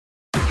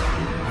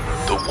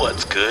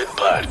What's Good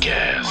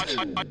podcast.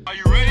 Are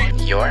you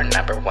ready? Your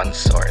number one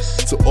source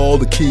to all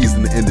the keys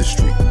in the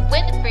industry.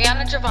 With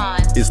Brianna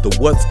Javon. It's the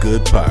What's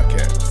Good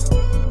podcast.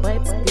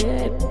 What's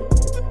good?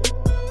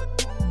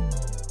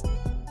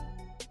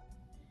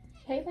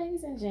 Hey,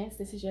 ladies and gents,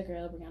 this is your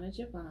girl Brianna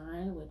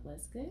Javon with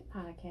What's Good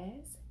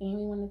podcast, and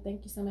we want to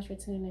thank you so much for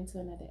tuning in to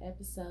another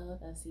episode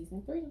of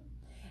season 3.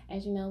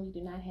 As you know, we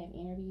do not have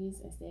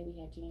interviews; instead, we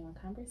have genuine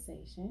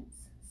conversations.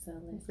 So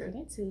let's get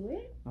into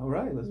it. All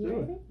right, let's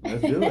do it.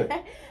 Let's do it.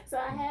 So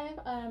I have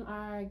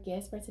our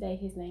guest for today.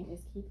 His name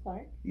is Keith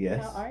Clark.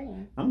 Yes. How are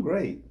you? I'm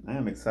great. I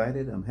am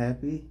excited. I'm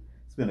happy.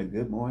 It's been a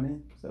good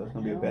morning, so it's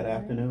going to be a better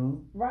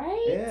afternoon.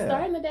 Right? Yeah.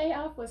 Starting the day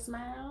off with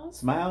smiles.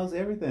 Smiles,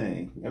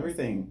 everything. Yes.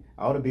 Everything.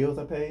 All the bills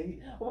are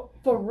paid.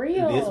 For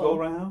real. Did this go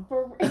round?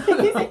 For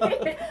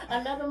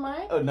Another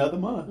month? Another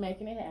month.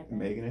 Making it happen.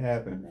 Making it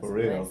happen. That's For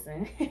real.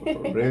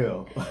 For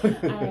real.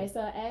 All right,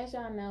 so as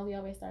y'all know, we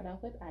always start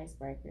off with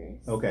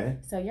icebreakers. Okay.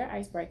 So your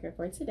icebreaker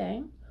for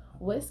today,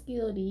 what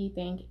skill do you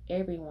think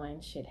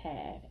everyone should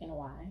have and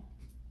why?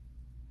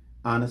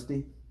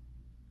 Honesty.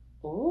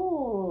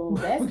 Ooh,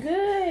 that's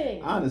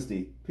good.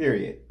 Honesty,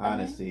 period.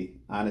 Honesty.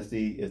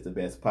 Honesty is the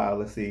best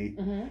policy.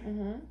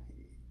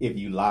 If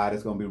you lie,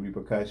 there's going to be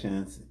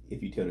repercussions.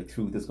 If you tell the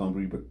truth, there's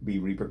going to be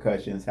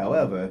repercussions.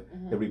 However,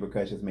 the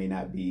repercussions may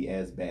not be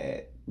as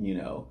bad, you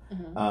know.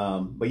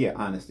 But yeah,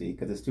 honesty,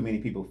 because there's too many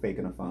people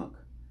faking a funk,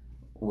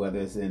 whether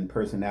it's in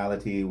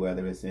personality,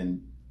 whether it's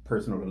in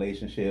personal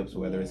relationships,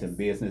 whether it's in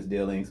business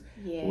dealings,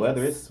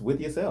 whether it's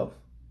with yourself.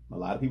 A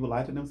lot of people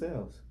lie to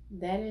themselves.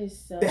 That is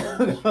so true.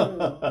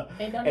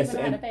 And don't even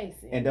know how to face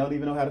it. And don't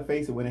even know how to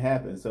face it when it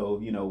happens.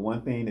 So, you know,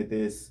 one thing that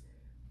this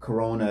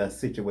corona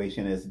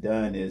situation has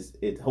done is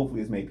it hopefully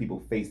has made people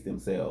face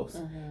themselves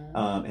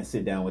and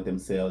sit down with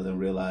themselves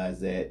and realize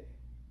that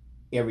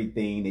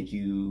everything that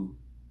you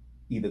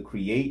either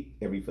create,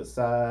 every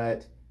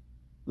facade,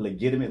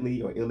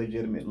 legitimately or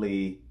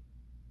illegitimately,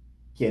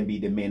 can be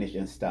diminished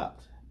and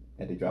stopped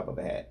at the drop of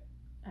a hat.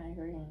 I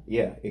agree.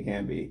 Yeah, it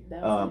can be.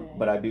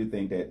 But I do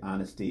think that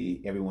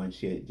honesty, everyone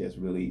should just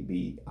really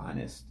be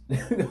honest.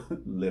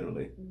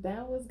 Literally.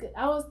 That was good.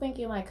 I was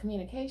thinking like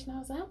communication. I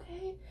was like,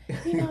 okay,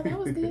 you know, that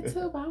was good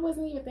too, but I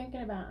wasn't even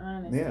thinking about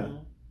honesty.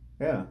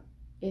 Yeah.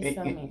 It's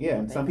so many. Yeah,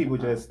 and some people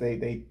just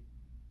they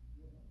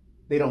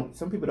don't.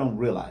 Some people don't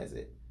realize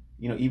it.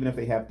 You know, even if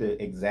they have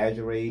to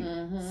exaggerate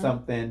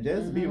something,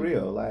 just be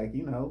real. Like,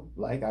 you know,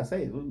 like I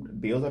say,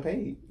 bills are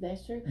paid.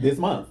 That's true. This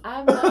month.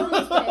 I've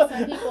noticed that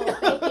some people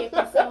fake it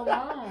for so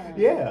long.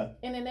 Yeah.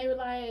 And then they were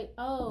like,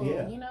 oh,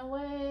 you know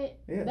what?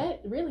 Yeah.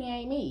 That really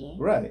ain't me.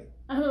 Right.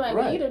 I'm like,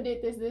 well, you done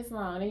did this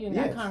long and you're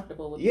not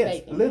comfortable with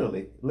faking.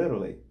 Literally.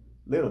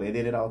 And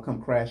then it all come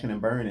crashing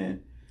and burning.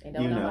 And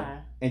don't know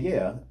why.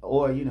 And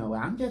or, you know,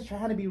 I'm just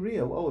trying to be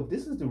real. Oh, if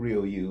this is the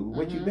real you,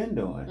 what you been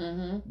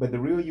doing? But the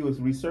real you is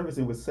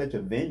resurfacing with such a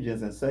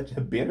vengeance and such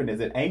a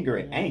bitterness and anger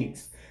and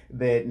angst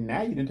that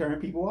now you can turn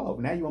people off.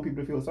 Now you want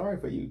people to feel sorry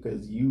for you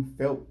because you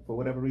felt, for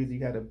whatever reason,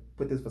 you had to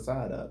put this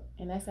facade up.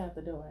 And that's out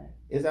the door.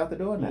 It's out the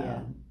door now.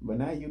 Yeah. But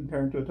now you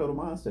turn into a total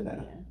monster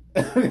now.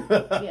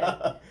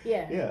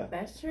 Yeah.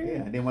 That's true.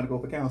 Yeah, and then want to go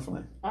for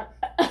counseling.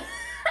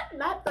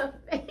 Not the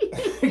face.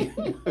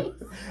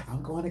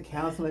 I'm going to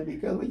counseling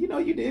because, well, you know,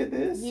 you did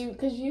this.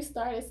 Because you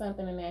started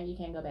something and now you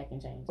can't go back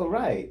and change it.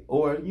 Right.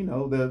 Or, you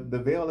know, the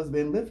veil has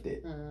been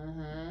lifted.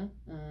 And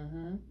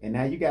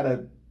now you got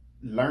to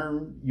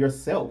learn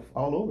yourself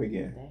all over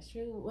again. That's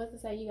true. What's to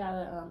say? You got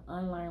to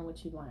unlearn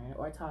what you learned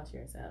or taught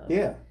yourself.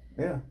 Yeah.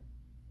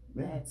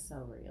 That's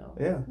so real.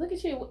 Yeah. Look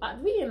at you.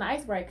 We in the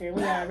icebreaker and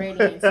we are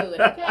already into it,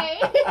 okay?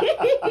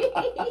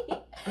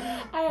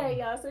 All right,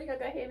 y'all. So we're going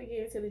to go ahead and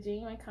get into the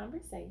genuine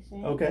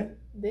conversation. Okay.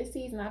 This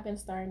season, I've been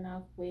starting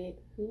off with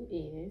who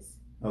is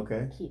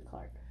Keith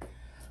Clark.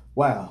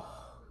 Wow.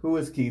 Who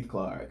is Keith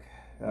Clark?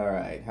 All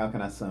right. How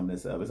can I sum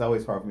this up? It's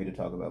always hard for me to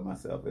talk about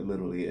myself. It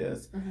literally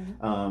is.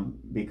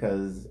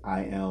 Because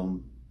I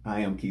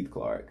am Keith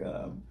Clark.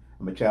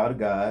 I'm a child of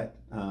God.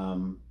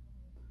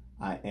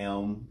 I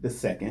am the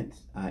second.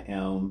 I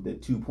am the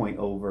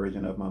 2.0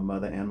 version of my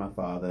mother and my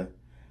father.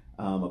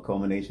 A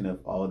culmination of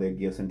all their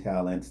gifts and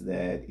talents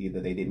that either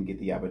they didn't get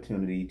the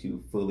opportunity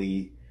to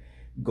fully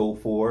go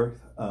forth,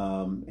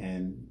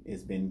 and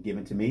it's been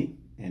given to me.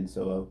 And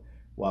so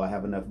while I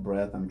have enough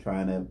breath, I'm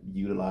trying to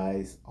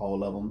utilize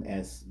all of them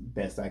as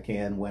best I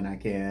can when I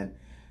can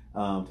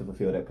to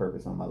fulfill that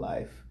purpose on my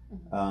life.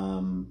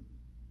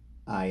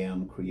 I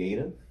am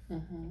creative.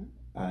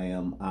 I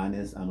am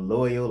honest. I'm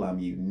loyal. I'm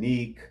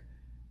unique.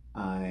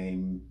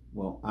 I'm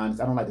honest.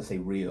 I don't like to say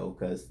real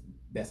because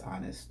that's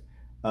honest.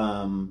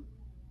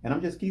 And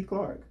I'm just Keith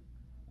Clark.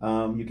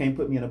 You can't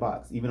put me in a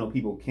box, even though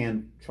people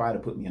can try to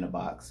put me in a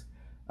box.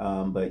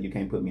 But you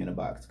can't put me in a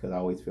box because I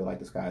always feel like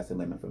the sky's the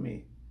limit for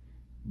me.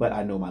 But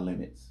I know my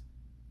limits.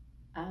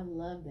 I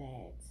love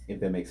that. If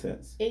that makes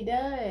sense. It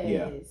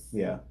does.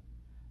 Yeah.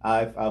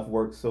 I've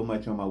worked so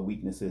much on my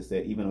weaknesses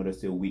that even though there's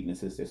still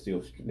weaknesses,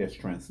 there's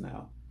strengths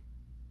now.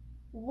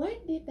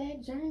 What did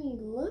that journey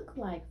look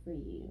like for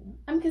you?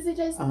 I mean, because it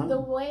just the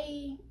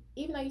way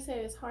even though you said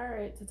it's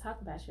hard to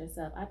talk about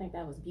yourself, I think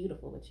that was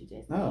beautiful what you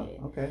just Oh, did.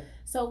 okay.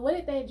 So what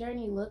did that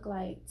journey look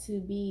like to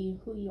be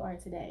who you are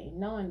today?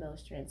 Knowing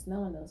those strengths,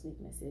 knowing those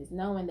weaknesses,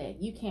 knowing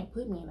that you can't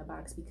put me in a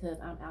box because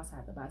I'm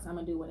outside the box. I'm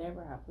going to do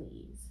whatever I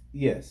please.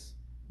 Yes.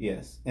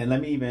 And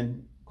let me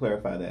even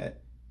clarify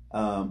that.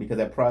 Because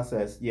that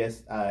process,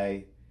 yes,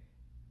 I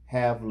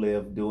have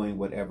lived doing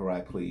whatever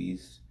I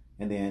please,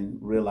 and then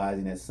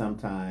realizing that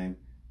sometimes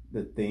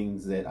the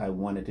things that I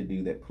wanted to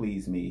do that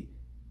pleased me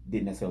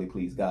didn't necessarily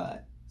please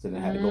God. So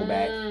then I had to go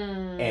back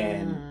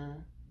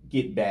and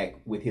get back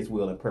with His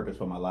will and purpose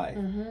for my life.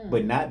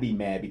 But not be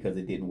mad because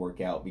it didn't work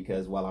out,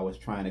 because while I was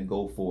trying to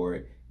go for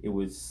it,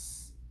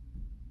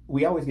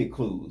 we always get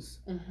clues.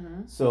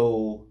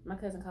 So my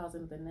cousin calls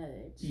them the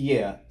nudge.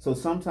 Yeah. So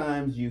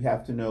sometimes you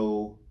have to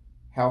know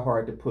how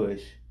hard to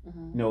push,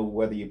 know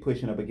whether you're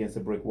pushing up against a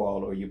brick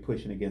wall or you're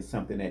pushing against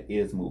something that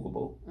is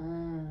movable.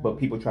 But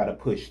people try to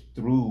push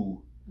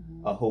through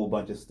a whole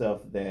bunch of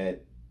stuff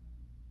that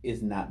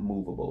is not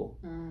movable.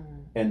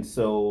 And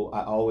so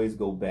I always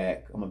go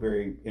back. I'm a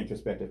very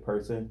introspective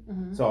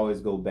person. So I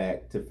always go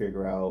back to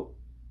figure out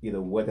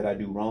either what did I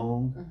do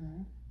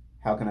wrong?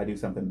 How can I do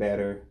something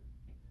better?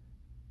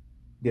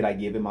 Did I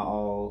give it my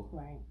all?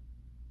 Right.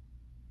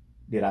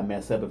 Did I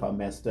mess up? If I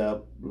messed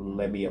up,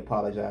 let me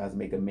apologize,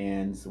 make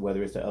amends,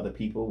 whether it's to other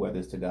people, whether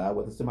it's to God,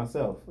 whether it's to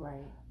myself.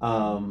 Right.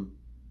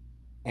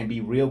 And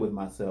be real with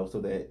myself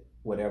so that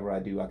whatever I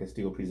do, I can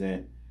still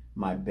present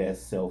my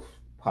best self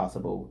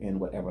possible in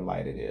whatever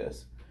light it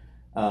is.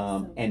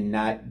 And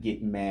not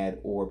get mad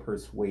or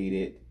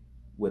persuaded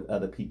with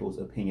other people's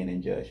opinion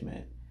and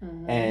judgment.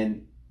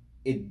 And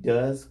it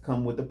does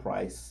come with a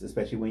price,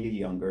 especially when you're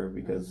younger,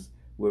 because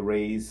we're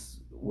raised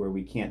where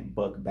we can't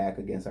buck back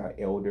against our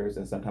elders,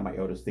 and sometimes our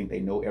elders think they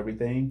know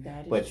everything,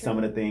 but some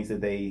of the things that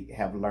they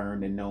have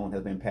learned and known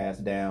have been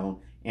passed down,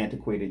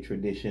 antiquated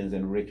traditions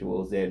and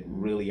rituals that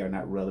really are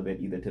not relevant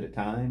either to the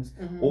times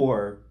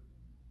or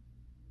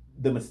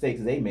the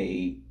mistakes they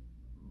made,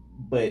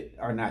 but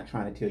are not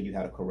trying to tell you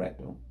how to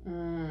correct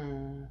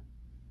them.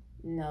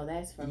 No,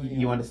 that's for real.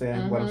 You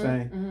understand what I'm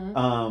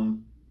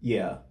saying?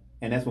 Yeah.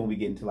 And that's when we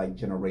get into like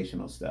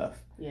generational stuff.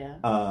 Yeah.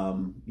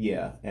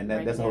 And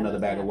that's a whole nother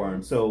bag of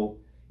worms. So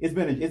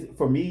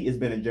for me, it's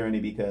been a journey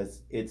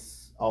because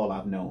it's all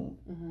I've known.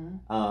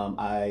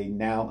 I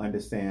now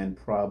understand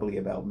probably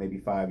about maybe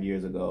 5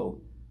 years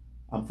ago.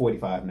 I'm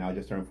 45 now. I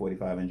just turned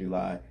 45 in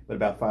July. But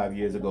about 5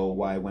 years ago,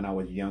 why when I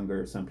was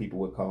younger, some people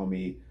would call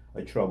me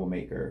a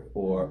troublemaker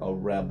or a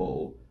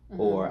rebel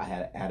or I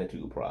had an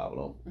attitude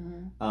problem.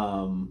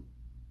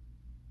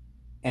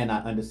 And I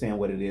understand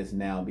what it is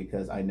now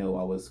because I know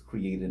I was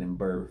created and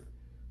birthed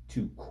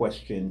to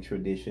question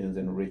traditions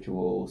and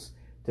rituals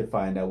to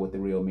find out what the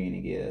real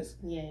meaning is.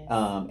 Yes.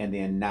 And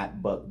then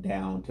not buck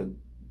down to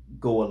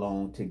go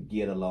along to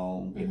get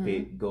along if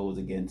it goes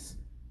against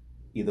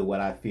either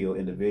what I feel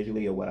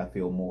individually or what I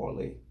feel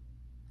morally.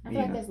 I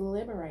feel like that's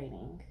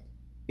liberating.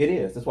 It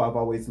is. That's why I've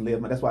always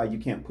lived. That's why you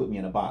can't put me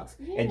in a box.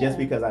 And just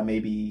because I may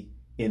be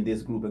in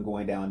this group and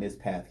going down this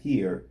path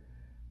here,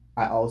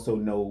 I also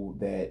know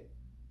that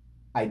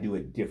I do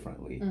it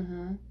differently.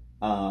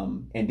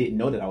 And didn't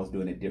know that I was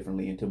doing it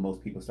differently until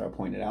most people start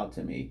pointing it out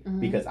to me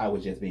because I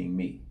was just being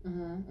me.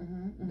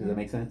 Does that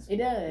make sense? It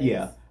does.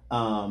 Yeah.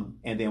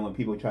 And then when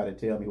people try to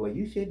tell me, well,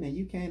 you shouldn't and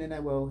you can't,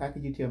 and well, how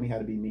can you tell me how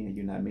to be me and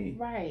you're not me?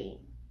 Right.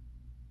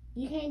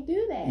 You can't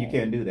do that. You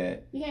can't do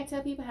that. You can't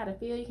tell people how to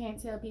feel. You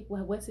can't tell people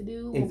what to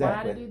do,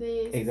 Exactly. why to do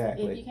this.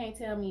 Exactly. If you can't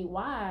tell me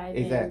why,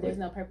 then there's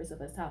no purpose of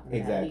us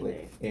talking about it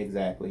either.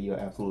 Exactly. You're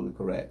absolutely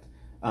correct.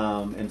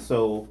 And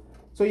so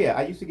yeah,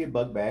 I used to get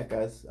bucked back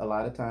as a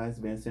lot of times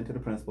being sent to the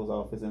principal's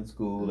office in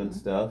school and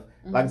stuff.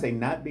 Like I say,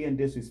 not being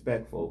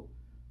disrespectful,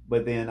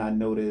 but then I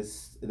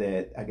noticed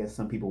that I guess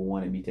some people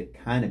wanted me to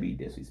kind of be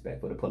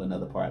disrespectful to pull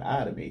another part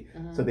out of me.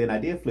 So then I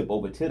did flip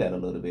over to that a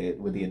little bit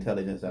with the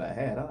intelligence that I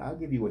had. I'll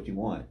give you what you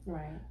want.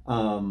 Right.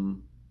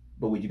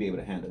 But would you be able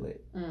to handle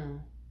it?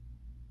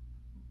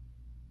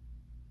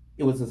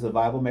 It was a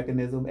survival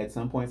mechanism at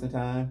some points in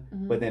time,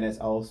 but then it's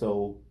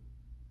also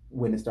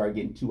when it started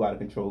getting too out of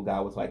control,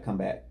 God was like, come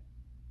back.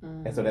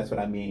 And so that's what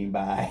I mean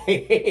by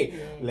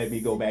let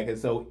me go back. And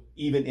so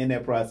even in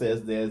that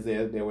process,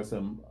 there were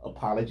some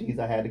apologies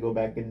I had to go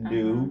back and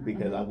do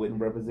because I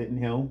wasn't representing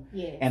him.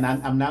 Yes. And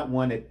I'm not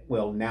one that,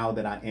 well, now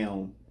that I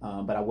am,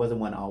 but I wasn't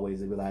one always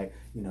to be like,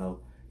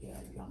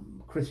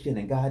 I'm Christian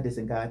and God this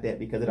and God that,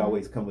 because it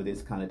always comes with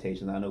its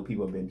connotations. I know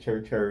people have been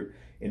church hurt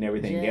and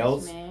everything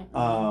else.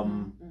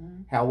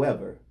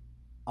 However,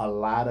 a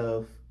lot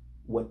of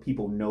what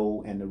people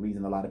know and the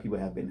reason a lot of people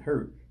have been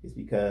hurt is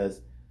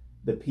because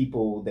the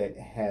people that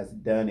has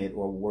done it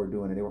or were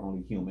doing it, they were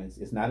only humans.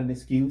 It's not an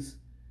excuse,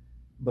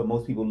 but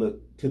most people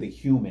look to the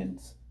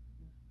humans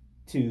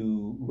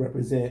to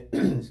represent,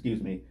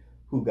 excuse me,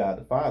 who God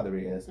the Father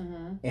is,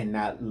 and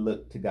not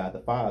look to God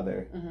the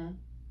Father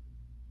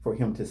for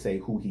him to say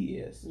who he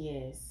is.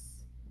 Yes.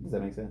 Does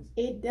that make sense?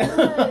 It does.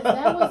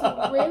 That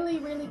was really,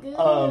 really good.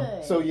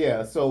 So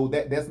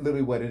that's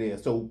literally what it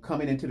is. So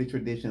coming into the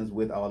traditions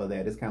with all of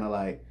that, it's kind of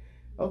like,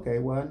 okay,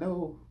 well, I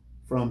know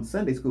from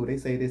Sunday school, they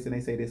say this and they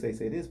say this, they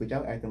say this, but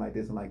y'all acting like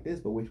this and like this,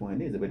 but which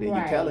one is it? But then Right.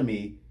 you're telling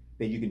me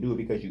that you can do it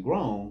because you're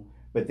grown,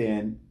 but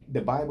then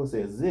the Bible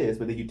says this,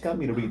 but then you tell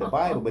me to read the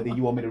Bible, but then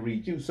you want me to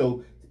read you.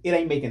 So it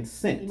ain't making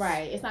sense.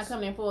 Right. It's not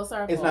coming in full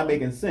circle. It's not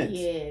making sense.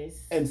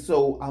 Yes. And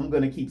so I'm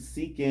going to keep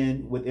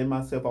seeking within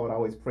myself. I would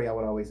always pray. I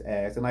would always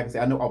ask. And like I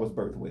said, I know I was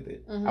birthed with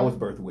it. Mhm. I was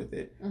birthed with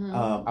it. Mhm.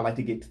 I like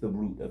to get to the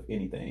root of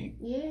anything.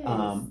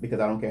 Yes. Because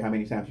I don't care how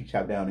many times you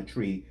chop down a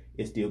tree,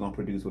 it's still going to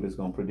produce what it's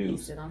going to It's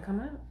produce. still gonna come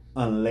out.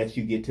 Unless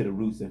you get to the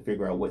roots and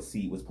figure out what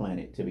seed was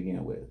planted to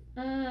begin with.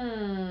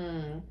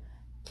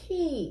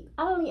 Keith,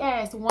 I only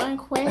asked one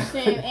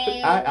question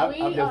and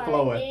I'm just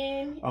flowing.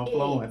 in I'm it.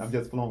 flowing. I'm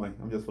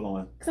just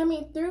flowing. Because I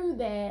mean, through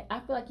that,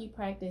 I feel like you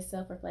practice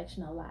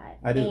self-reflection a lot.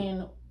 I do.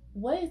 And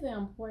what is the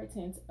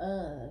importance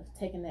of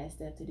taking that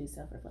step to do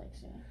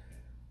self-reflection?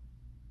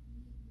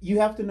 You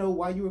have to know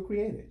why you were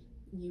created.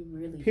 You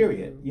really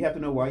Period. do. You have to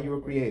know why you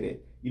were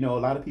created. You know, a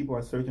lot of people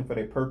are searching for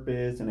their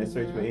purpose and they're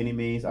searching for any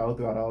means all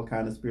throughout all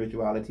kinds of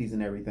spiritualities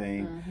and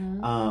everything.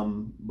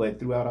 But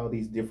throughout all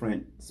these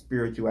different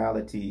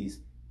spiritualities,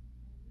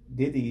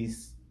 did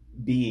these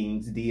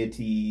beings,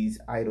 deities,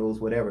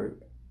 idols, whatever,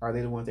 are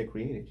they the ones that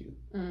created you?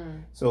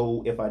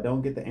 So if I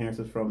don't get the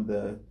answers from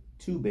the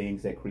two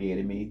beings that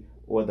created me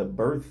or the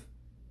birth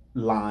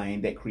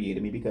line that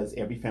created me, because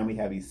every family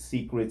have these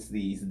secrets,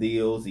 these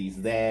deals,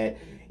 these that,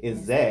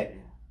 is that,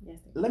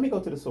 let me go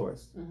to the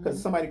source,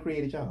 because somebody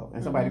created y'all,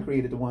 and somebody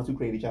created the ones who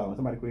created y'all, and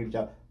somebody created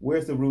y'all.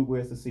 Where's the root?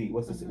 Where's the seed?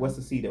 What's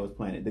the seed that was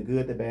planted? The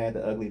good, the bad,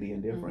 the ugly, the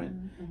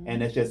indifferent.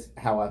 And that's just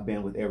how I've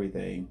been with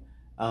everything.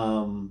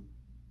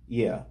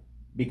 Yeah,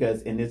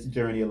 because in this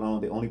journey alone,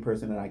 the only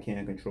person that I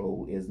can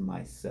control is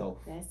myself.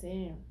 That's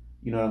it.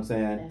 You know what I'm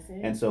saying? That's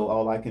it. And so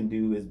all I can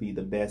do is be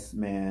the best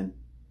man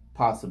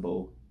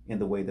possible in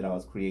the way that I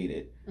was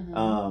created.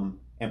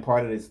 And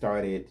part of it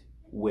started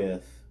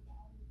with,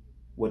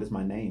 what does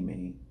my name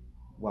mean?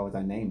 Why was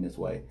I named this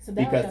way? So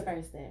that was your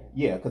first step.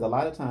 Yeah, because a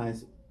lot of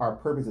times our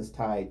purpose is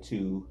tied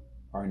to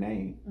our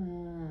name.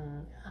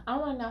 I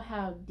want to know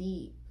how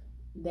deep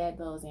that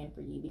goes in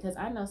for you, because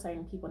I know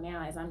certain people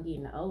now, as I'm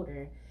getting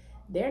older,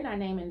 they're not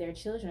naming their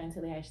children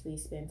until they actually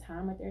spend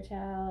time with their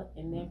child,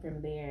 and then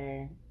from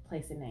there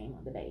place a name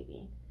on the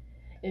baby.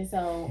 And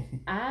so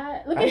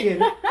I get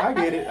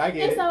it.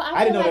 And so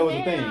I didn't know that was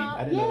like a thing. now,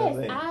 I didn't know that was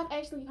a thing. I've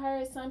actually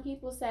heard some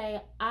people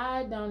say,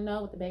 I don't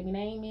know what the baby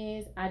name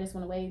is. I just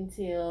want to wait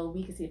until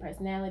we can see the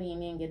personality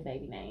and then get the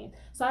baby name.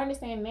 So I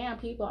understand now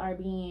people are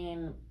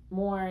being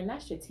more,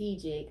 not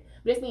strategic,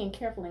 but just being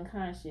careful and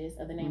conscious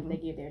of the names they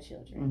give their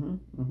children.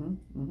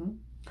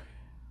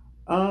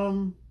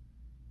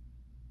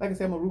 Like I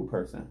said, I'm a root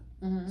person.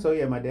 So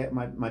yeah, my dad,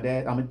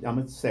 I'm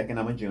a second,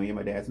 I'm a junior.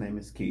 My dad's name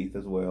is Keith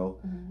as well.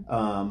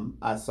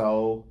 I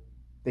saw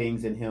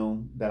things in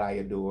him that I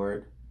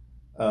adored.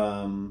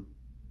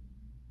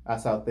 I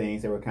saw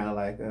things that were kind of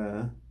like,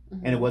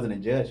 and it wasn't a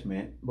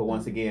judgment, but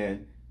once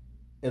again,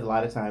 a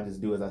lot of times it's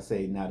do as I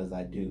say, not as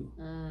I do.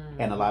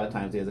 And a lot of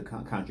times there's a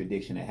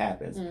contradiction that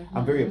happens.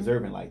 I'm very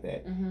observant like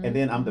that. And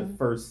then I'm the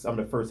first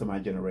of my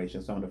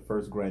generation. So I'm the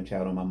first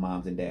grandchild on my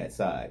mom's and dad's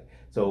side.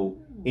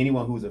 So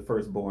anyone who's a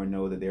firstborn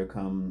know that there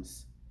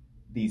comes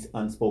these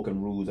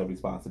unspoken rules of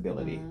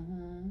responsibility.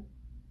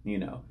 You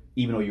know,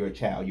 even though you're a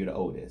child, you're the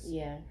oldest.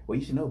 Yeah. Well,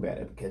 you should know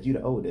better because you're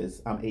the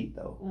oldest. I'm 8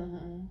 though.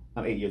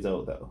 I'm 8 years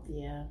old though.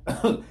 Yeah.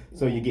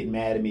 So you're getting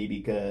mad at me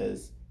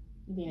because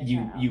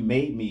you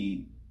made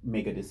me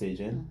make a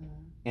decision,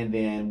 and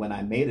then when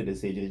I made a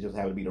decision, it just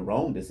happened to be the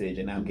wrong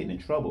decision. I'm getting in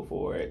trouble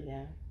for it.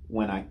 Yeah.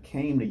 When I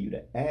came to you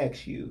to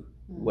ask you,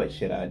 what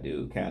should I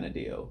do, kind of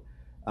deal.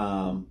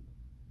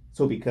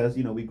 So because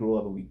we grow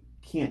up and we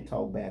can't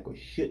talk back or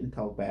shouldn't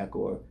talk back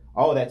or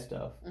all that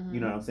stuff,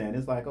 you know what I'm saying?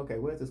 It's like, okay,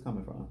 where's this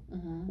coming from?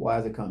 Why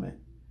is it coming?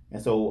 And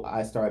so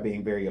I started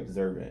being very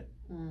observant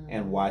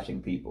and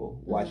watching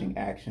people, watching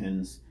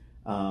actions,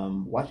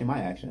 watching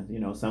my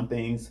actions. Some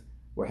things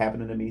were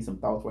happening to me, some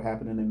thoughts were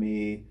happening to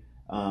me,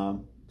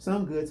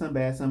 some good, some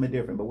bad, some are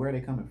different, but where are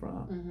they coming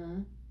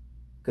from?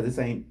 Because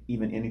this ain't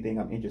even anything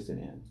I'm interested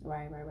in.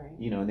 Right.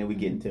 And then we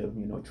get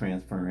into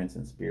transference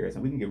and spirits,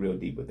 and we can get real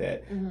deep with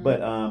that.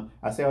 But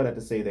I say all that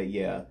to say that,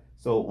 yeah,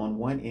 so on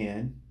one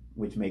end,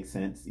 which makes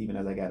sense even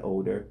as I got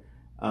older,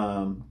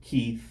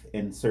 Keith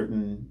in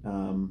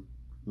certain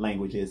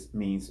languages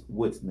means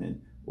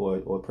woodsman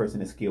or person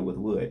that's skilled with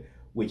wood,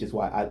 which is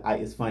why I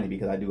it's funny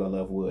because I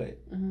love wood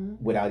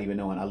without even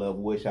knowing. I love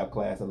wood shop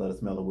class. I love the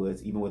smell of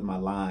woods, even with my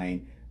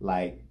line,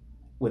 like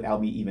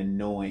without me even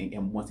knowing,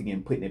 and once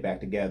again putting it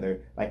back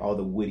together, like all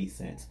the woody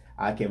scents.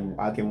 I can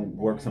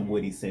work some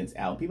woody scents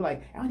out. People are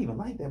like, I don't even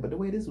like that, but the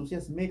way this was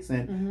just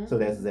mixing, so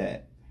that's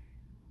that.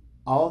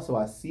 Also,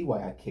 I see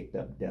why I kicked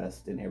up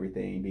dust and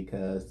everything,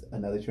 because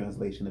another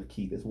translation of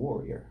Keith is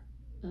warrior.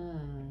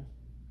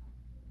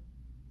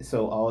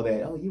 So all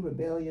that, oh, you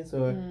rebellious,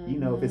 or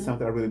if it's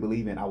something I really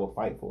believe in, I will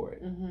fight for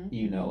it.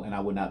 And I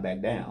will not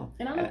back down.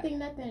 And I don't think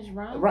nothing's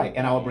wrong. Right,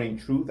 and I will bring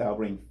truth. I will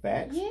bring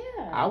facts.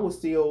 Yeah. I will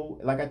still,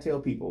 like I tell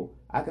people,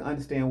 I can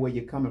understand where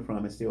you're coming from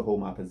and still hold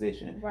my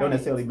position. Right. Don't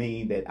necessarily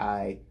mean that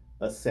I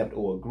accept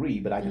or agree,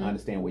 but I can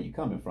understand where you're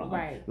coming from.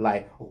 Right.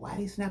 Like, oh, why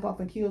did he snap off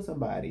and kill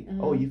somebody?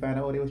 Oh, you find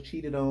out they was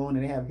cheated on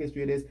and they have a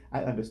history of this.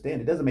 I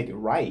understand. It doesn't make it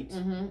right,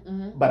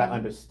 but I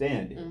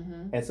understand it.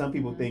 And some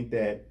people think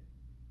that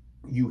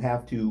you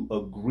have to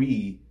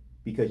agree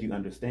because you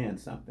understand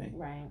something.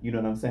 Right. You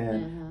know what I'm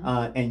saying?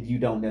 And you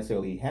don't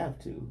necessarily have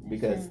to,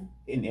 because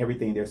in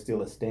everything there's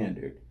still a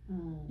standard.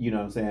 You know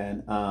what I'm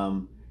saying?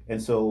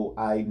 And so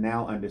I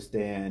now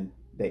understand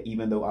that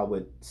even though I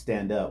would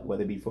stand up,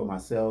 whether it be for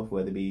myself,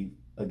 whether it be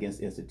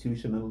against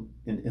institutional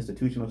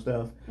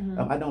stuff,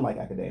 I don't like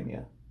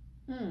academia.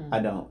 I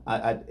don't.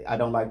 I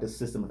don't like the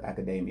system of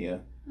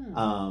academia.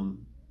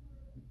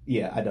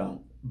 Yeah, I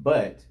don't.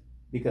 But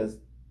because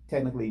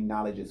technically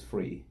knowledge is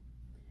free.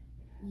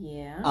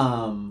 Yeah.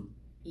 And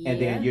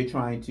then you're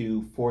trying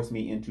to force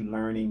me into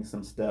learning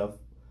some stuff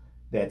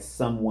that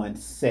someone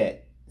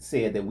said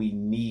that we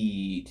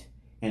need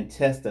and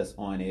test us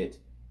on it.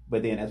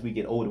 But then as we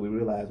get older, we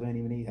realize we don't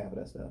even need half of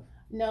that stuff.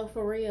 No,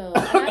 for real.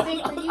 And I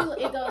think for you,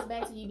 it goes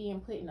back to you being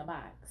put in a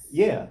box.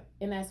 Yeah.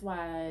 And that's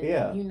why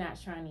you're not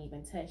trying to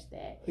even touch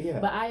that. Yeah.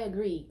 But I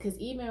agree, because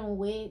even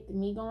with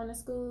me going to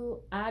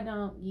school, I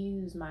don't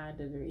use my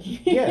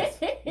degree. Yes.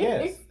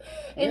 Yes.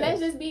 And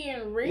that's just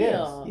being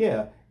real. Yes.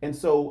 Yeah. And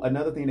so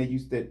another thing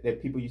that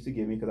people used to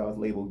give me, because I was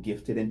labeled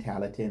gifted and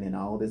talented and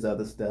all this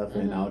other stuff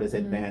and all this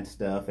advanced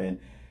stuff, and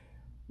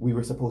we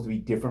were supposed to be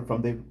different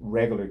from the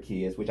regular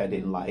kids, which I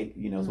didn't like,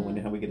 you know. So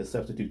when we get a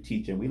substitute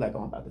teacher and we like, oh,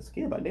 I'm about to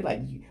skip, but they're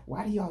like,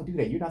 why do y'all do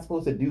that? You're not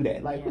supposed to do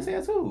that. Like, who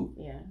says who?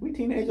 Yeah. We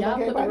teenagers y'all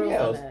like everybody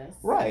else.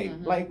 Right.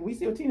 Mm-hmm. Like, we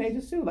still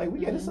teenagers too. Like, we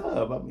get a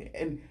sub. I mean,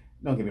 and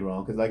don't get me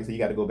wrong, because like I said, you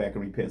got to go back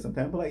and repent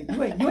sometimes. But like,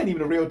 you ain't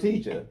even a real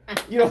teacher.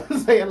 You know what I'm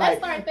saying? Like,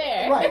 let's start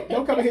there. Right.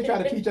 Don't come in here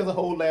trying to teach us a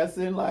whole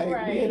lesson. Like,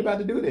 we ain't about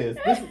to do this.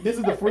 This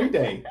is the free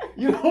day.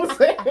 You know what I'm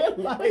saying?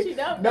 Like, but you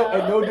don't know.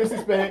 And no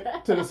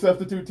disrespect to the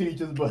substitute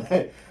teachers,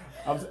 but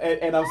I'm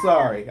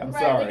sorry. I'm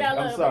sorry.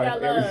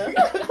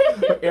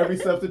 Every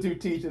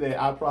substitute teacher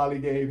that I probably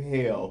gave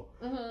hell,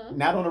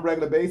 not on a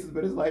regular basis,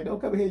 but it's like,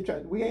 don't come in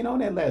here we ain't on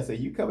that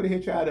lesson. You come in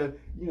here try to,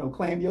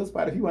 claim your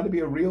spot. If you want to be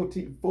a real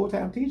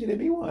full-time teacher, then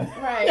be one.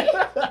 Right.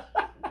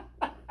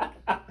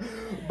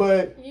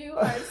 But you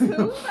are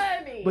too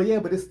funny.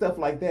 But it's stuff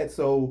like that.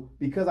 So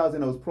because I was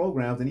in those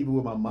programs, and even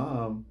with my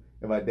mom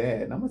and my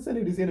dad, and I'm gonna send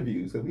you these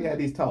interviews because we had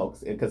these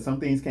talks, and because some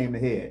things came to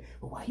head.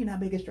 But why you not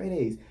making straight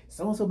A's?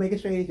 So and so making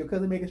straight A's. Your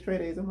cousin making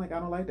straight A's. I'm like, I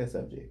don't like that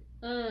subject.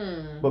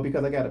 But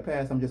because I got a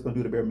pass, I'm just gonna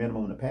do the bare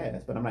minimum to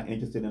pass. But I'm not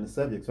interested in the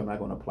subject, so I'm not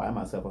gonna apply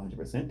myself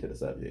 100% to the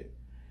subject.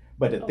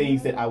 But the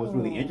things that I was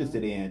really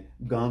interested in,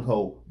 gung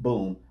ho,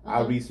 boom.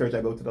 I research.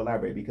 I go to the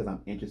library because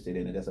I'm interested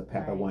in it. That's a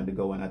path I wanted to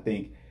go. And I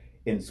think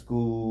in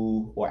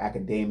school or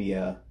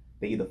academia,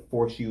 they either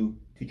force you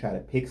to try to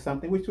pick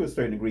something, which to a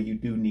certain degree you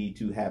do need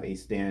to have a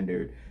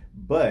standard.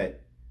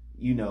 But,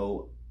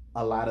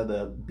 a lot of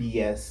the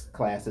BS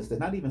classes, they're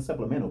not even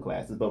supplemental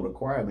classes, but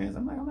requirements.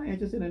 I'm like, I'm not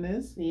interested in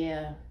this.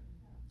 Yeah.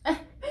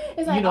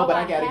 It's like, but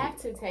I have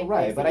to take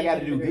right, but I got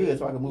to do degree. good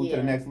so I can move to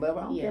the next level.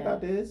 I don't care about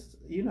this,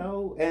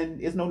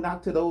 and it's no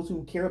knock to those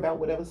who care about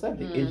whatever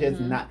subject.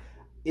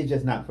 It's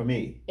just not for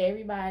me.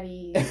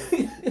 Everybody's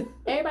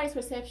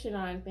perception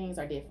on things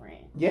are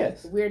different.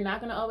 Yes. We're not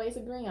going to always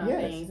agree on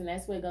things, and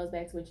that's what goes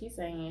back to what you're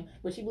saying.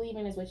 What you believe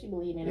in is what you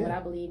believe in, and what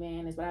I believe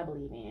in is what I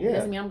believe in. It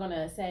doesn't mean I'm going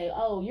to say,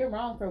 oh, you're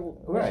wrong for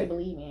what you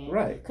believe in.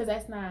 Right. Because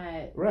that's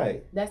not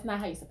That's not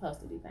how you're supposed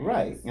to do things.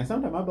 Right. And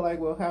sometimes I'll be like,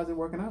 well, how's it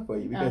working out for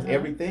you? Because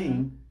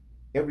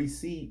every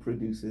seed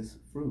produces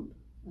fruit.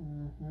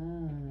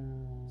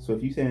 So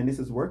if you're saying this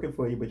is working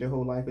for you, but your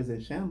whole life is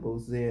in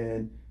shambles,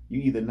 then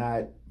you either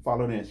not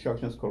following the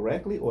instructions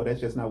correctly, or that's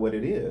just not what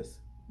it is.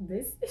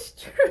 This is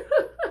true.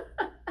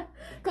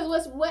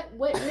 Because what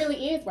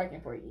really is working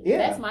for you? Yeah.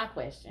 That's my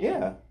question.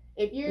 Yeah.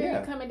 If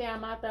you're coming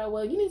down my throat,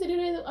 well, you need to do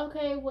this.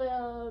 Okay,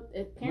 well,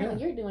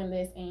 apparently you're doing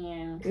this,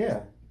 and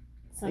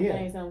some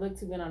things don't look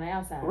too good on the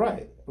outside.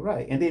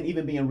 Right. And then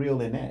even being real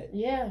in that.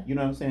 Yeah. You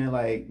know what I'm saying?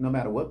 Like, no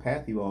matter what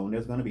path you're on,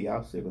 there's going to be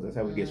obstacles. That's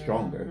how we get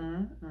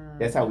stronger.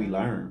 That's how we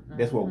learn.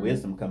 That's where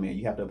wisdom come in.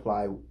 You have to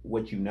apply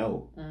what you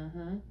know.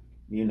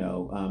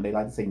 They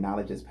like to say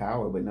knowledge is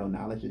power, but no,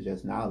 knowledge is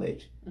just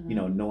knowledge.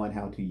 Knowing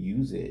how to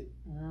use it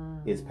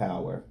is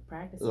power.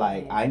 Practice.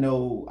 Like, I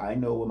know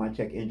when my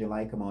check engine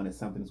light come on, if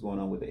something's going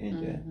on with the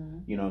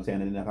engine. You know what I'm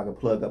saying? And if I can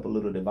plug up a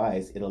little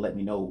device, it'll let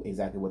me know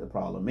exactly what the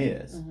problem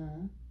is.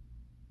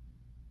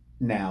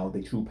 Now,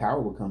 the true power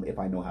will come if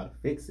I know how to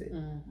fix it.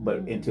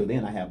 But until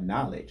then, I have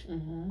knowledge.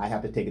 I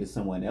have to take it to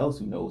someone else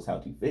who knows how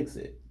to fix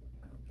it.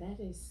 That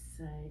is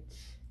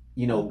such...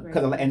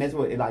 because and that's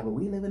what, like,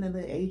 we living in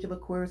the age of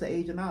Aquarius, the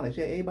age of knowledge.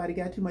 Yeah, everybody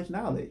got too much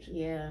knowledge.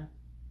 Yeah.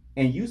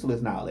 and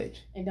useless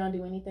knowledge. And don't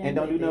do anything. And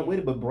don't do with nothing it. with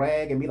it but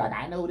brag and be like,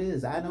 I know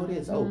this, I know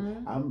this. Oh,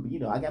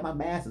 Mhm. I got my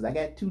master's, I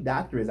got 2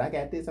 doctorates, I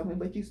got this. I mean,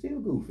 but you still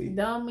goofy.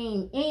 Don't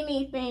mean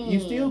anything. You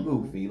still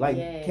goofy. Like,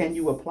 Yes. can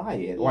you apply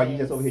it? Or are you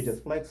just over here Yes.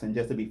 just flexing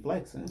just to be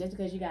flexing? Just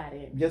because you got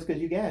it. Just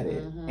because you got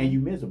it. Mhm. And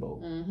you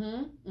miserable.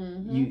 Mm-hmm.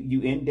 Mm-hmm.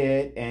 You in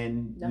debt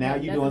and Don't now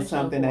have you're nothing doing to show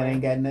something for that it.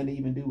 ain't got nothing to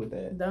even do with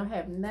that. Don't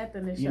have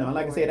nothing to show. You know, and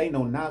like I for said, it. ain't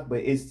no knock, but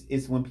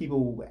it's when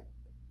people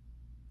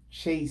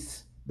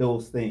chase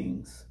those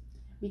things.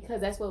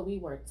 Because that's what we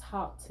were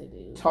taught to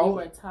do. We Taught-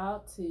 were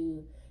taught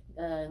to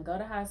go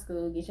to high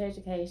school, get your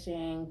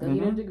education, go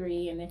get a Mhm.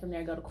 degree, and then from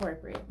there go to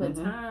corporate. But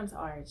Mhm. times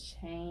are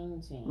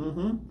changing.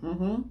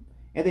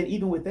 And then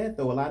even with that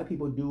though, a lot of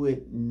people do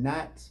it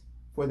not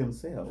for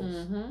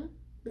themselves.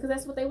 Because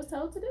that's what they was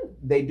told to do.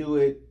 They do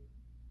it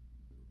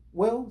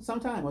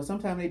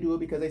sometimes they do it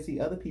because they see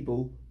other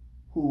people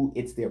who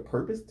it's their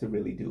purpose to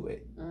really do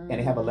it, and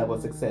they have a level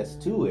of success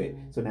to it.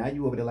 So now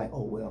you over there like,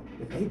 oh well,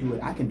 if they do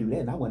it, I can do that,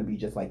 and I want to be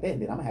just like that.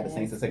 And then I'm gonna have the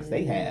same That's success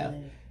they have.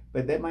 good.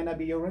 But that might not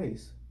be your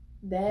race.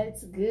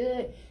 That's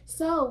good.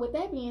 So, with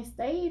that being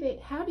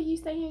stated, how do you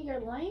stay in your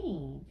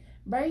lane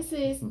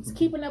versus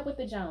keeping up with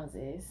the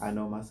Joneses? I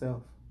know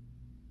myself.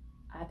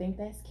 I think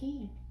that's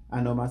key. I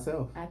know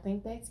myself. I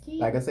think that's key.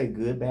 Like I say,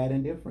 good, bad,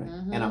 and different,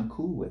 Mhm. and I'm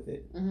cool with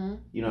it. Mm-hmm.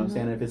 You know what I'm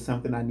saying? If it's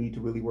something I need to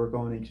really work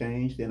on and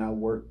change, then I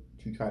work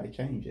to try to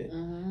change it.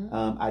 Mm-hmm.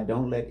 I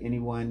don't let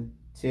anyone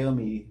tell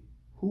me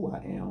who I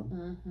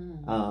am,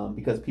 Mm-hmm.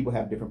 because people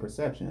have different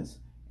perceptions.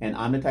 And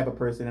I'm the type of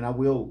person, and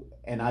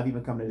I've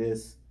even come to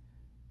this,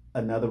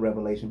 another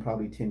revelation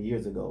probably 10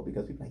 years ago,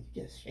 because people are like,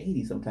 you're just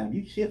shady sometimes,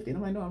 you shift. And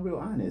I'm like, no, I'm real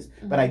honest.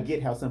 But I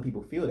get how some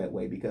people feel that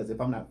way, because if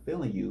I'm not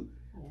feeling you,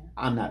 Yeah.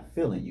 I'm not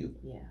feeling you.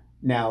 Yeah.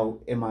 Now,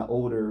 in my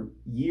older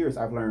years,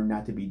 I've learned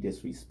not to be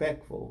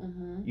disrespectful.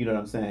 Mm-hmm. You know what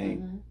I'm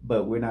saying?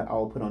 But we're not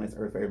all put on this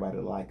earth for everybody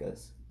to like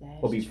us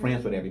or be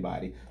friends with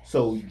everybody.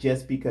 So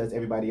just because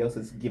everybody else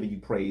is giving you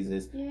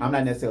praises, I'm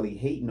not necessarily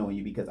hating on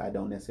you because I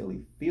don't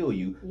necessarily feel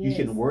you. You Yes.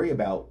 shouldn't worry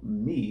about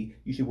me.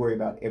 You should worry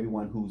about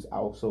everyone who's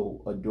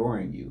also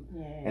adoring you.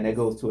 Yes. And that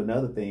goes to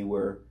another thing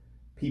where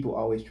people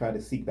always try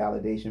to seek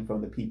validation from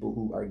the people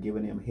who are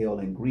giving them hell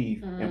and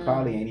grief and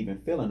probably ain't even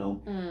feeling them,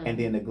 and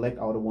then neglect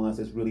all the ones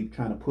that's really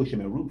trying to push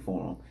them and root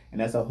for them.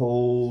 And that's a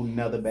whole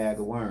nother bag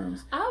of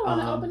worms. I want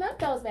to open up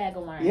those bag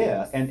of worms.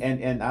 Yeah,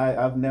 and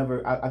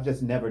I've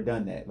just never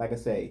done that. Like I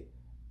say,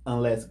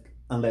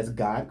 unless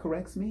God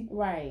corrects me,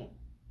 Right.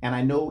 and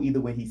I know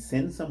either when He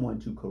sends someone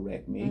to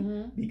correct me,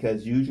 Mm-hmm.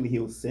 because usually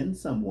He'll send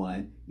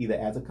someone either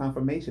as a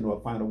confirmation or a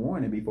final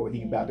warning before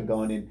He's about to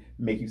go in and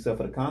make you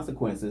suffer the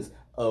consequences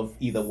of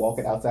either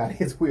walking outside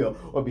His will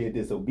or being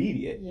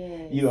disobedient.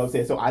 Yes. You know what I'm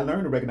saying? So I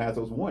learned to recognize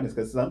those warnings,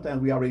 because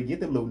sometimes we already get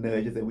them little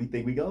nudges and we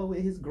think we go, oh,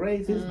 His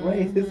grace, His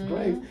grace, His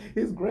grace,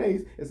 His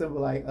grace. And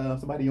somebody like,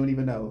 somebody you don't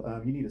even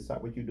know, you need to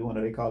stop what you're doing,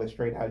 or they call it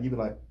straight out. You be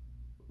like,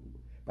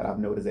 but I've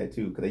noticed that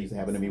too, because it used to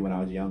happen to me when I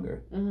was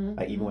younger. Mm-hmm.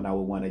 Like even when I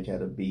would want to try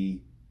to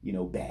be,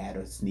 bad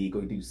or sneak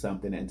or do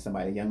something, and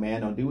somebody, young man,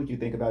 don't do what you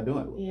think about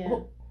doing. Yeah.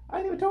 Well, I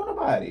ain't even told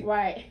nobody.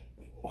 Right.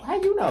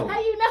 How you know? How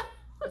you know?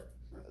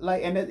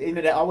 Like, and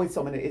that always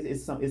something.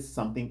 It's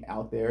something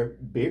out there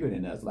bigger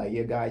than us. Like,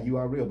 yeah, God, you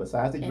are real.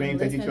 Besides the And dreams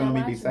that you're listen showing me,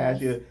 and watch besides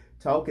us. you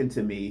talking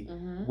to me,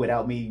 Mm-hmm.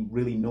 without me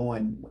really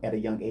knowing at a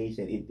young age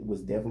that it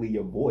was definitely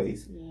your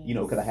voice. Yes.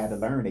 Because I had to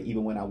learn that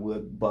even when I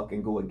would buck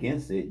and go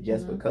against it,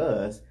 just Mhm.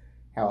 because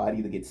how I'd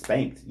either get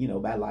spanked,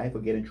 by life, or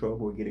get in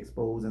trouble, or get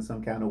exposed in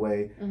some kind of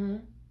way, Mm-hmm.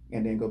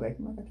 and then go back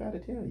and like I tried to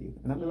tell you,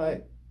 and I'd be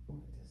like,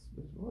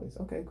 this voice,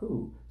 okay,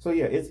 cool. So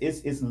yeah,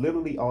 it's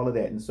literally all of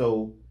that. And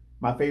so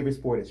my favorite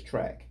sport is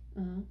track.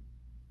 Mm-hmm.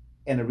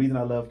 And the reason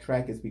I love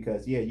track is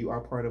because, yeah, you are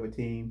part of a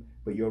team,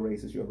 but your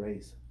race is your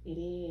race. It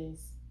is.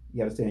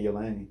 You have to stay in your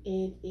lane.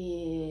 It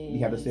is. You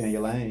have to stay in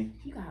your lane.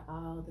 You got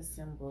all the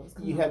symbols.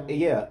 Come You have, on.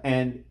 yeah,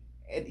 and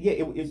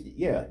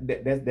yeah,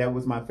 that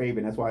was my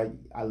favorite. That's why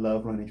I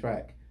love running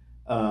track.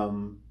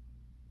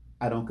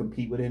 I don't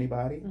compete with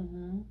anybody,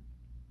 Mm-hmm.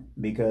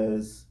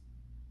 because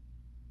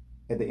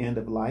at the end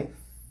of life,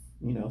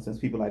 since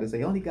people like to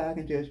say only God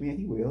can judge me, and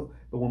He will,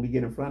 but when we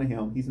get in front of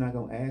Him, He's not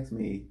gonna ask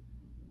me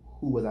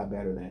who was I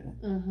better than.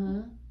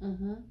 Mm-hmm.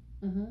 Mm-hmm.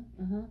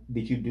 Mm-hmm. Mm-hmm.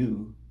 Did you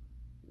do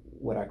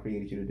what I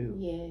created you to do?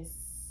 Yes.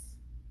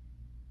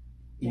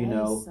 You That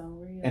know, is so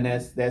real. and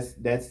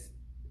that's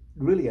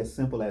really as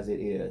simple as it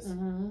is.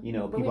 Mm-hmm.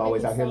 But we People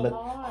always make it out here so look,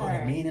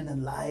 hard. the meaning of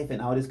life and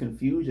all this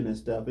confusion and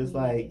stuff. It's We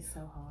make like, it so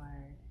hard.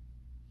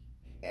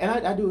 and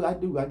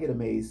I get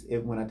amazed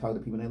when I talk to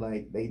people and they're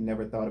like, they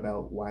never thought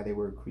about why they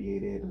were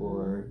created, Mhm.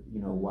 or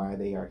why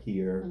they are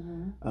here.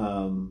 Mm-hmm.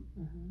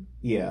 Mm-hmm.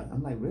 Yeah,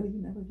 I'm like, really?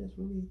 You never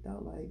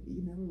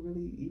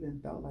really even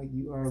thought like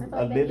you are Stuff a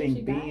like that living gives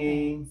you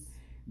being guidance.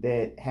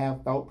 that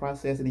have thought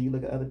process, and then you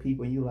look at other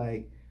people and you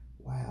like,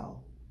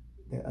 wow,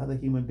 they're other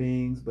human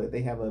beings, but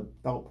they have a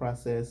thought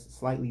process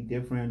slightly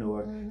different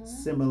or Mhm.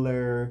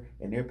 similar,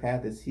 and their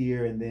path is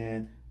here, and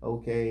then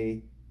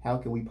okay, how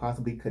can we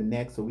possibly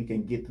connect so we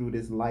can get through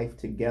this life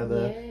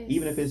together? Yes.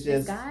 Even if it's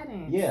just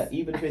guidance. Yeah,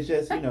 even if it's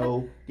just,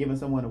 giving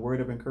someone a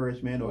word of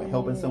encouragement or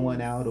helping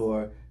someone out,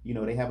 or,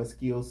 they have a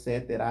skill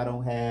set that I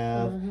don't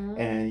have,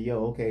 and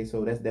okay,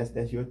 so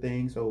that's your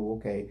thing. So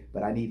okay,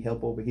 but I need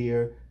help over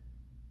here.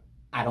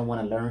 I don't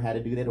want to learn how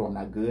to do that, or I'm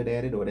not good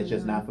at it, or that's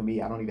just not for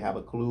me. I don't even have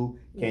a clue.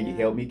 Can you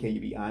help me? Can you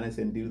be honest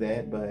and do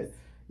that? But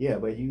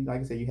but you,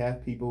 like I said, you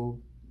have people,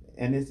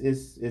 and it's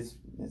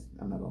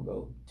I'm not gonna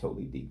go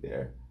totally deep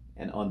there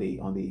and on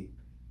the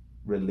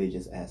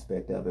religious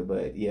aspect of it,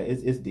 but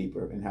it's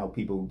deeper in how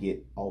people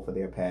get off of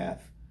their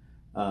path,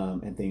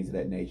 and things of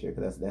that nature,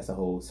 because that's a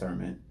whole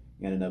sermon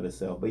in and of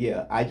itself. But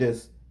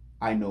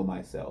I know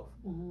myself,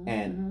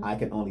 and I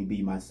can only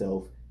be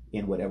myself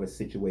in whatever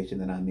situation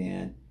that I'm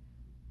in.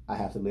 I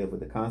have to live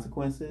with the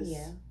consequences.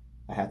 Yeah.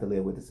 I have to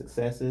live with the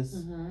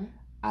successes.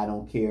 I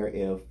don't care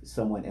if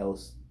someone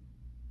else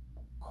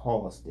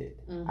caused it.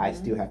 I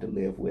still have to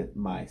live with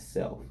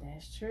myself.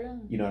 That's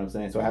true. You know what I'm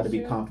saying? So I have to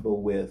be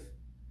comfortable with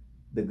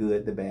the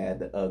good, the bad,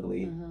 the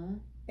ugly,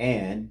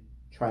 and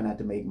try not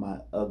to make my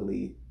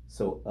ugly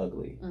so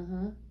ugly.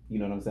 You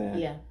know what I'm saying?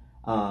 Yeah.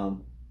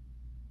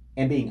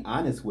 And being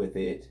honest with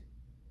it,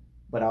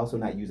 but also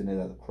not using it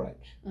as a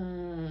crutch.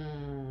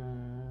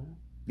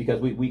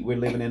 Because we're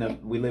living in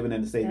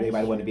a state where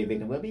everybody want to be a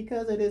victim. Well,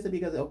 because it is,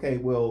 because okay,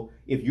 well,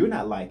 if you're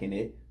not liking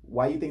it,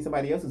 why do you think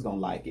somebody else is gonna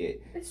like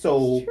it?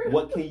 So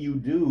what can you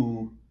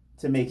do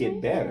to make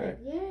it better?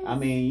 Yes. I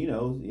mean,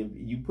 if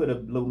you put a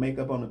little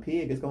makeup on a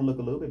pig, it's gonna look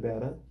a little bit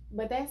better.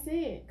 But that's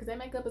it, because that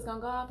makeup is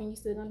gonna go off, and you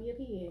still gonna be a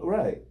pig.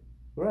 Right.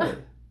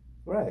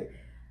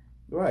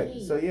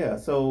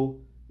 So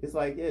it's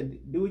like,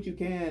 do what you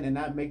can and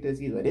not make this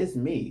easy. But it's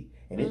me.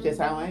 And it's just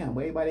how I am.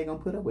 Well, everybody ain't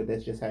gonna put up with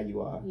that's just how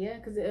you are. Yeah,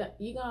 because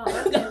you're gonna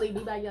ultimately be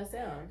by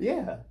yourself.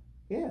 Yeah.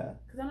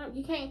 Because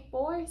you can't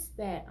force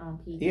that on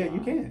people. Yeah, you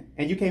can.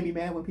 And you can't be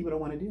mad when people don't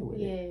want to deal with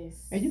it.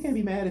 Yes. And you can't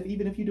be mad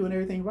even if you're doing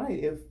everything right,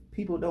 if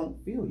people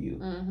don't feel you.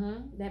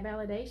 That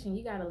validation,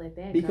 you gotta let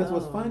that because go.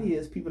 What's funny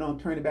is people don't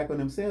turn it back on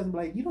themselves and be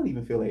like, you don't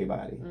even feel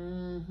everybody.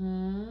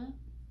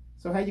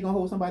 So how you gonna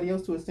hold somebody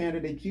else to a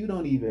standard that you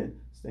don't even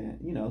stand?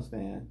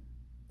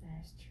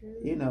 That's true.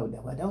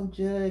 Well, don't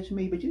judge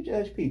me, but you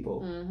judge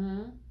people.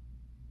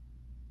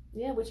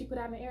 Yeah, what you put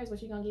out in the air is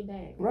what you're gonna get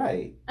back.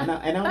 Right. And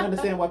I don't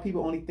understand why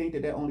people only think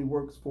that only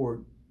works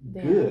for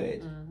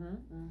good,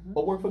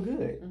 or work for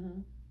good.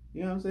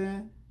 You know what I'm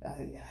saying?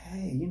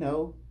 Hey,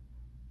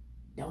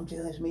 don't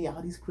judge me.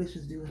 All these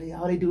Christians do it.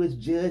 All they do is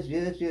judge.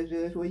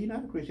 Well, you're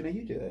not a Christian and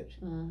you judge.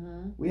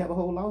 We have a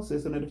whole law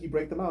system that if you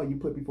break the law, you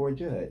put before a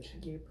judge.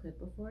 You're put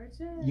before a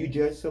judge. You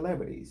judge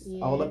celebrities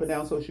all up and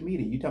down social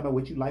media. You talk about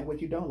what you like,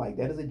 what you don't like.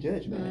 That is a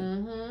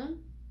judgment.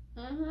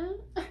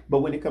 But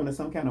when it comes to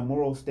some kind of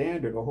moral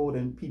standard or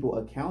holding people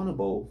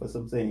accountable for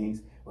some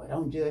things, well,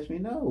 don't judge me.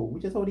 No, we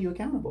just holding you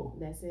accountable.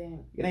 That's it.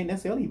 It ain't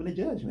necessarily even a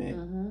judgment.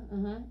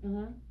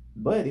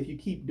 But if you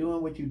keep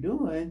doing what you're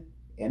doing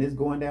and it's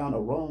going down a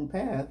wrong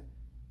path,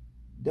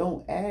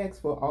 don't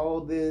ask for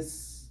all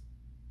this,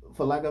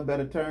 for lack of a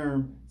better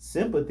term,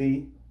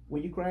 sympathy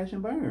when you crash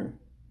and burn.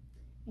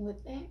 And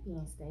with that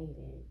being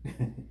stated,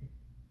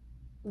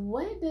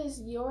 what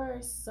does your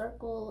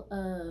circle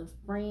of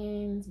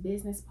friends,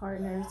 business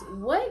partners,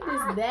 what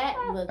does that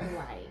look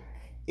like?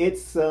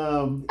 It's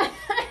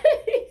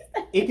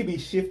it can be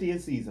shifty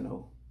and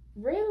seasonal.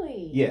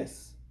 Really?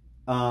 Yes.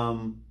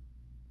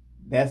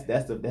 That's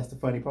the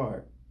funny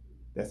part.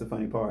 That's the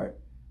funny part.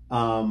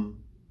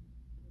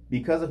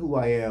 Because of who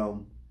I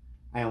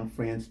am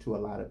friends to a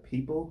lot of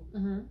people,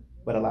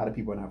 but a lot of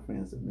people are not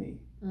friends with me.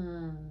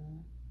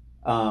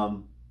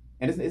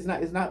 And it's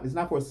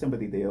not for a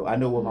sympathy deal. I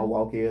know what my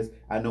walk is.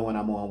 I know when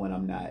I'm on, when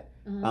I'm not.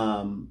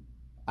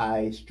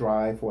 I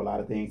strive for a lot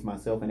of things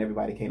myself, and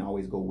everybody can't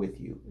always go with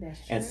you.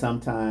 That's true. And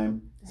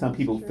sometimes some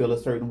people feel a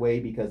certain way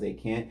because they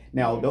can't.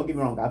 Now, don't get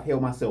me wrong. I've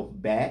held myself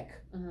back,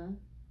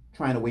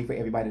 trying to wait for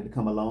everybody to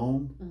come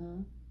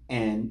along.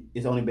 And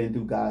it's only been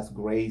through God's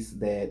grace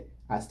that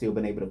I've still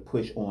been able to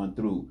push on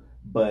through.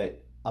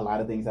 But a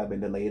lot of things have been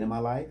delayed in my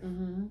life.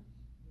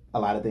 A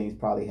lot of things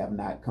probably have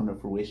not come to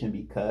fruition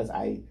because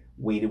I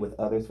waited with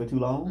others for too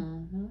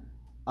long.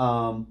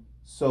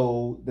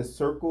 So the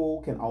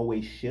circle can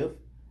always shift.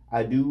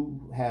 I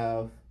do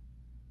have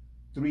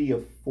 3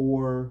 or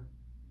 4,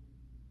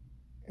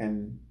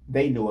 and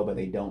they know it, but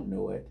they don't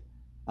know it.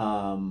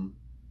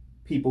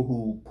 People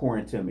who pour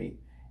into me.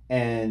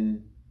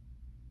 And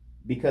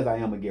because I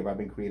am a giver, I've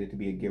been created to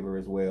be a giver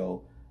as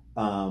well.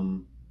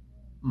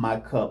 My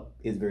cup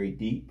is very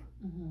deep,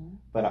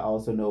 but I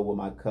also know when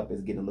my cup is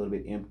getting a little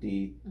bit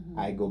empty,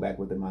 I go back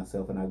within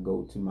myself and I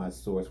go to my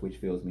source, which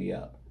fills me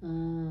up.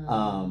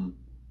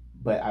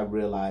 But I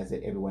realize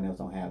that everyone else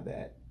don't have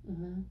that,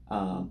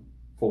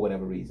 for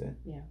whatever reason.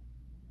 Yeah.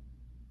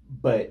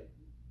 But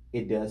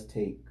it does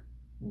take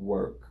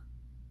work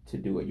to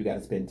do it. You got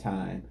to spend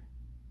time,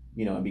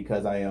 and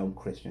because I am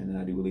Christian and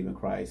I do believe in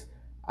Christ,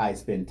 I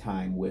spend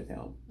time with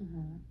him.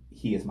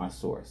 He is my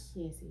source.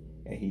 Yes, he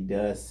is. And he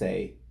does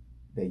say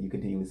that you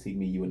continually seek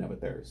me, you will never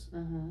thirst.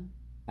 And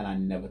I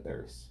never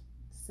thirst.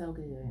 So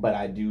good. But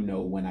I do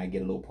know when I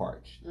get a little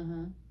parched.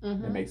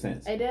 That makes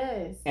sense. It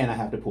does. And I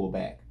have to pull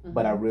back.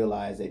 But I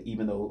realize that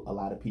even though a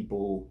lot of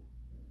people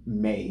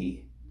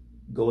may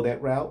go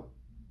that route,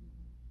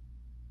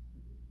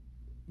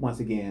 once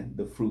again,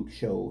 the fruit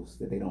shows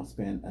that they don't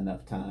spend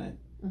enough time.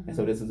 And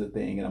so this is a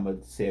thing, and I'm going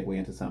to segue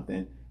into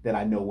something that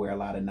I know where a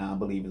lot of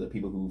non-believers or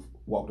people who've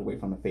walked away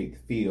from the faith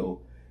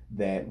feel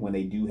that when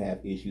they do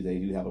have issues, they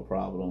do have a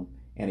problem,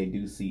 and they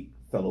do seek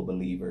fellow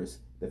believers,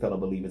 the fellow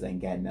believers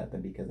ain't got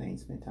nothing because they ain't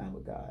spent time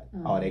with God.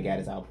 All they got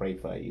is I'll pray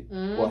for you.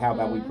 Well, how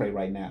about we pray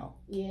right now?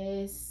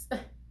 Yes.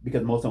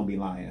 Because most don't be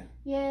lying.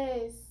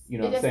 Yes. You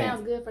know it what I'm saying? It just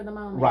sounds good for the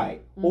moment.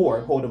 Right.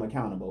 Or hold them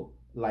accountable.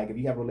 Like if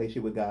you have a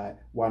relationship with God,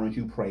 why don't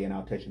you pray and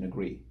I'll touch and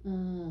agree?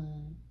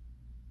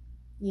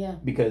 Yeah.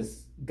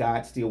 Because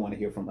God still want to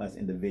hear from us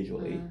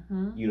individually.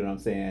 You know what I'm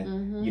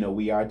saying? You know,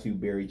 we are to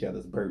bear each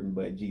other's burden,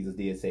 but Jesus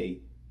did say,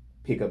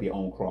 pick up your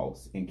own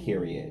cross and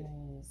carry it.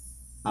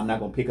 I'm not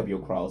going to pick up your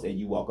cross and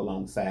you walk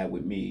alongside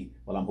with me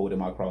while I'm holding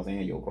my cross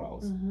and your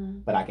cross.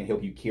 But I can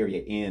help you carry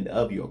an end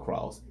of your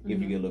cross if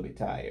you get a little bit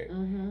tired.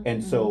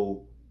 And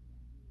so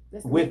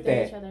with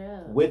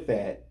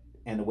that,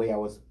 and the way I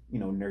was, you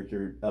know,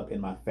 nurtured up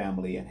in my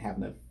family and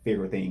having to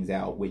figure things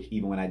out, which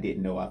even when I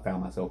didn't know, I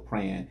found myself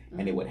praying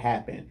and it would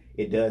happen.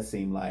 It does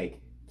seem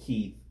like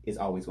Keith is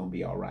always going to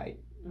be all right.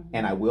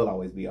 And I will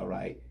always be all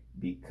right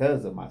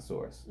because of my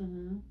source.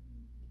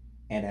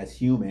 And as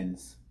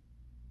humans,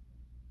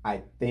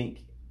 I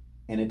think,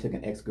 and it took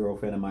an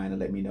ex-girlfriend of mine to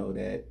let me know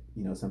that,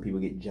 you know, some people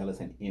get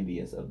jealous and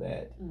envious of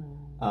that.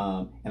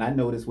 And I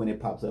notice when it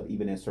pops up,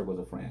 even in circles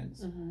of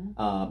friends.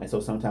 And so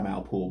sometimes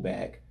I'll pull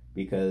back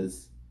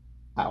because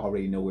I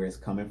already know where it's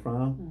coming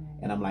from.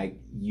 And I'm like,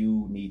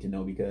 you need to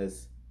know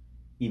because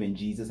even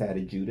Jesus had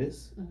a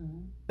Judas.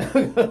 That's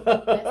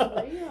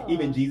real.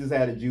 Even Jesus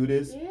had a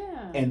Judas. Yeah.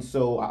 And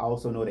so I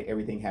also know that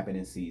everything happened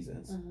in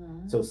seasons.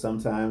 So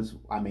sometimes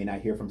I may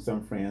not hear from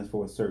some friends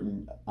for a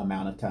certain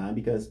amount of time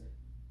because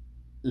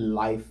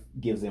life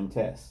gives them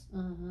tests.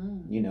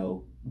 You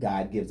know,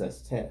 God gives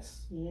us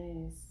tests.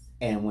 Yes.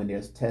 And when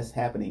there's tests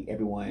happening,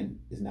 everyone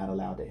is not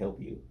allowed to help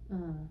you.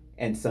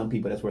 And some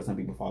people, that's where some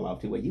people fall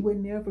off too. Well, you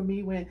weren't there for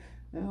me when,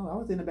 no, I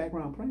was in the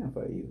background praying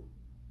for you.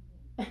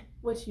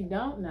 What you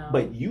don't know.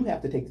 But you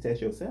have to take the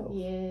test yourself.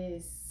 Yes. You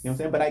know what I'm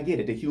saying? But I get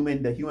it. The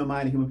human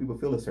mind and human people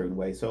feel a certain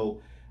way. So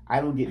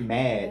I don't get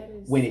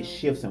mad when it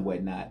shifts and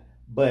whatnot.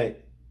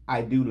 But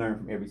I do learn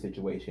from every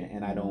situation.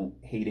 And I don't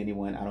hate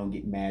anyone. I don't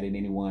get mad at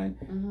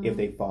anyone if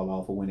they fall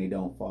off or when they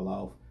don't fall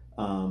off.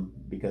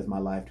 Because my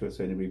life to a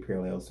certain degree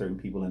parallels certain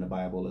people in the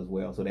Bible as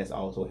well. So that's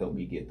also helped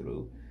me get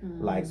through.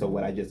 Like, so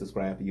what I just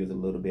described to you is a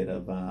little bit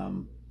of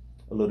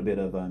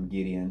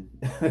Gideon,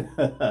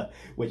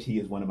 which he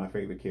is one of my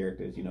favorite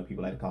characters. You know,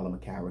 people like to call him a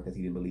coward because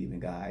he didn't believe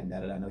in God. And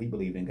that I know he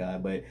believed in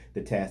God, but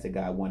the task that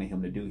God wanted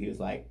him to do, he was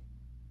like,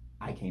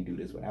 I can't do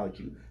this without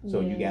you.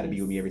 So you got to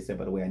be with me every step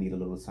of the way. I need a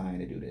little sign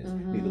to do this.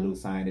 Need a little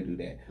sign to do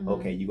that.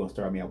 Okay, you're going to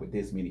start me out with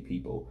this many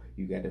people.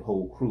 You got the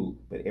whole crew.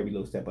 But every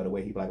little step of the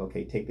way, he's like,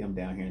 okay, take them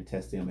down here and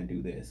test them and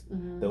do this.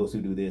 Those who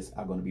do this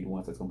are going to be the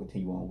ones that's going to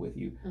continue on with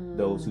you.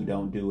 Those who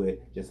don't do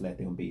it, just let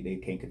them be. They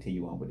can't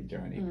continue on with the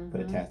journey for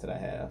the task that I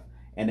have.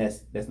 And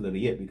that's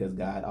literally it, because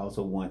God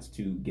also wants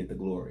to get the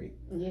glory.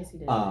 Yes, he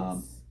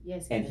does.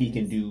 Yes, and he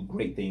can do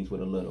great things with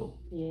a little.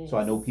 Yes. So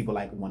I know people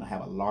like want to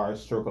have a large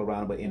circle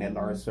around, but in that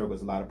large circle,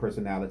 there's a lot of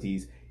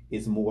personalities.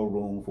 It's more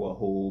room for a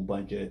whole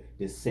bunch of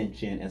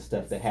dissension and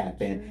stuff to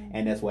happen,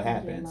 and that's what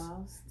happens.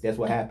 That's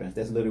what happens.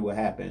 That's literally what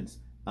happens.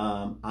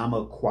 I'm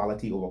a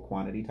quality over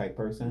quantity type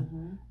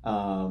person,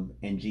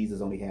 and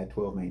Jesus only had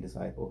 12 main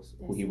disciples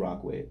who he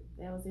rocked with.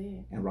 That was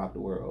it. And rocked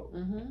the world.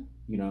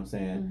 You know what I'm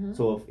saying?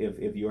 So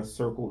if your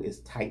circle is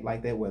tight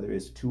like that, whether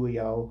it's 2 of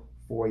y'all,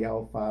 4 of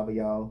y'all, 5 of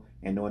y'all,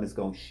 and knowing it's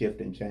gonna shift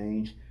and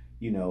change,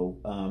 you know,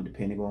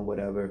 depending on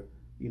whatever,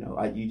 you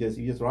know, you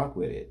just rock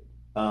with it.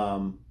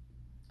 Oh,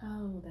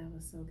 that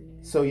was so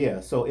good. So yeah,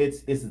 so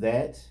it's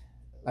that.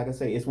 Like I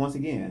say, it's once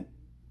again,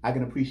 I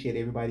can appreciate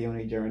everybody on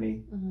their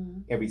journey,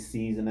 every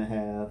season I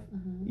have,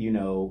 you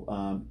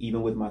know,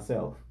 even with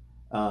myself.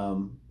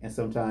 And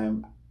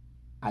sometimes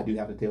I do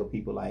have to tell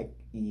people like,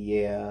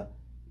 yeah,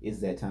 it's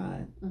that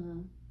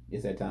time.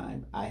 It's that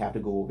time. I have to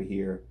go over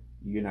here.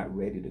 You're not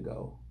ready to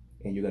go,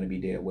 and you're going to be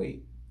dead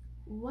weight.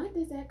 What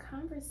does that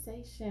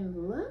conversation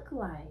look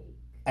like?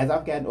 As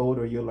I've gotten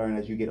older, you'll learn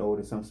as you get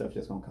older, some stuff's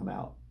just going to come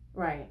out.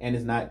 Right. And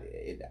it's not,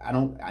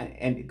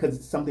 and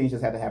because some things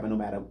just have to happen no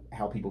matter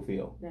how people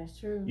feel. That's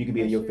true. You can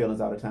be in your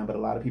feelings all the time, but a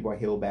lot of people are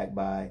held back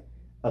by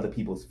other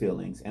people's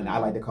feelings. And I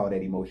like to call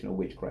that emotional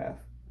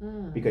witchcraft.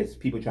 Because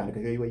people trying to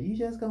convey, well, you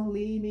just going to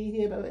leave me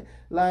here. But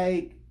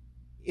like,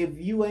 if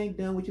you ain't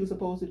done what you're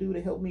supposed to do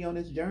to help me on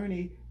this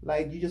journey,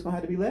 like, you just going to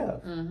have to be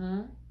left.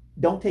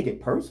 Don't take it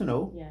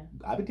personal. Yeah.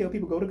 I would tell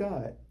people, go to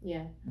God.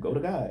 Yeah. Go to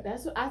God.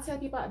 That's what I tell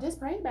people.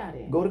 Just pray about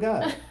it. Go to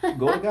God.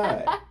 Go to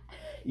God.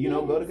 You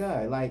know, go to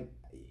God. Like,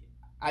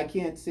 I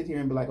can't sit here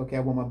and be like, okay, I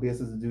want my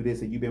business to do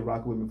this, and you've been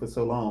rocking with me for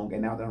so long,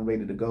 and now that I'm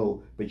ready to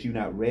go, but you're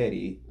not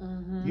ready.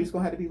 You're just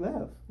gonna have to be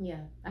left.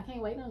 Yeah, I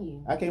can't wait on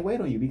you. I can't wait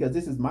on you because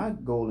this is my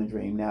goal and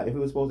dream. Now, if it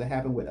was supposed to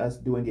happen with us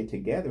doing it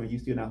together, and you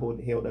still not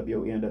held up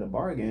your end of the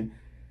bargain,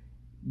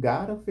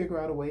 God will figure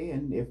out a way,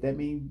 and if that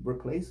means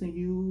replacing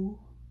you,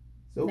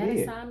 so that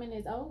be it. assignment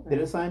is over. That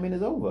assignment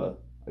is over.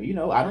 You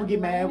know, I don't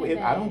get mad learning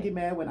I don't that. get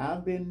mad when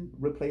I've been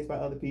replaced by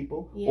other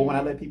people, Yeah. or when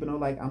I let people know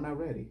like I'm not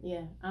ready.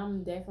 Yeah,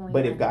 I'm definitely.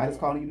 But if learning God is that.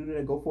 calling you to do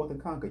that, go forth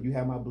and conquer. You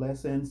have my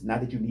blessings. Not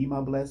that you need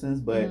my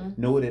blessings, but Mhm.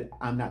 know that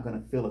I'm not going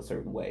to feel a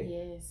certain way.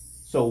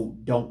 Yes. So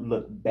don't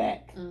look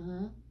back.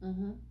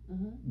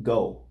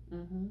 Go,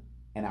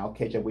 and I'll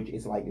catch up with you.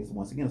 It's like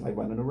once again, it's like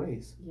running a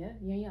race. Yeah,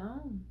 you're your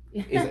own.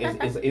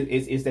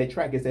 It's that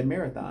track. It's that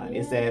marathon.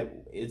 Yeah.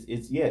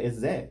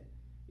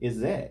 It's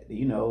that.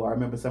 You know, I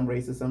remember some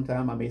races.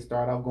 Sometime I may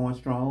start off going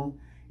strong,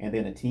 and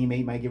then a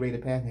teammate might get ready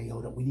to pass. Hey,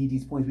 hold up, we need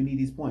these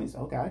points.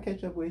 Okay, I'll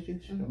catch up with you.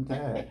 I'm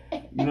tired.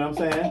 You know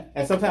what I'm saying?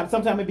 And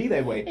sometimes it be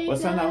that way. It But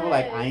sometimes I'm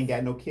like, does. I ain't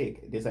got no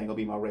kick. This ain't gonna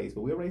be my race.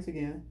 But we'll race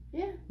again.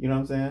 Yeah, You know what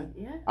I'm saying?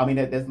 yeah. I mean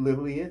that's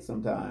literally it.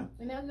 Sometimes.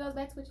 And that goes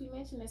back to what you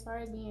mentioned as far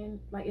as being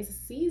like it's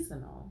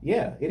seasonal.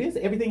 Yeah, it is.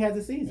 Everything has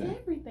a season.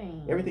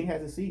 Everything. Everything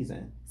has a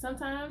season.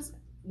 Sometimes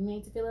you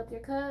need to fill up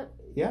your cup.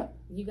 Yeah.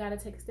 You got to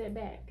take a step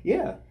back.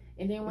 Yeah.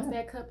 And then once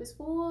Yeah. that cup is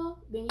full,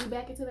 then you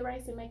back into the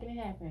race and making it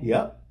happen.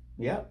 Yep.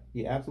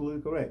 You're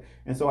absolutely correct.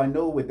 And so I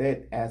know with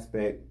that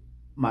aspect,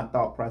 my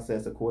thought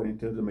process, according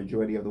to the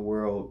majority of the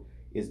world,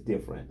 is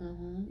different.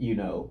 You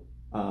know,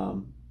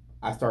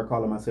 I started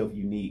calling myself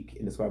unique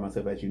and describing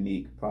myself as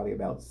unique probably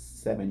about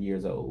 7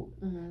 years old.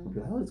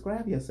 People like, oh,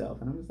 describe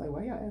yourself. And I'm just like,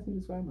 why y'all ask me to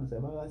describe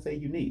myself? Why do I say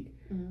unique?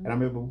 And I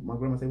remember my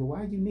grandma said, well,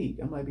 why unique?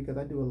 I'm like, because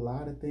I do a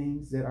lot of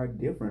things that are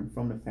different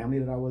from the family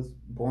that I was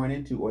born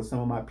into or some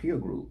of my peer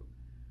group.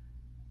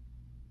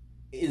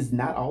 It's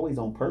not always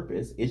on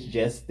purpose. It's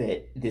just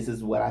that this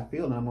is what I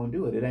feel and I'm going to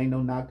do it. It ain't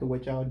no knock to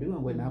what y'all do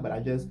and whatnot, but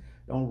I just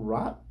don't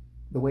rock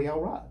the way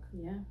y'all rock.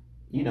 Yeah.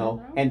 You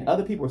know, and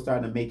other people are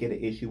starting to make it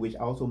an issue, which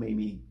also made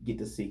me get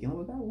to seeking. I'm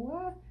like,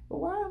 why? But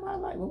why am I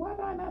like? Well, why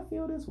do I not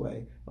feel this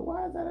way? But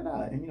why is that?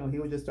 And you know, he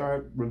would just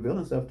start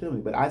revealing stuff to me.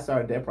 But I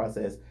started that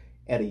process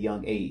at a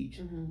young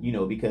age. You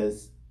know,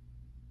 because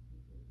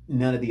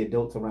none of the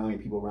adults around me,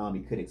 people around me,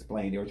 could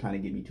explain. They were trying to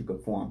get me to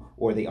conform,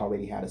 or they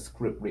already had a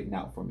script written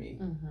out for me.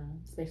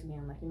 Especially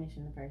on, like you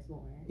mentioned, the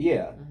firstborn.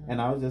 Yeah, and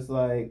I was just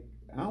like,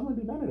 I don't want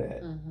to do none of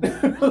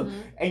that.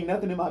 Ain't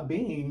nothing in my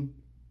being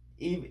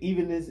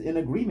even is in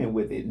agreement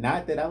with it.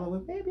 Not that I'm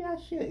like, maybe I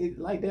should.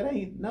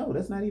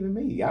 That's not even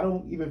me. I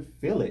don't even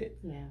feel it.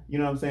 Yeah. You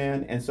know what I'm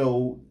saying? And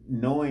so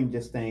knowing,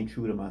 just staying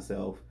true to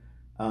myself,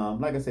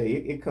 like I say,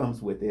 it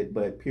comes with it,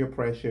 but peer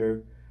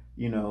pressure,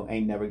 you know,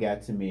 ain't never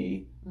got to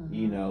me,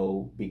 you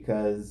know,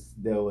 because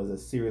there was a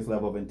serious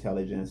level of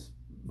intelligence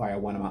via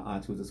one of my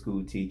aunts who was a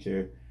school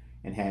teacher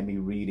and had me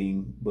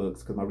reading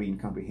books because my reading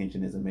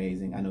comprehension is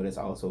amazing. I know that's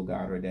also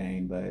God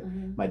ordained, but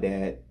my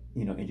dad,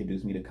 you know,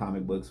 introduced me to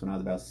comic books when I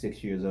was about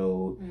 6 years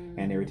old.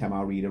 And every time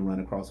I read and run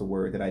across a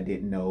word that I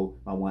didn't know,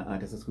 my one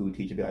aunt as a school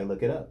teacher be like,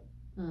 look it up.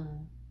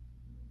 And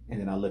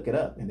then I look it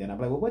up. And then I'm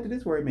like, well, what did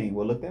this word mean?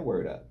 Well, look that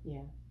word up.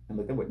 Yeah. And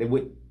look that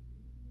word.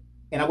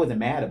 And I wasn't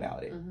mad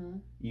about it.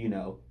 You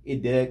know,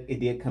 it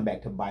did come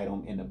back to bite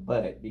them in the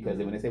butt because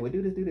when they say, well,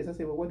 do this, I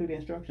say, well, what do the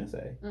instructions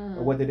say?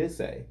 Or what did it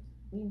say?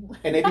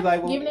 And they'd be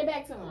like, well, giving it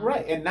back to them.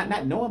 Right. And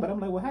not knowing, but I'm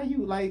like, well, how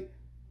you like,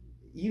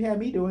 you had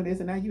me doing this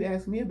and now you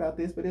ask me about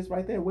this, but it's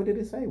right there. What did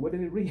it say? What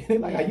did it read?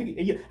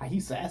 Like, are you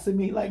sassing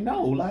me? Like,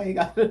 no, like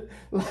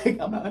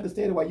I'm not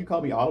understanding why you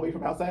call me all the way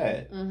from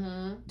outside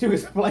to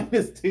explain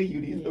this to you,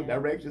 these new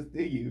directions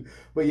to you.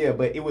 But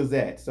it was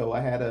that. So I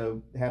had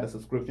a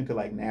subscription to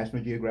like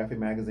National Geographic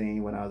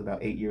magazine when I was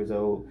about 8 years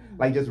old,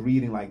 like just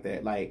reading like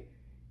that, like,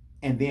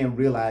 and then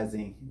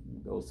realizing,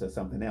 goes to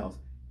something else,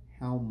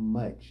 how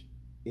much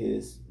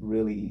is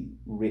really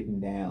written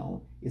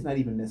down. It's not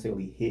even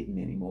necessarily hidden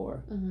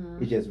anymore.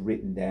 It's just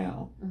written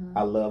down.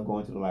 I love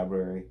going to the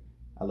library.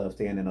 I love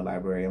staying in the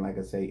library. And like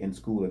I say, in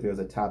school, if there was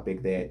a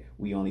topic that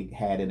we only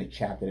had in a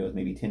chapter that was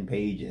maybe 10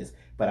 pages,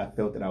 but I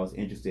felt that I was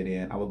interested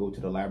in, I would go to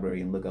the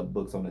library and look up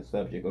books on the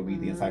subject or read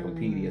the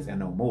encyclopedias and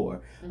know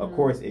more. Of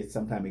course,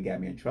 sometimes it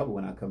got me in trouble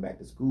when I come back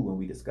to school when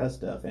we discuss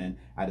stuff, and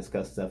I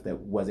discussed stuff that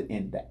wasn't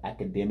in the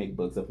academic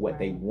books of what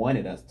they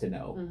wanted us to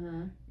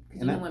know.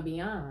 And you went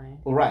beyond.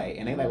 Right.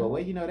 And they're like, well,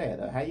 where you know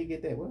that? How you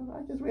get that? Well,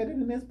 I just read it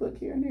in this book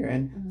here and there.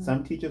 And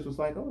some teachers was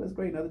like, oh, that's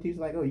great. And other teachers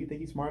like, oh, you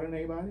think you're smarter than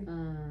everybody?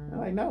 I'm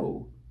like,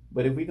 no.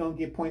 But if we're going to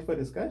get points for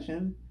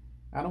discussion,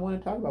 I don't want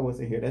to talk about what's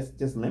in here. That's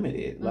just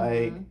limited.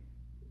 Like,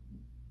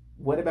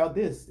 what about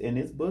this? In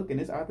this book, and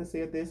this author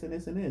said this and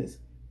this and this.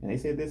 And they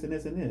said this and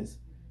this and this.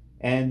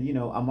 And, you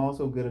know, I'm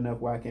also good enough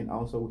where I can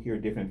also hear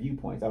different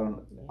viewpoints. I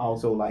don't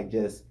also like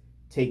just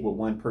take what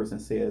one person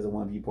says or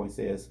one viewpoint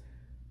says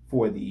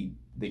for the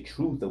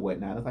truth or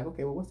whatnot. It's like,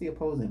 okay, well, what's the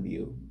opposing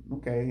view?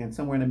 Okay, and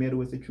somewhere in the middle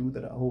is the truth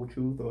or the whole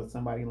truth or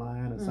somebody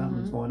lying or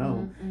something's going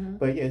on.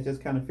 But yeah, it's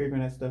just kind of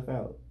figuring that stuff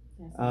out.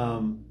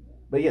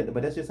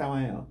 But that's just how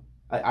I am.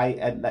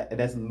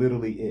 That's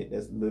literally it.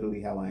 That's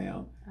literally how I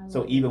am.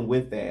 So even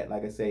with that,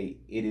 like I say,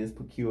 it is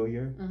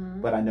peculiar,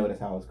 but I know that's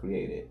how I was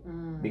created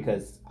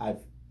because I've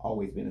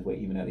always been this way,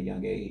 even at a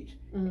young age.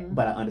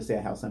 But I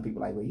understand how some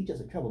people are like, well, you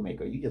just a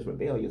troublemaker, you just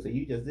rebellious, or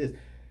you just this.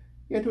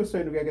 Yeah, to a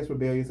certain degree, I guess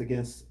rebellious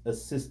against a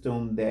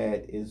system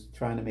that is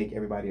trying to make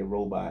everybody a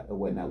robot or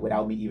whatnot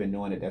without me even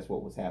knowing that that's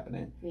what was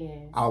happening.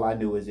 Yes. All I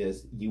knew is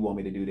just, you want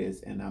me to do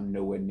this, and I'm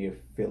nowhere near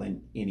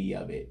feeling any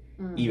of it,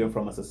 even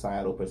from a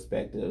societal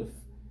perspective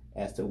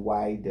as to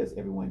why does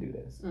everyone do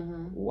this?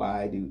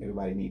 Why do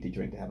everybody need to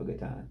drink to have a good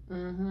time?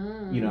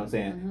 You know what I'm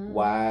saying?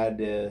 Why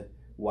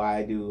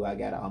do I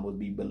gotta almost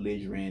be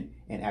belligerent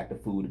and act a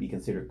fool to be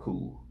considered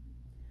cool?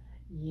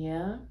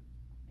 Yeah.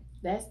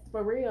 That's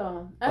for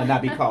real. Or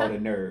not be called a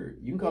nerd.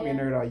 You can call me a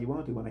nerd all you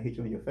want to when I hit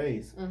you in your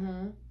face.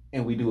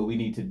 And we do what we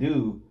need to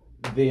do,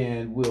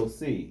 then we'll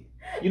see.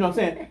 You know what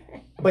I'm saying?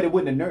 But it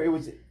wasn't a nerd. It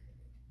was,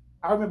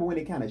 I remember when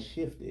it kind of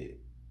shifted.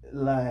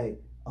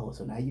 Like, oh,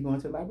 so now you're going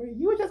to the library?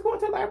 You were just going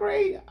to the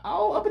library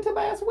all up until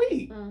last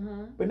week.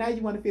 But now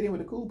you want to fit in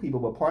with the cool people.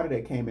 But part of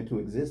that came into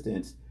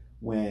existence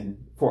when,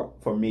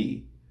 for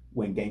me,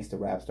 when gangster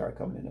rap started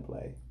coming into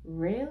play.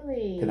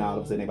 Really? Because all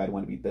of a sudden everybody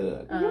want to be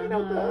thug. You ain't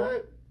no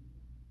thug.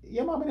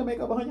 Your mama gonna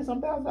make up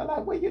 $100,000.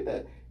 Like, what you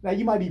thug? Now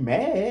you might be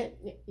mad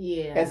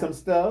at some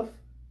stuff,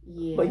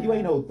 but you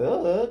ain't no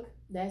thug.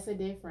 That's a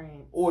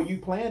difference. Or you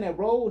playing that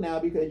role now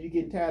because you're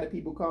getting tired of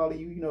people calling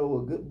you,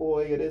 a good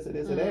boy or this or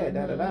this or that,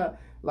 da da da.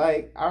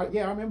 Like, I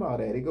remember all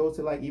that. It goes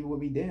to like even with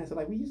me dancing.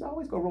 Like, we used to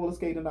always go roller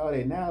skating and all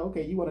that. Now,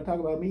 okay, you want to talk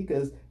about me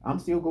because I'm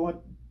still going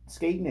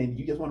skating and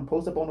you just want to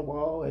post up on the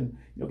wall and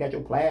got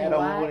your plaid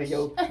on and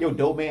your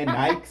dope man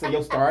Nikes and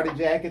your starter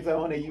jackets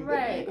on and you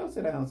go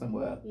sit down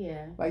somewhere.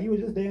 Yeah. Like you were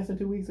just dancing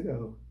 2 weeks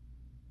ago.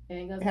 And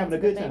it goes having a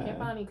good time.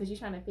 Funny because you're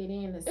trying to fit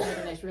in to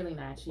something that's really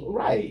not you.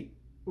 Right.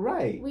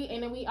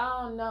 We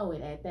all know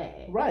it at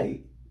that.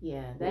 Right.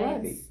 Yeah.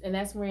 And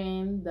that's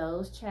when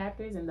those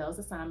chapters and those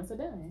assignments are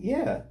done.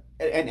 Yeah.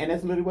 And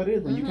that's literally what it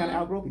is when you kind of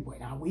outgrow people.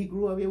 Now we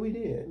grew up, we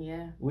did.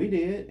 Yeah. We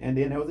did. And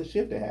then there was a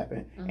shift that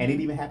happened. And it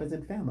even happens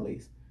in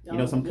families.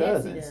 Some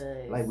cousins,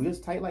 like we was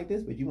tight like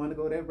this, but you want to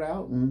go that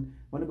route and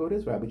want to go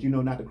this route, but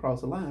not to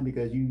cross the line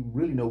because you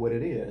really know what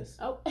it is.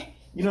 Oh,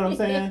 you know what I'm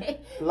saying?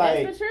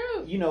 Like, that's the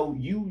truth.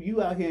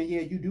 You out here,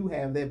 you do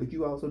have that, but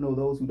you also know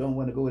those who don't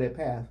want to go that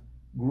path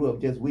grew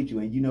up just with you,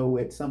 and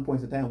at some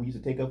points in time we used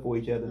to take up for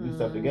each other, do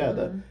stuff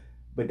together.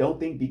 But don't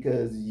think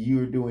because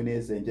you're doing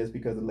this and just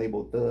because the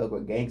label thug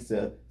or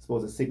gangster is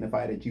supposed to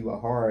signify that you are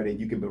hard and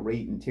you can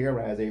berate and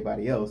terrorize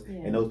everybody else,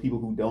 and those people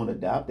who don't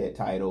adopt that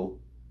title.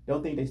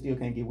 Don't think they still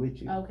can't get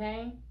with you.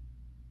 Okay.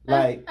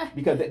 Like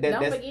because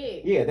that's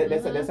forget. Yeah,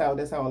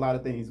 that's how a lot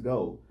of things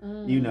go.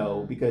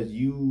 Because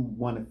you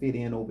want to fit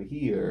in over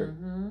here.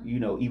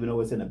 Even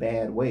though it's in a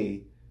bad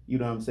way. You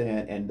know what I'm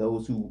saying? And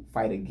those who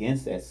fight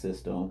against that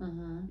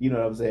system, you know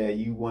what I'm saying?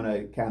 You want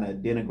to kind of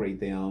denigrate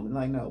them. And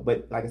like, no,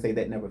 but like I say,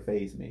 that never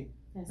fazed me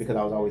because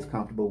I was always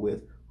comfortable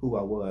with who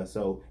I was.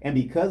 So, and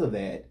because of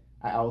that,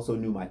 I also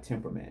knew my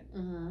temperament.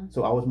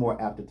 So I was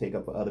more apt to take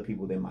up for other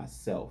people than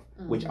myself,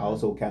 which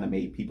also kind of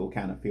made people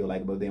kind of feel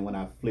like, but then when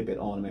I flip it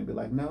on them and be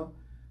like, no,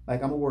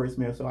 like I'm a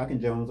wordsmith, so I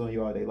can Jones on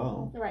you all day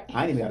long. Right.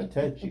 I ain't even got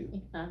to touch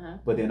you.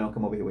 But then don't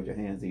come over here with your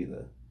hands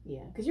either.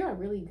 Yeah, because you're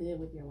really good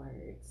with your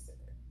words.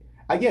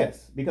 I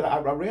guess, because I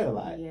read a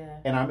lot. Yeah.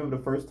 And I remember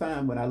the first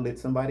time when I lit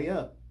somebody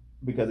up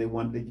because they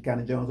wanted to kind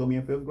of Jones on me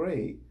in 5th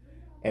grade.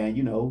 And,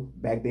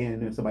 back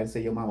then, if somebody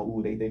say your mama,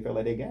 ooh, they felt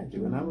like they got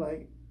you. And I'm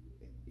like,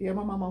 yeah,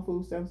 my mama on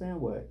food stamps saying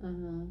what?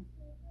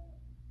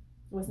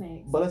 What's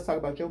next? But let's talk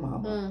about your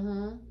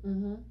mama.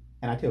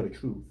 And I tell the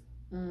truth,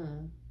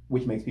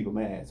 which makes people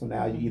mad. So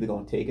now you're either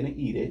going to take it and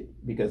eat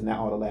it because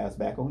now all the laughs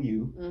back on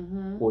you,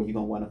 or you're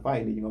going to want to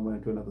fight and you're going to run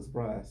into another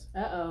surprise.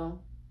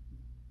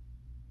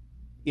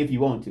 If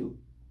you want to.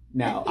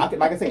 Now, I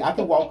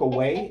can walk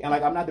away and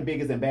like I'm not the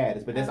biggest and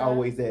baddest, but there's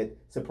always that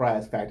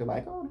surprise factor.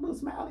 Like, oh, the little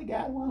smiley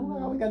guy,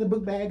 always got the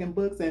book bag and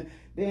books and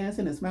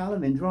dancing and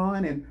smiling and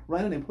drawing and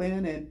running and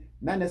playing and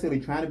not necessarily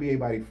trying to be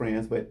everybody's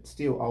friends, but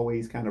still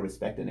always kind of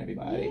respecting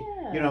everybody.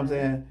 Yeah. You know what I'm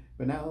saying?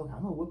 But now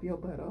I'm gonna whoop your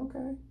butt.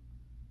 Okay.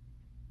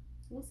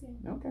 We'll see.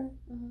 Okay.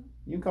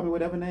 You can call me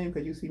whatever name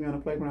because you see me on the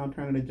playground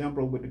turning the jump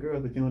rope with the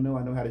girls, but you don't know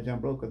I know how to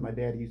jump rope because my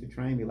dad used to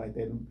train me like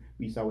that and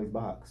we used to always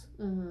box.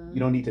 You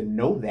don't need to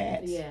know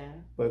that. Yeah.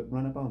 But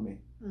run up on me.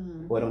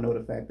 Or don't know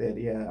the fact that,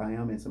 I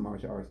am in some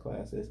martial arts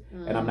classes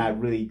and I'm not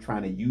really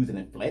trying to use it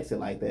and flex it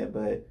like that,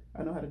 but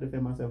I know how to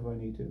defend myself if I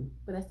need to.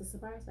 But that's the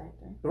surprise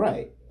factor.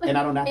 Right. And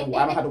I don't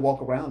have to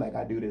walk around like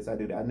I do this, I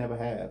do that. I never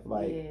have.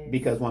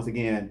 Because once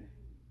again,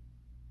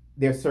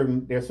 there's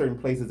certain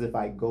places if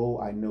I go,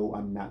 I know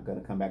I'm not going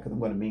to come back because I'm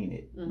going to mean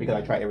it because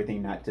I try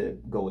everything not to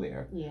go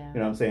there. Yeah. You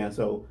know what I'm saying?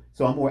 So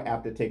I'm more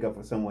apt to take up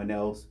for someone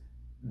else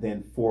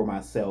than for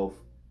myself.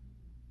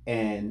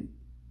 And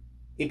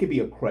it could be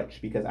a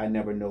crutch because I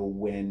never know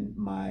when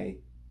my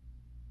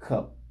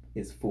cup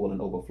is full and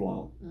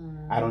overflowing.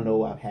 Mm-hmm. I don't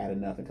know I've had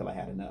enough until I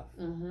had enough.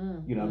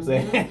 Mm-hmm. You know what I'm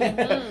saying?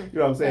 Mm-hmm. You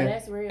know what I'm saying? No,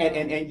 that's real.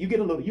 And you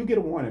get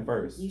a warning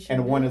first. You sure and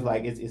the do. warning is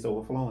like it's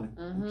overflowing.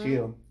 Mm-hmm.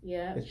 Chill.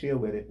 Yeah. Just chill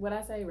with it. What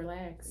I say,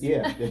 relax.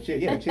 Yeah,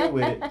 chill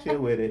with it. Chill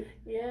with it.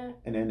 Yeah.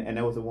 And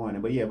that was a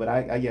warning. But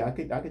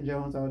I could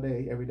Jones all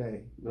day, every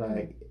day.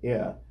 Like,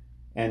 yeah.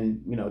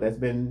 And, you know, that's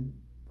been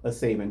a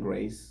saving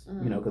grace,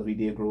 you know, because we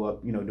did grow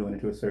up, you know, doing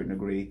it to a certain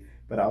degree.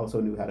 But I also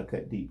knew how to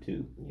cut deep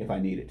too, if I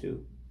needed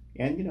to.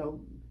 And, you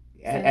know,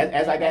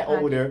 as I got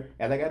older,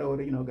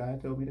 you know,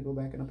 God told me to go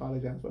back and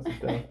apologize for some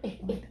stuff.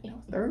 That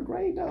was third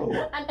grade though.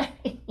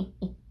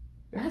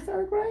 That was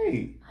third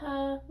grade.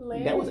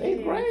 Hilarious. That was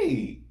 8th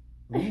grade.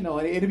 You know,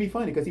 and it'd be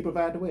funny because he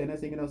provided the way, and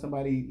that's, you know,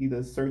 somebody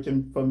either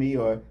searching for me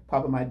or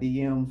popping my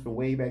DMs from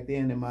way back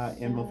then in my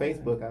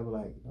Facebook. I was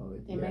like, oh,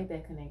 and make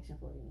that connection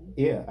for you.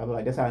 Yeah, I was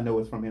like, that's how I know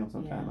it's from him.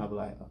 Sometimes I was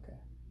like, okay.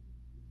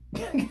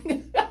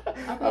 Okay,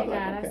 God, okay.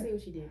 I see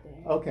what you did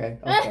there. Okay.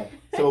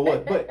 So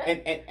what? But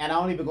and I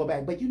don't even go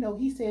back. But you know,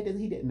 he said that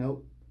he didn't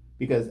know,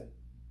 because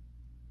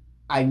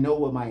I know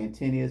what my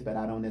intent is, but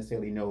I don't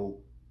necessarily know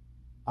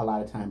a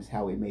lot of times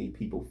how it made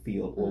people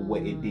feel or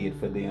what it did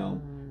for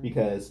them.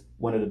 Because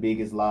one of the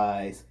biggest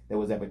lies that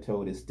was ever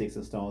told is sticks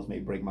and stones may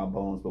break my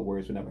bones, but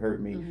words will never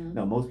hurt me.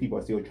 No, most people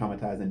are still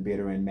traumatized and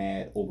bitter and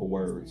mad over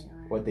words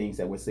or things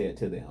that were said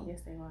to them.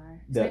 Yes, they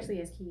are.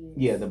 Especially as kids.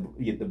 Yeah,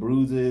 the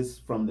bruises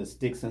from the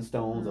sticks and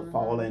stones of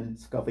falling,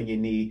 scuffing your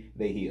knee,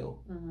 they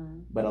heal.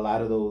 But a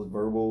lot of those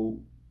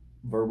verbal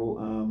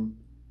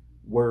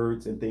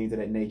words and things of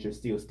that nature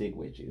still stick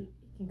with you.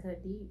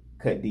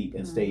 Cut deep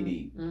and stay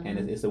deep.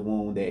 And it's a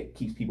wound that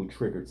keeps people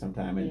triggered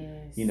sometimes.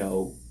 And you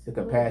know, the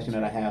compassion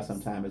that I have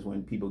sometimes is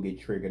when people get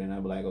triggered and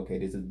I'm like, okay,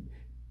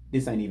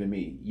 this ain't even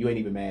me. You ain't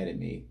even mad at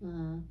me.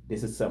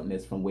 This is something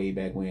that's from way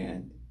back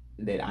when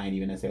that I ain't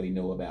even necessarily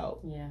know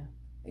about. Yeah.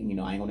 And, you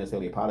know, I ain't gonna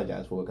necessarily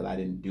apologize for it because I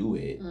didn't do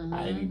it.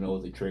 I didn't even know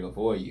it was a trigger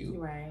for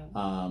you. Right.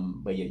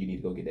 But yeah, you need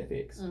to go get that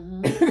fixed.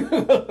 And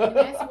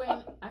that's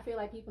when I feel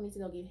like people need to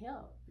go get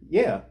help.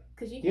 Yeah.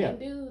 Because you can't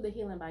do the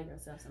healing by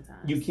yourself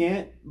sometimes. You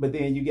can't, but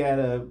then you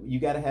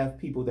gotta have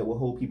people that will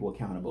hold people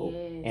accountable.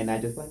 Yes. And not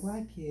just like, well,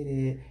 I get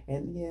it.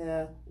 And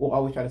yeah. Or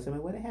always try to say,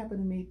 well, it happened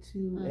to me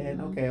too.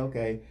 And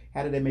okay.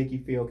 How did that make you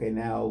feel? Okay,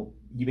 now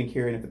you've been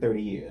carrying it for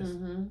 30 years.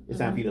 It's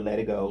time for you to let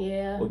it go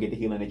or get the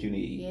healing that you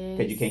need.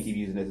 Because you can't keep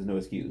using this as no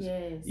excuse.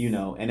 Yes. You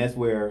know, and that's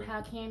where,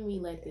 how can we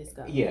let this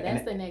go? Yeah.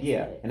 That's the next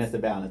step. And that's the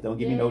balance. Don't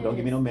give me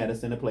no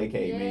medicine to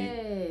placate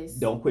me.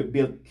 Don't quit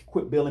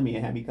billing me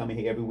and have me coming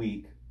here every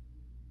week.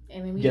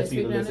 And then we just for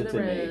you to listen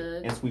to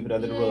me and sweep it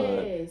under the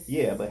rug.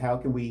 Yeah, but how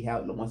can we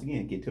once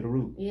again get to the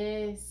root?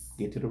 Yes.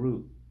 Get to the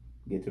root.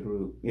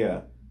 Yeah.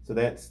 So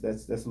that's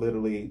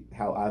literally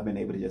how I've been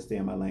able to just stay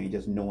in my lane,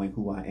 just knowing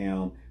who I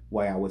am,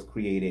 why I was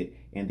created,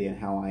 and then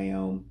how I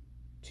am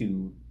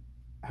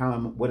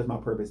what is my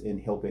purpose in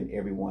helping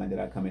everyone that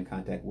I come in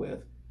contact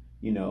with,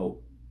 you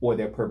know, or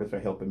their purpose for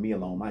helping me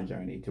along my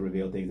journey to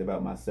reveal things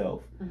about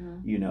myself.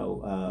 You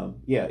know,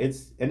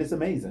 it's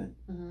amazing.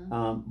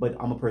 But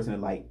I'm a person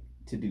that like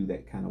to do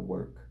that kind of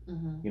work. You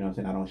know what I'm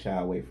saying? I don't shy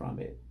away from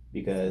it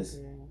because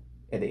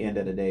at the end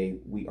of the day,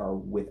 we are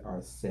with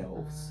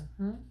ourselves.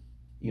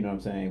 You know what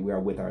I'm saying? We are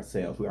with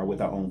ourselves. We are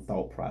with our own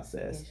thought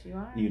process. Yes, you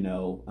are. You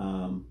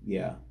know,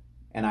 yeah.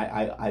 And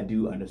I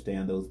do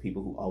understand those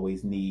people who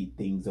always need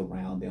things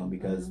around them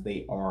because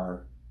they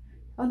are,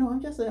 oh no,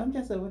 I'm just a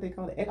what they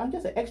call it. I'm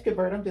just an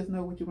extrovert. I'm just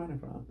know what you're running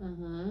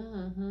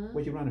from.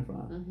 What you're running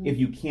from. If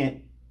you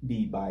can't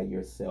be by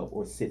yourself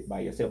or sit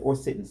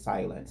in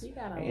silence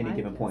at any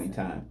given point in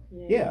time.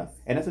 Yes. Yeah.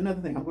 And that's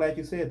another thing. I'm glad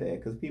you said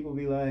that because people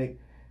be like,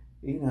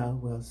 you know,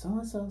 well,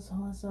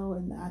 so-and-so,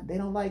 and they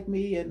don't like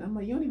me. And I'm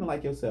like, you don't even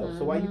like yourself.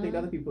 So why you think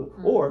other people,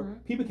 or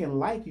people can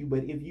like you,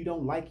 but if you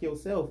don't like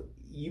yourself,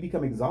 you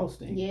become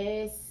exhausting.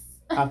 Yes.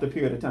 After a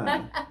period of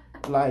time.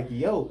 Like,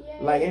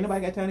 like ain't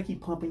nobody got time to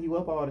keep pumping you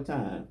up all the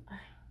time.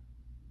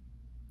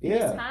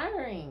 Yeah. It's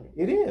tiring.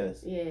 It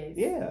is. Yes.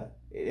 Yeah.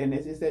 And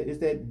it's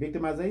that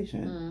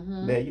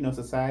victimization that, you know,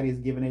 society is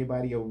giving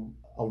everybody a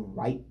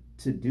right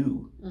to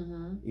do.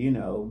 You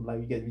know,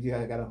 like you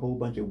got a whole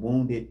bunch of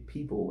wounded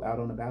people out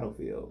on the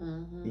battlefield,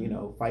 you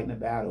know, fighting a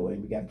battle,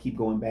 and we got to keep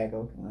going back.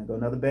 Okay, go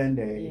another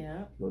band-aid.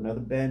 Yeah. Go another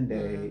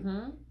band-aid.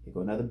 Go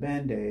another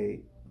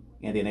band-aid.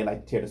 And then they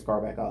like to tear the scar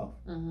back off.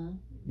 You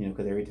know,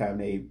 because every time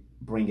they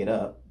bring it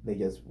up, they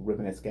just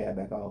ripping that scab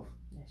back off.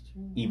 That's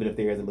true. Even if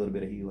there is a little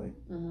bit of healing.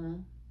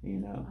 You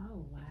know.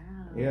 Oh wow.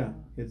 Yeah,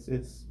 it's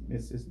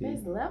deep.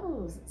 There's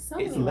levels.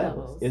 It's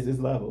levels. It's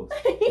levels.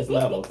 It's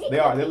levels.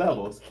 They're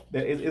levels.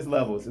 It's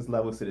levels. It's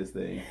levels to this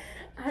thing.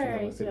 All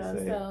right,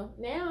 so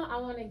now I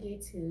want to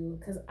get to,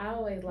 because I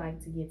always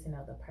like to get to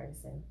know the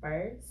person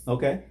first.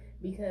 Okay.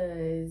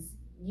 Because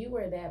you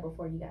were that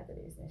before you got the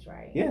business,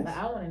 right? Yes. But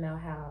I want to know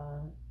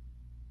how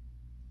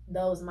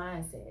those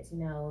mindsets, you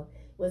know,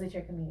 was it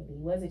your community?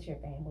 Was it your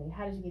family?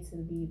 How did you get to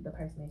be the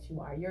person that you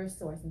are? Your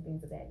source and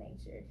things of that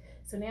nature.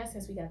 So now,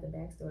 since we got the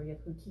backstory of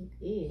who Keith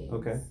is,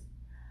 okay,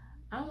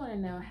 I want to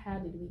know, how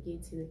did we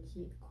get to the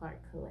Keith Clark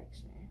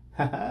collection?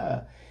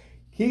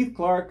 Keith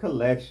Clark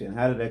Collection.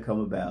 How did that come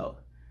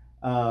about?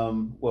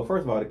 Well,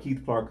 first of all, the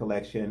Keith Clark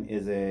Collection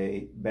is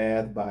a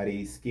bath,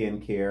 body,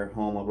 skincare,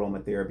 home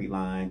aromatherapy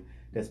line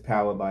that's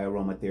powered by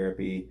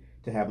aromatherapy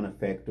to have an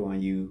effect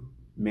on you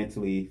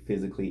mentally,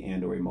 physically,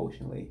 and or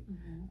emotionally.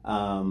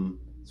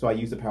 So I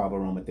use the power of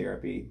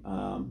aromatherapy,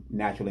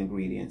 natural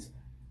ingredients.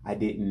 I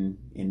didn't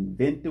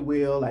invent the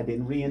wheel. I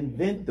didn't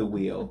reinvent the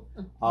wheel.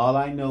 All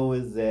I know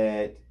is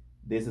that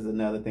this is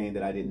another thing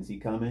that I didn't see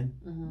coming,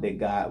 that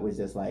God was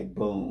just like,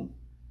 boom,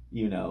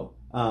 you know.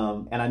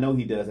 And I know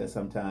he does that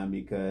sometime,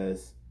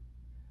 because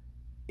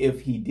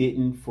if he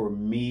didn't for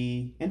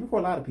me, and for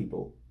a lot of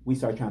people, we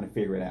start trying to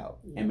figure it out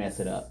and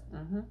mess it up.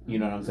 You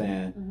know what I'm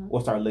saying?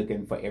 Or start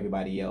looking for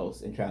everybody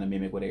else and trying to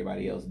mimic what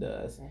everybody else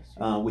does,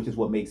 which is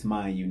what makes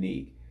mine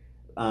unique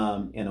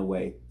in a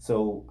way.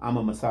 So I'm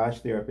a massage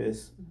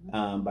therapist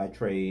by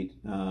trade.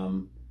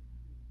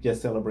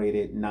 Just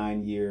celebrated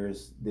 9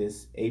 years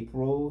this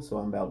April, so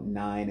I'm about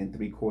 9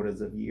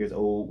 3/4 years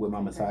old with my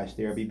massage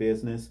therapy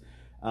business.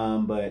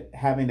 But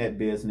having that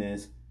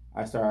business,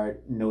 I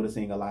started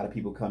noticing a lot of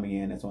people coming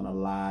in that's on a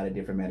lot of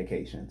different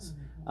medications.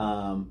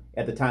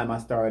 At the time I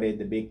started,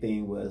 the big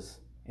thing was,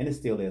 and it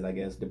still is, I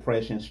guess,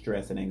 depression,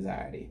 stress, and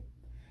anxiety.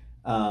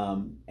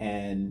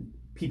 And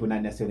people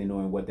not necessarily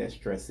knowing what that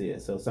stress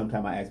is. So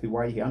sometimes I ask people,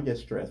 why are you here? I'm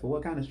just stressed. Well,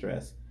 what kind of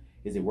stress?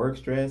 Is it work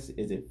stress?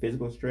 Is it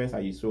physical stress?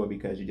 Are you sore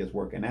because you're just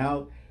working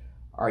out?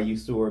 Are you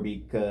sore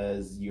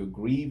because you're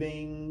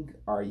grieving?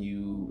 Are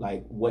you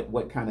like,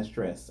 what kind of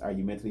stress? Are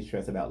you mentally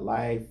stressed about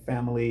life,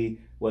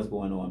 family? What's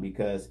going on?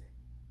 Because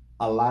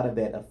a lot of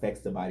that affects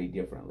the body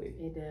differently.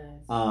 It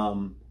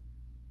does.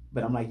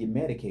 But I'm like, you're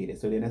medicated.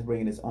 So then that's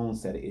bringing its own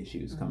set of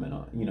issues coming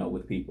on, you know,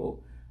 with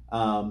people.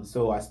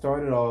 So I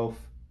started off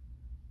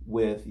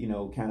with, you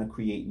know, kind of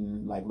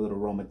creating like little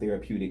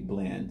aromatherapeutic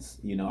blends.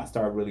 You know, I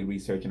started really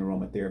researching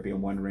aromatherapy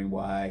and wondering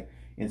why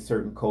in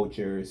certain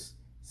cultures,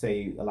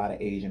 say a lot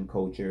of Asian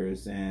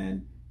cultures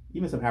and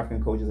even some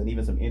African cultures and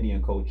even some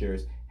Indian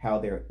cultures, how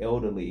their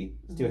elderly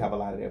still have a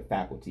lot of their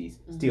faculties,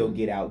 still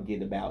get out,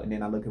 get about. And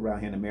then I look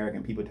around here in America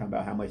and people talking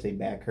about how much they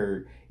back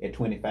hurt at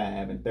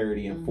 25 and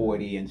 30 and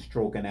 40 and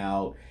stroking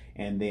out,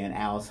 and then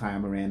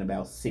Alzheimer in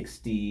about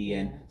 60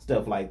 and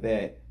stuff like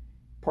that.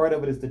 Part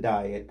of it is the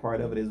diet, part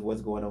of it is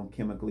what's going on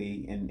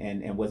chemically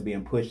and what's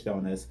being pushed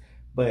on us.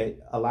 But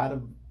a lot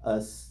of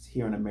us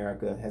here in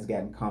America has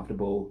gotten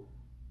comfortable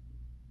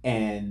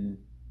and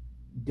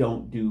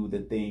don't do the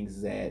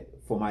things that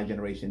for my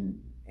generation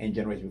and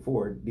generation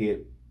before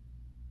did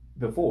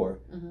before,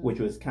 which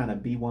was kind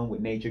of be one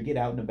with nature, get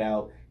out and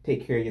about,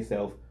 take care of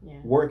yourself,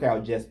 work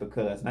out just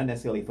because, not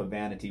necessarily for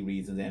vanity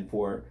reasons and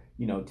for,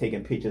 you know,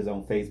 taking pictures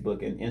on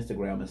Facebook and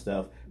Instagram and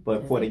stuff,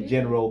 but for the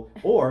general,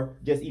 or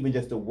just even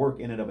just the work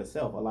in and of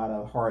itself. A lot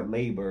of hard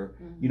labor,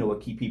 you know, will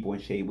keep people in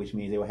shape, which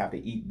means they will have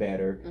to eat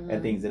better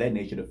and things of that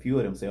nature to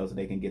fuel themselves so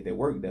they can get their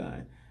work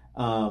done.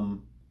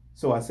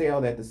 So I say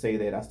all that to say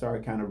that I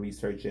started kind of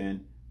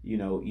researching, you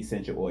know,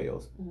 essential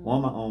oils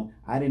on my own.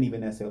 I didn't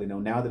even necessarily know.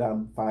 Now that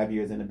I'm 5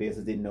 years in the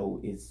business, didn't know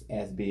it's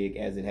as big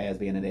as it has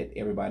been and that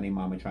everybody named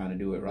mama trying to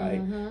do it,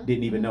 right?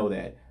 Didn't even know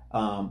that.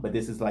 But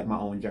this is like my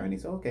own journey.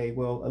 So, okay,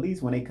 well, at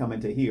least when they come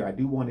into here, I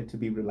do want it to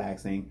be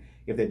relaxing.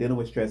 If they're dealing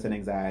with stress and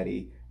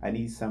anxiety, I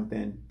need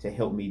something to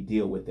help me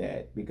deal with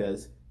that,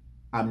 because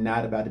I'm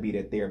not about to be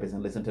their therapist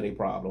and listen to their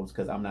problems,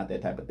 because I'm not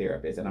that type of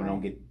therapist and I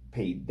don't get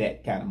paid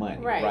that kind of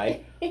money,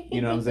 right?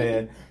 You know what I'm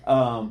saying?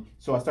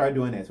 So I started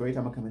doing that. So every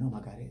time I come in, oh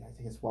my God,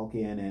 I just walk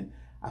in and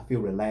I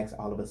feel relaxed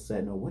all of a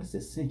sudden. Oh, what is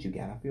this scent you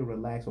got? I feel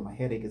relaxed, or my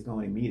headache is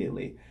going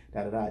immediately.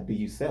 Do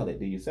you sell it?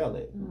 Do you sell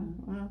it?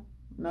 Well,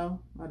 no,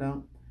 I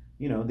don't.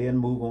 You know, then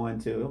move on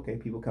to, okay,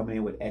 people coming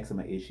in with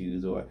eczema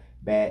issues or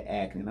bad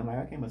acne. And I'm like,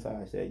 I can't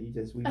massage that.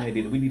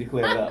 We need to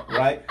clear it up,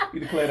 right?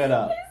 We need to clear that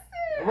up.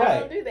 Right. I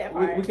don't do that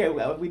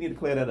part. We need to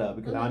clear that up,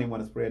 because I don't even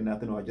want to spread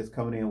nothing, or just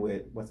coming in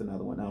with, what's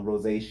another one?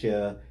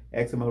 Rosacea,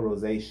 eczema,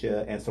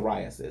 rosacea, and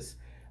psoriasis.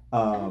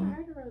 I've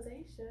heard of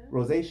rosacea.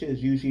 Rosacea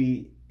is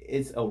usually,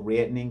 it's a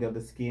reddening of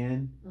the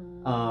skin.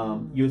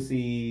 You'll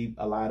see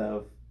a lot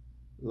of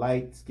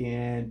light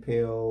skin,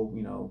 pale,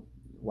 you know,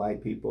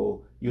 white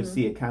people. You'll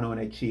see it kind of on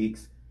their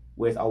cheeks,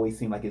 where it's always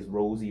seemed like it's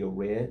rosy or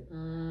red.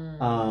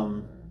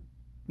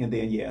 And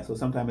then, so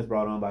sometimes it's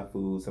brought on by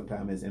food,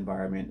 sometimes it's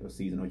environment or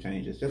seasonal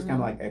changes, just kind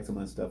of like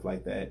eczema and stuff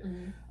like that.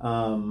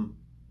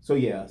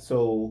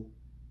 So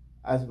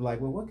I was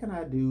like, well, what can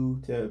I do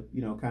to,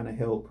 you know, kind of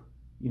help,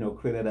 you know,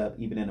 clear that up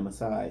even in a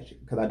massage?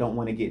 Because I don't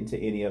want to get into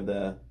any of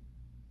the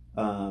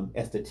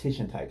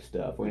esthetician type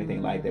stuff or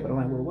anything like that. But I'm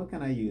like, well, what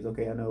can I use?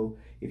 Okay, I know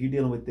if you're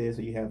dealing with this,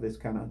 or you have this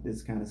kind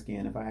of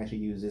skin, if I actually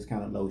use this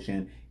kind of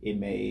lotion, it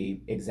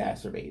may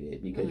exacerbate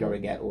it because you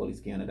already got oily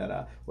skin,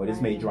 or this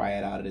may dry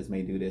it out, or this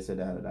may do this, or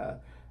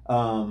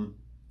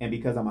And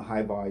because I'm a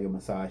high volume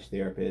massage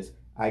therapist,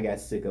 I got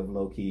sick of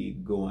low key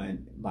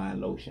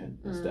buying lotion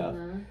and stuff.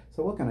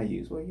 So what can I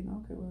use? Well,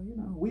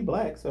 we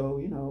black, so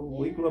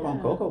we grew up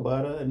on cocoa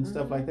butter and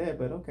stuff like that.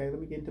 But okay, let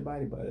me get into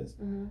body butters.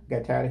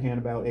 Got tired of hearing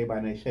about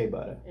everybody in their shea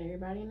butter.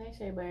 Everybody in their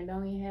shea butter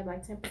don't even have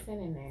like 10%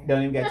 in there.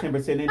 Don't even got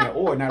 10% in there,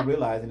 or not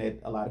realizing that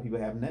a lot of people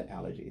have nut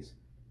allergies,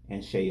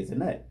 and shea is a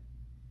nut.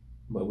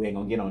 But we ain't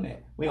gonna get on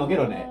that. We ain't gonna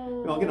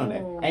get on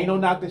that. Ain't no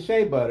knock to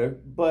shea butter,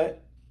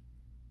 but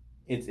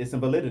it's some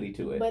validity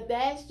to it. But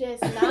that's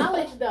just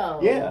knowledge, though.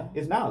 Yeah,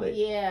 it's knowledge.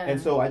 Yeah.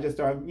 And so I just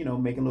started,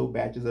 making little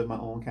batches of my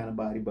own kind of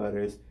body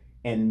butters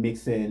and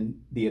mixing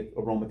the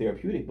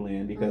aromatherapeutic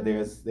blend because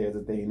there's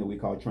a thing that we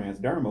call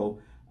transdermal.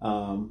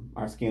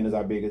 Our skin is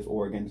our biggest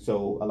organ,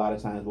 so a lot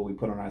of times what we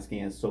put on our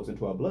skin soaks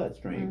into our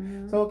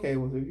bloodstream. So okay,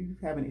 well, if you're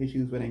having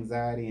issues with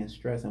anxiety and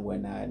stress and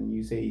whatnot, and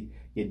you say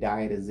your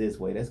diet is this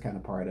way, that's kind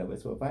of part of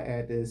it. So if I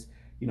add this,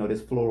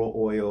 this floral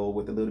oil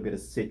with a little bit of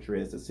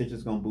citrus, the citrus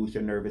is going to boost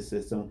your nervous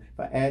system. If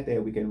I add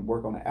that, we can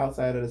work on the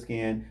outside of the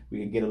skin. We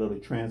can get a little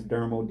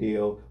transdermal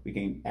deal. We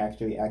can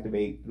actually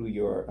activate through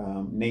your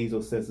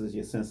nasal senses,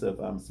 your sense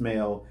of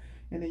smell,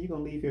 and then you're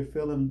going to leave here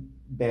feeling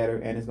better,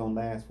 and it's going to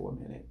last for a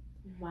minute.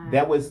 Wow.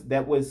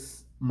 That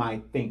was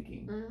my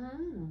thinking.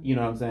 You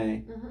know what I'm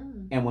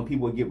saying? And when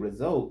people get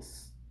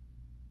results,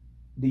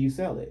 do you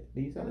sell it?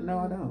 No,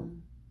 I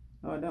don't.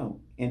 No, I don't.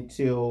 And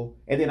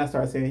then I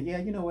started saying, yeah,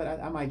 you know what?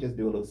 I might just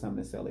do a little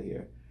something to sell it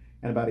here.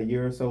 And about a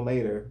year or so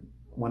later,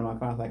 one of my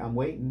clients was like, I'm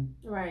waiting.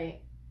 Right.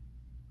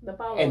 The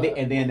follow-up.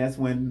 And then that's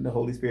when the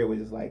Holy Spirit was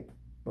just like,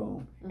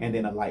 boom. And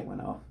then a light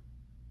went off.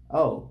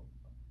 Oh,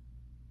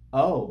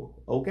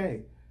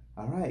 okay.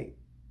 All right.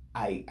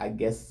 I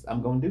guess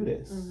I'm going to do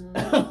this.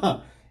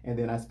 And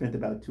then I spent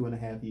about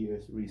 2.5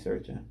 years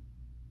researching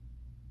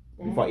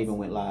before I even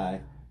went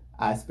live.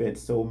 I spent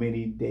so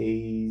many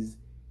days,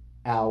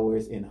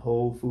 hours in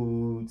Whole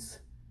Foods,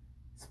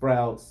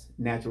 Sprouts,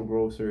 Natural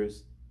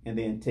Grocers, and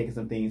then taking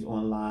some things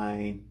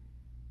online,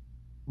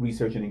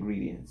 researching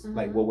ingredients.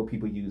 Like what were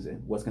people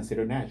using? What's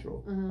considered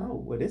natural? Oh,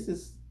 well, this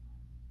is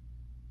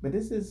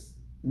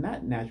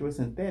not natural, it's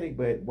synthetic,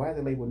 but why is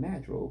it labeled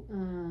natural?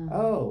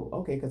 Oh,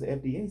 okay, because the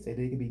FDA said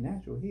it could be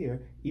natural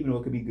here, even though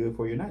it could be good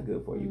for you or not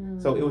good for you.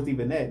 So it was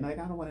even that. And like,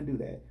 I don't want to do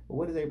that. But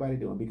what is everybody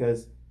doing?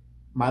 Because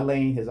my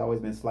lane has always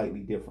been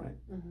slightly different.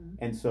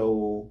 And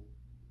so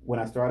when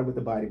I started with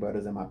the body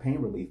butters and my pain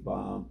relief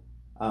balm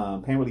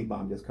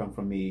just come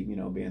from me,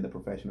 being the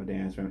professional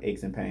dancer from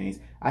aches and pains.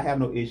 I have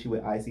no issue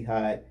with Icy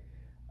Hot,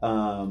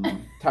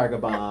 Tiger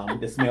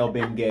Balm, the smell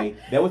Bengay.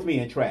 That was me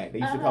in track. They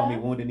used to call me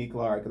Wounded Knee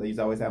Clark because I used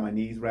to always have my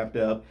knees wrapped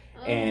up,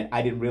 and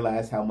I didn't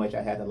realize how much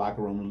I had the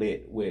locker room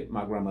lit with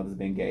my grandmother's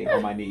Bengay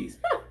on my knees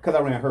because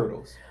I ran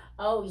hurdles.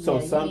 Oh, yeah,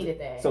 you needed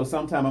that. So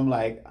sometimes I'm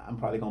like, I'm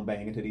probably going to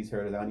bang into these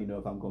hurdles. I don't even know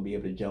if I'm going to be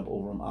able to jump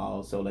over them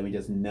all. So let me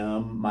just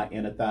numb my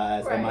inner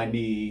thighs and my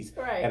knees,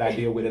 and I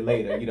deal with it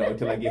later,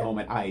 until I get home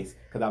and ice.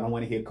 Because I don't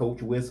want to hear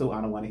Coach whistle. I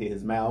don't want to hear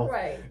his mouth.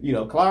 Right.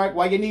 Clark,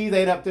 why your knees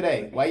ain't up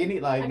today? Why you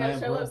need like, I got to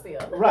show up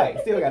still. Right,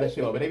 still got to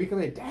show up. But they be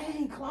coming,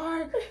 dang,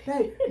 Clark,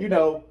 hey,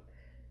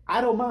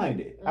 I don't mind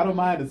it. I don't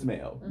mind the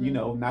smell.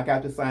 Knock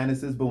out your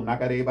sinuses, boom,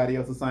 knock out everybody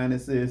else's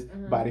sinuses,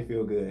 body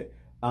feel good.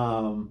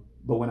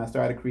 But when I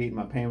started creating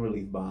my pain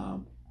relief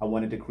balm, I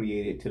wanted to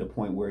create it to the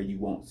point where you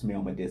won't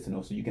smell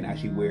medicinal, so you can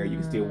actually you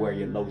can still wear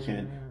your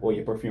lotion or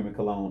your perfume and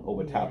cologne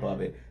over top of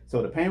it.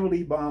 So the pain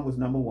relief balm was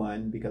number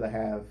one because I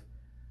have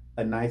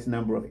a nice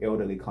number of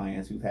elderly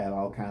clients who've had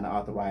all kind of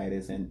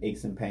arthritis and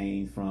aches and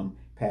pains from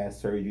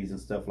past surgeries and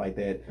stuff like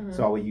that.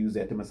 So I would use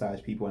that to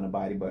massage people in the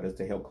body butters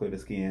to help clear the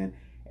skin,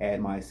 add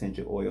my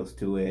essential oils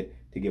to it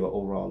to give an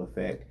overall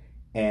effect.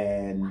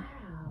 And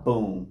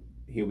boom,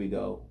 here we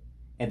go.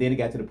 And then it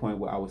got to the point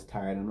where I was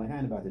tired. I'm like, I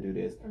ain't about to do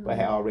this. But I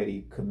had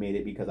already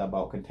committed because I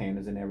bought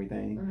containers and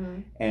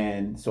everything.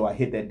 And so I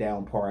hit that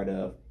down part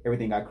of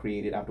everything I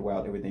created. After a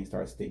while, everything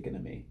started stinking to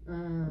me.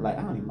 Like,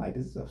 I don't even like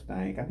this stuff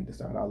stink. I need to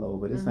start all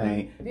over. This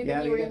thing. Did you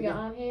think you were in your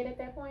own head at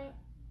that point?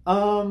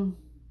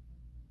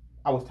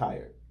 I was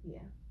tired. Yeah.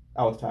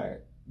 I was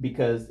tired.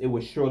 Because it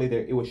was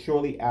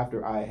shortly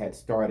after I had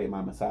started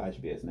my massage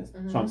business.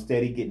 So I'm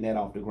steady getting that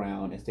off the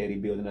ground and steady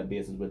building up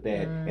business with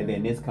that. And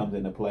then this comes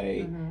into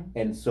play.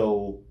 And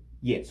so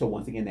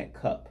once again, that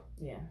cup.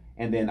 Yeah.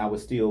 And then I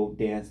was still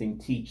dancing,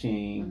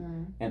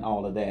 teaching, and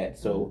all of that.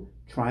 So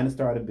trying to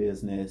start a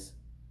business,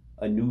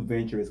 a new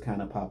venture is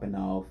kind of popping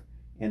off,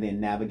 and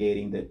then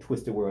navigating the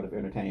twisted world of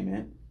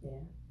entertainment. Yeah.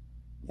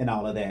 And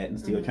all of that, and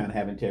still trying to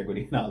have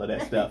integrity and all of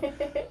that stuff.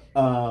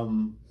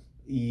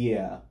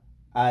 Yeah.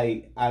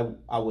 I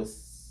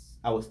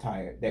was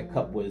tired. That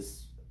cup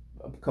was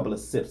a couple of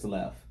sips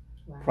left,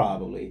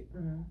 probably.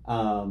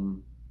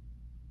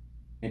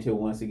 Until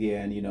once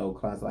again,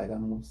 clients like,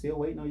 I'm still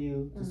waiting on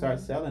you to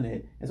start selling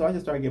it. And so I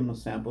just started giving them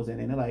samples,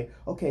 and then they're like,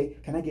 okay,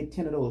 can I get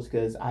 10 of those?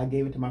 Because I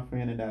gave it to my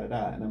friend and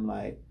da-da-da. And I'm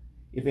like,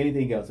 if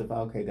anything else,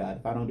 okay, God,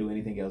 if I don't do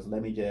anything else,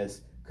 let me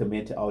just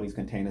commit to all these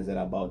containers that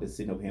I bought that's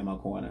sitting over here in my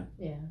corner.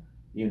 Yeah.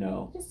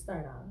 Just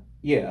start off.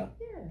 Yeah.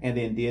 And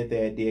then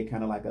did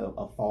kind of like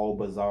a fall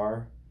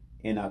bazaar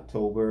in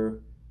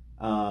October.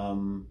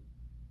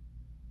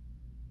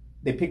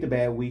 They picked a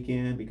bad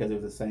weekend because it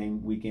was the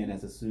same weekend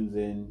as the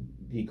Susan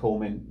G.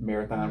 Komen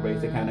marathon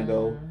race to kind of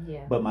go.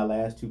 Yeah. But my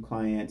last 2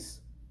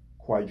 clients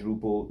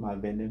quadrupled my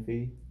vending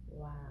fee.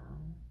 Wow.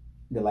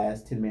 The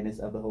last 10 minutes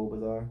of the whole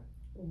bazaar.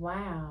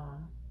 Wow.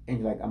 And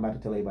you're like, I'm about to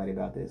tell everybody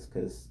about this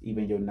because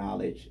even your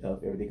knowledge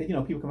of everything. Because, you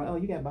know, people come out, oh,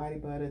 you got body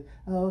butter.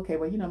 Oh, okay,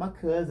 well, you know, my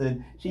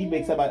cousin, she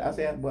makes up. I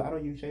say, well, I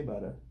don't use shea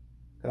butter.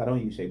 Because I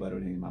don't use shea butter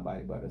in any of my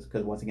body butters.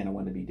 Because once again, I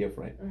want to be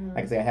different. Mm-hmm.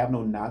 Like I say, I have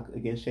no knock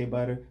against shea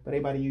butter, but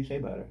everybody use shea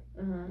butter.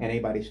 Mm-hmm. And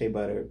everybody shea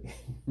butter,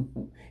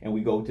 and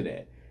we go to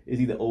that. It's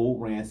either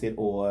old rancid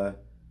or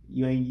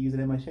you ain't using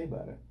that much shea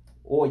butter.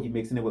 Or you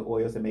mixing it with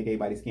oils to make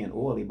everybody's skin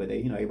oily, but they,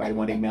 you know, everybody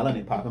want their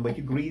melanin popping, but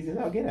you greasy as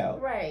hell, get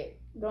out. Right.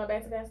 Going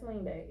back to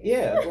Vaseline days.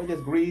 Yeah, or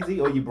just greasy,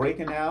 or you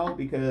breaking out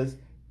because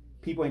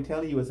people ain't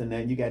telling you it's a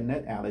nut. You got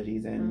nut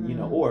allergies, and you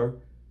know, or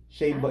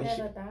shea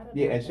butter.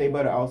 Yeah, and shea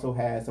butter also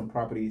has some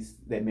properties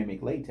that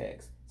mimic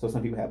latex. So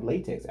some people have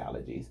latex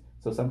allergies.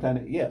 So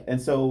sometimes,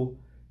 and so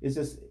it's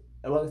just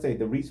like I say,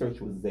 the research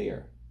was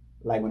there.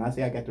 Like when I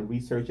say I got to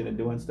research it and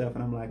doing stuff,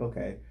 and I'm like,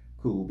 okay,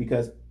 cool,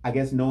 because I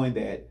guess knowing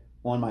that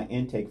on my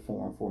intake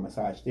form for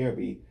massage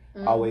therapy.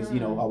 Always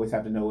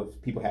have to know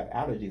if people have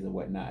allergies and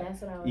whatnot.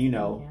 That's what I was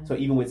thinking. So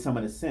even with some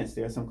of the scents,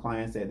 there are some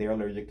clients that they're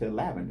allergic to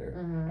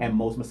lavender. And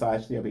most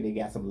massage therapy, they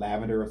got some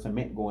lavender or some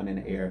mint going in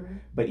the air.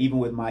 But even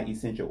with my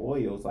essential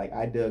oils, like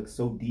I dug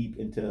so deep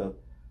into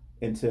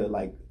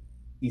like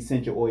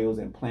essential oils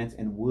and plants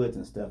and woods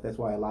and stuff. That's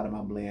why a lot of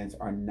my blends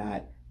are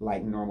not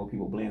like normal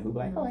people blend who be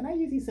like, oh, and I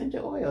use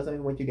essential oils. I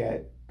mean, what you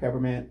got?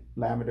 Peppermint,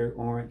 lavender,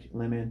 orange,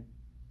 lemon.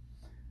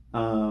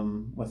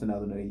 What's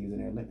another one they use in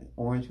there?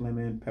 Orange,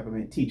 lemon,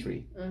 peppermint, tea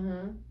tree.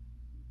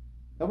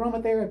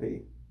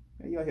 Aromatherapy.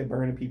 You out here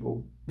burning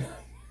people.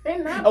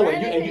 They're not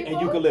burning people.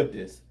 And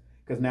eucalyptus.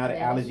 Because now the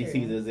That's allergy true.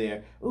 season is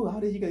there. Ooh, how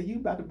did you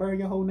about to burn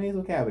your whole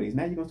nasal cavities.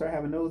 Now you're going to start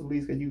having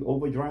nosebleeds because you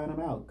over drying them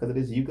out because of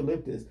this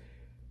eucalyptus.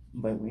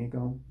 But we ain't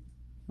going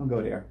to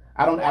go there.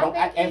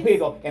 And here you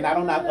go. And I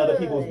don't knock other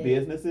people's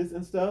businesses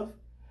and stuff.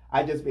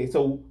 I just,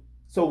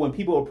 so when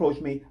people approach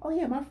me, oh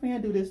yeah, my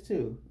friend do this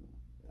too.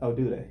 Oh,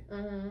 do they?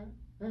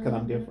 Because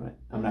I'm different.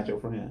 I'm not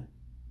your friend.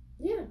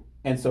 Yeah.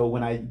 And so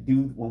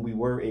when we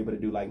were able to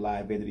do like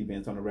live vendor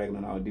events on the regular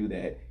and I would do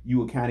that, you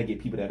would kind of get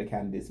people that are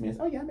kind of dismissed.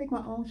 Oh yeah, I make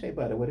my own shea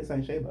butter. Well, this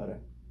ain't shea butter.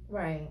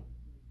 Right.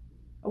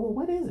 Oh, well,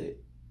 what is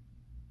it?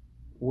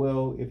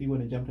 Well, if you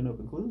want to jump to no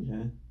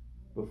conclusion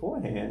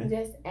beforehand.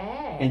 Just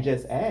ask. And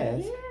just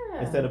ask.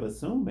 Yeah. Instead of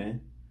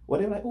assuming.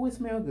 Well, they're like, oh, it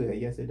smells good.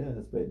 Yes, it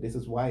does. But this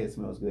is why it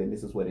smells good and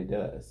this is what it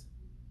does.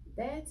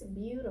 That's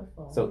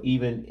beautiful. So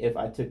even if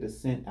I took the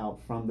scent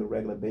out from the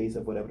regular base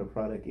of whatever the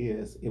product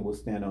is, it will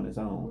stand on its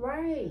own.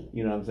 Right.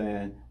 You know what I'm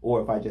saying?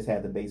 Or if I just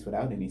had the base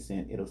without any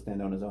scent, it'll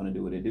stand on its own and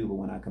do what it do. But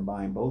when I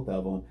combine both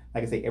of them,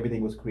 like I say,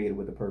 everything was created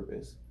with a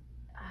purpose.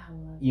 I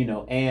love you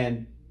know,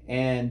 and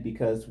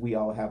because we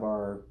all have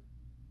our,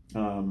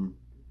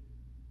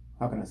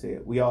 how can I say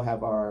it? We all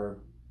have our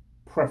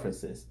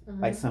preferences.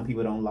 Like some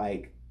people don't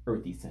like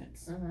earthy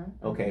scents.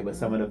 Okay, but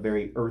some of the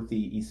very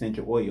earthy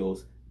essential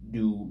oils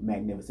do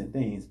magnificent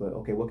things. But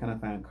okay, what can I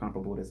find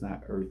comparable that's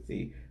not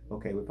earthy?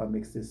 Okay, if I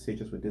mix this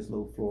citrus with this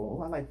little floral,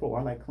 oh, I like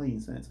floral, I like clean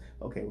scents.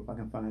 Okay, if I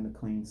can find a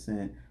clean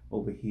scent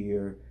over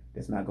here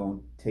that's not going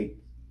to take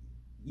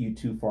you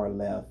too far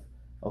left.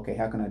 Okay,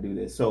 how can I do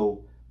this?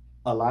 So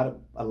a lot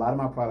of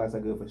my products are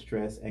good for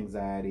stress,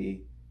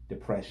 anxiety,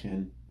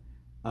 depression,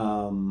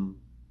 and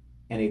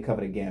they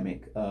cover the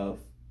gamut of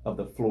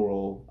the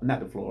floral,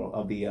 not the floral,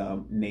 of the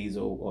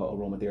nasal or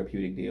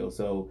aromatherapeutic deal.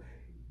 So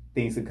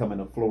things could come in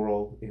a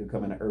floral, it could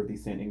come in an earthy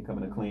scent, it can come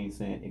in a clean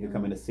scent, it could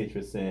come in a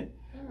citrus scent,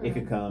 it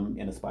could come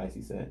in a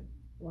spicy scent.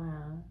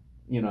 Wow.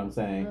 You know what I'm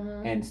saying?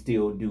 And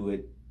still do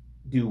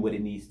what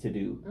it needs to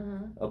do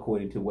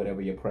according to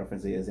whatever your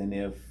preference is. And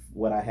if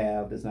what I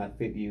have does not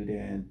fit you,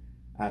 then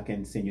I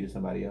can send you to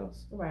somebody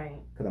else. Right.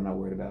 Because I'm not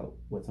worried about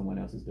what someone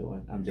else is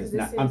doing. I'm just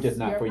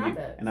not for you.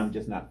 And I'm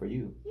just not for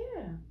you.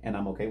 Yeah. And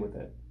I'm okay with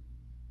that.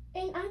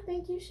 And I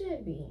think you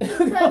should be.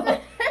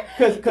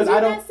 Because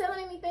I don't, not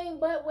selling anything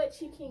but what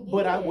you can give.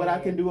 But what I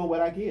can do and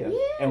what I give. Yeah.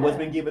 And what's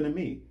been given to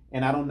me.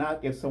 And I don't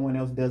knock if someone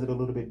else does it a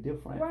little bit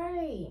different.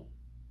 Right.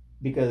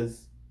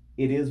 Because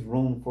it is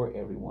room for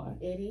everyone.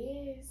 It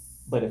is.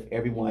 But if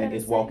everyone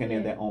is walking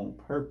in their own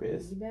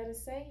purpose. You better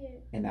say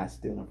it. And not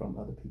stealing from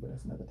other people.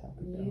 That's another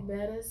topic. You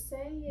better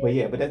say it. But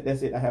yeah, but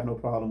that's it. I have no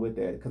problem with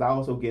that. Because I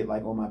also get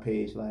like on my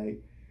page,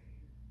 like,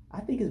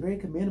 I think it's very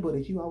commendable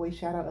that you always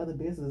shout out other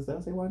businesses.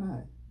 I'll say, why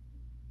not?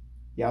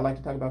 Y'all like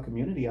to talk about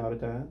community all the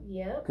time.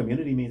 Yep.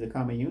 Community means a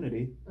common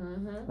unity.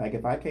 Like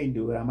if I can't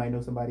do it, I might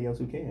know somebody else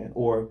who can.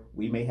 Or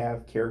we may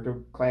have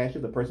character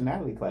clashes or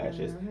personality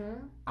clashes.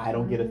 I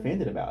don't get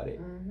offended about it.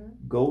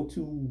 Go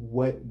to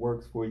what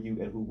works for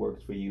you and who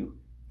works for you.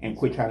 And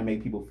quit trying to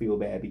make people feel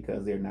bad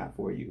because they're not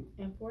for you.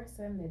 And for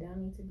something that don't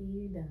need to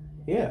be done.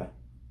 Yeah.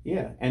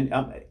 Yeah. And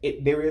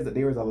there is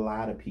a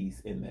lot of peace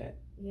in that.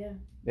 Yeah.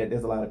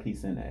 There's a lot of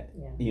peace in that.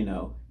 Yeah. You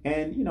know,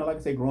 and you know, like I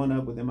say, growing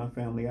up within my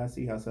family, I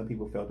see how some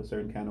people felt a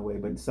certain kind of way,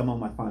 but some of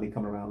them I finally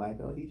come around like,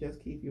 oh, he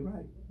just keep you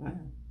right. I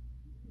am.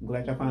 I'm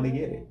glad y'all finally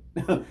get it.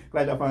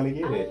 Glad y'all finally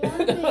get it.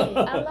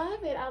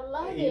 I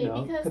love it. You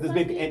know, because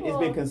it's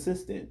been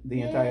consistent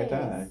the entire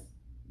time.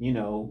 You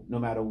know, no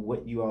matter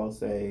what you all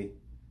say,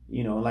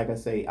 you know, like I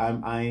say,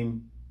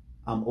 I'm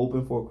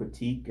open for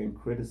critique and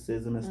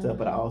criticism and stuff,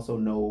 but I also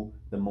know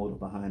the motive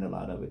behind a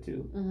lot of it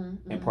too.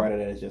 And part of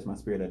that is just my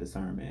spirit of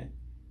discernment.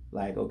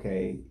 Like,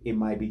 okay, it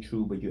might be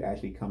true, but you're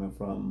actually coming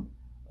from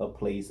a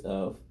place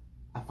of,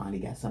 I finally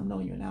got something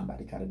on you, and now I'm about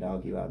to try to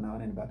dog you out. No,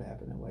 it ain't about to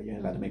happen that way. You ain't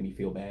about to make me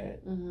feel bad.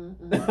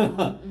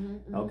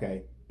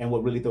 Okay. And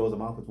what really throws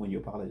them off is when you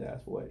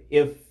apologize for it,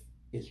 if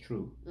it's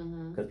true.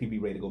 Because people be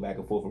ready to go back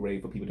and forth, ready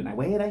for people to not.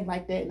 Well, it ain't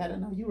like that.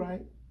 No, you're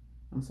right.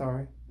 I'm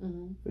sorry.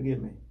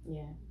 Forgive me.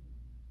 Yeah.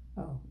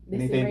 Oh, They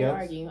anything still else?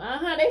 ready to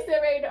argue. They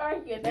still ready to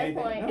argue at that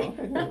Anything?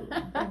 point. No, okay,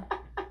 cool.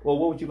 Well,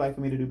 what would you like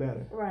for me to do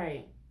better?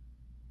 Right.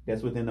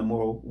 That's within my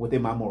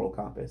moral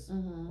compass,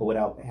 but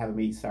without having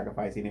me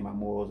sacrifice any of my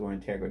morals or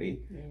integrity,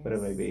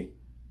 whatever it may be,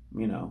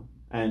 you know.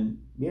 And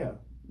yeah,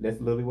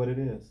 that's literally what it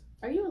is.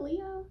 Are you a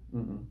Leo?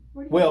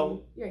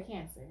 Well, you're a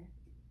Cancer.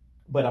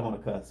 But I'm on a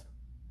cusp.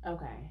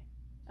 Okay.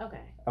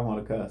 I'm on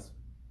a cusp.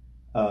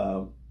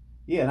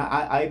 Yeah, and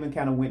I even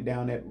kind of went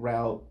down that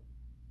route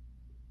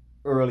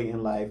early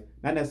in life,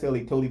 not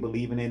necessarily totally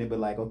believing in it, but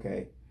like,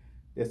 okay,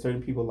 there's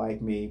certain people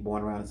like me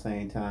born around the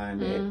same time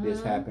that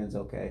this happens,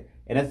 okay,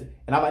 and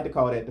I like to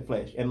call that the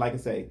flesh. And like I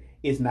say,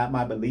 it's not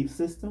my belief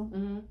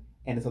system,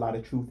 and there's a lot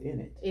of truth in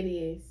it. It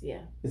is,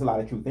 yeah. There's a lot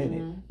of truth in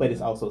it, but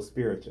it's also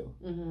spiritual.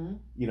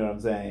 You know what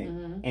I'm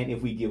saying? And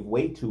if we give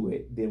way to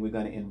it, then we're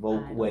going to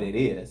invoke what it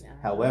is.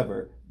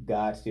 However,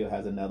 God still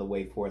has another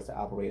way for us to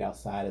operate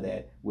outside of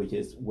that, which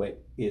is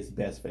what is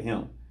best for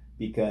Him,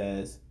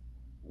 because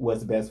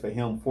what's best for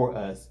Him for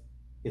us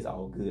is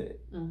all good.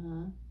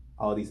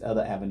 All these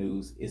other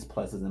avenues is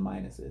pluses and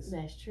minuses.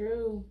 That's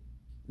true.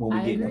 When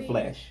we get in the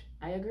flesh.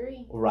 I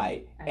agree.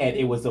 Right. And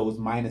it was those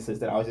minuses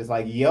that I was just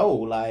like, yo,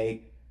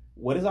 like,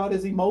 what is all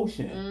this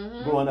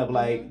emotion? Growing up,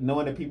 like,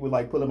 knowing that people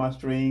like pulling my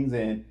strings,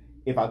 and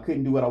if I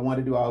couldn't do what I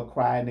wanted to do, I would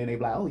cry, and then they'd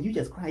be like, oh, you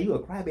just cry, you a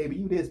crybaby,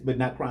 you this, but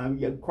not crying.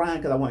 You're crying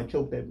because I want to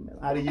choke that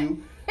out of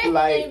you.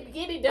 Like,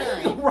 get it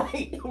done.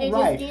 Right. Just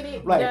get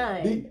it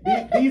done.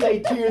 These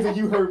ain't tears that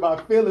you hurt my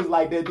feelings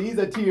like that. These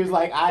are tears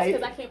like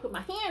because I can't put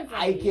my hands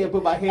on you. Can't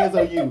put my hands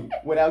on you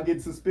without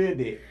getting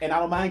suspended. And I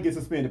don't mind getting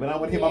suspended, but I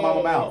don't want to hit my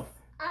mama mouth.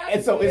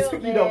 And so it's,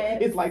 you know,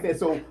 it's like that.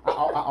 So I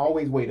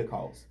always weigh the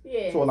cost.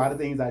 So a lot of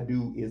things I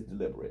do is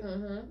deliberate.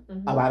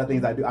 A lot of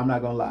things I do, I'm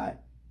not going to lie.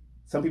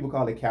 Some people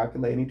call it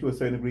calculating to a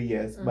certain degree,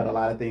 yes. But a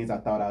lot of things I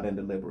thought out and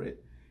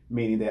deliberate.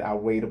 Meaning that I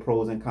weigh the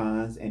pros and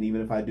cons. And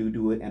even if I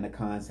do it and the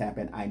cons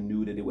happen, I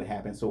knew that it would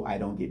happen. So I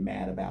don't get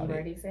mad about You it.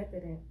 already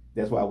accepted it.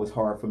 That's why it was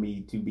hard for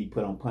me to be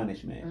put on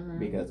punishment.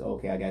 Because,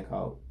 okay, I got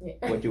caught.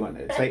 What you want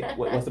to say?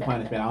 What's the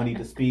punishment? I don't need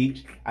the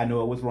speech. I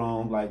know it was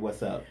wrong. Like,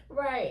 what's up?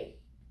 Right.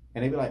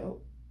 And they'd be like,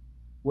 oh.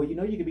 Well, you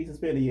know you could be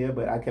suspended, yeah,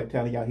 but I kept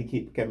telling y'all he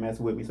kept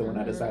messing with me. So when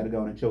I decided to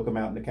go and choke him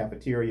out in the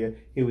cafeteria,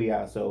 here we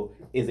are. So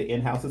is it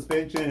in-house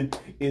suspension?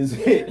 Is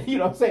it, you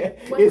know what I'm saying?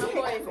 What's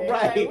my poison?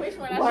 Right, like, which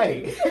one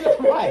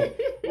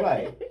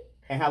right.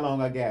 And how long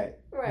I got?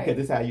 Right. Because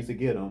this is how I used to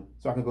get them.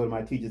 So I can go to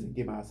my teachers and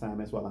get my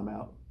assignments while I'm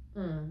out.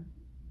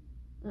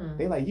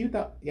 They like, you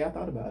thought? Yeah, I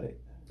thought about it.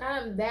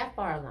 I'm that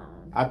far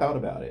along. I thought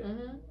about it.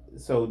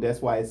 So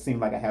that's why it seemed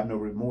like I have no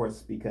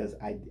remorse, because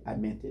I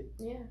meant it.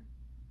 Yeah.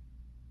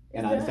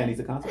 And I understand these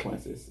are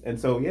consequences. And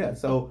so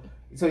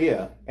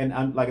yeah. And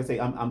I'm like I say,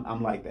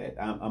 I'm like that.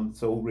 I'm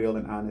so real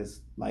and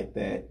honest like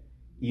that,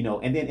 you know.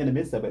 And then in the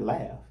midst of it,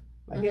 laugh.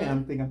 Like, yeah,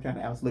 I'm trying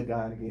to outslick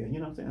God again. You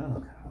know what I'm saying? Oh,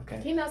 God,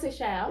 okay. He knows his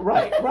child.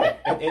 Right.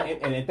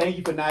 And thank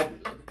you for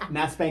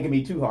not spanking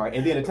me too hard.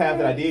 And then the times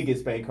that I did get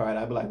spanked hard,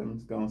 I'd be like, I'm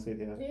just going to sit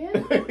here.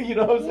 Yeah. You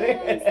know what I'm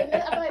saying? And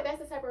I feel like that's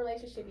the type of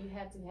relationship you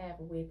have to have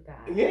with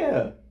God.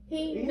 Yeah.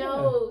 He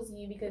knows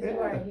you because you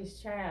are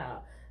his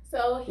child.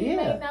 So he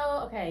may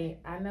know, okay,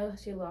 I know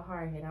she's a little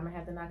hard-headed. I'm going to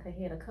have to knock her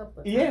head a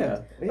couple of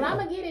times. But I'm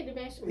going to get it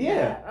eventually.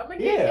 Yeah. I'm going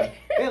to get it.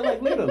 And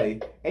like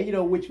literally. And you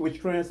know,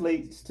 which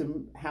translates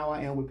to how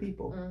I am with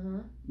people.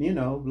 You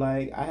know,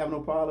 like I have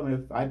no problem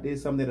if I did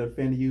something that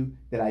offended you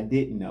that I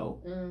didn't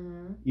know.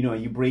 You know,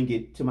 and you bring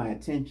it to my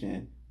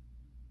attention.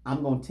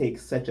 I'm going to take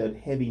such a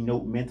heavy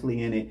note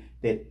mentally in it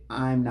that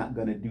I'm not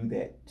going to do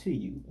that to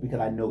you because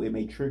I know it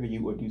may trigger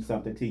you or do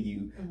something to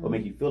you or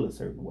make you feel a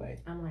certain way.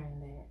 I'm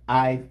learning that.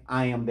 I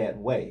am that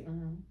way.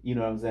 You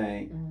know what I'm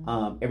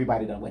saying?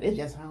 Everybody doesn't. Well, it's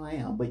just how I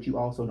am. But you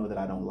also know that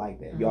I don't like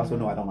that. You also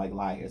know I don't like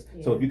liars.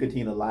 So if you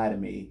continue to lie to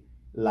me,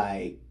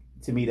 like,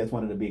 to me, that's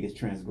one of the biggest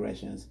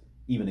transgressions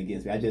even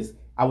against me.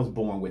 I was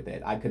born with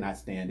that. I could not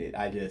stand it.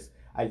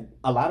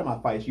 A lot of my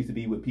fights used to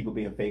be with people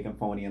being fake and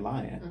phony and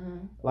lying. Mm-hmm.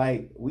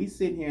 Like, we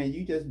sit here and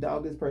you just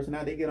dog this person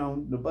out. They get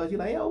on the bus. You're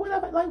like, yo, what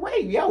up? Like,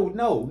 wait, yo,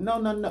 no.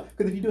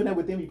 Because if you're doing that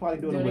with them, you're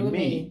probably doing it with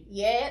me.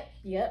 Yep.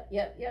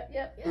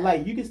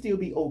 Like, you can still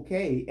be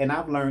okay. And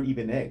I've learned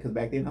even that, because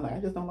back then I'm like, I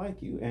just don't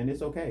like you, and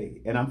it's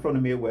okay. And I'm from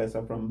the Midwest.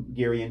 I'm from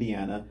Gary,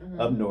 Indiana,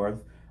 up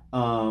north.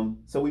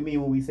 So we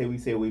mean when we say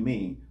we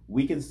mean.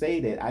 We can say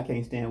that I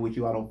can't stand with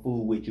you, I don't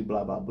fool with you,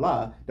 blah blah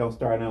blah. Don't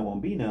start none,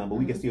 won't be none, but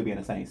we can still be in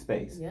the same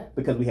space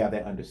because we have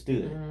that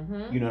understood.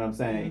 You know what I'm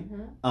saying?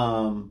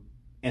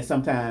 And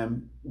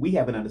sometimes we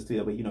haven't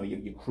understood, but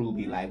your crew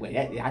be like, "Wait,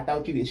 I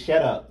thought you did.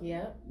 Shut up."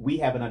 Yep. We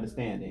have an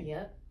understanding.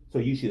 Yep. So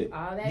you should.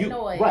 All that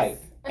noise. Right.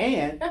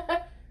 And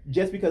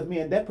just because me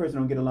and that person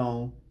don't get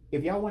along,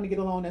 if y'all want to get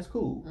along, that's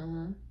cool.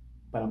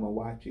 But I'm gonna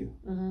watch you.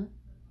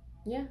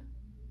 Yeah.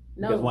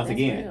 Because once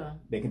again, real.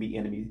 there can be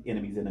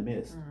enemies in the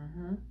midst.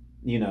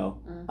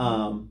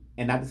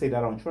 And not to say that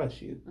I don't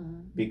trust you,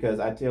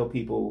 because I tell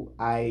people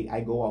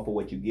I go off of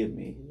what you give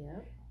me.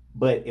 Yep.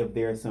 But if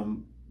there's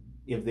some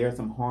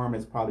harm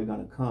that's probably going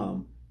to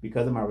come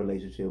because of my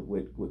relationship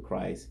with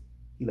Christ,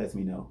 He lets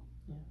me know.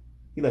 Yeah.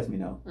 He lets me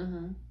know.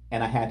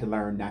 And I had to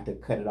learn not to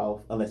cut it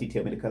off unless He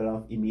tell me to cut it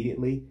off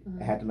immediately.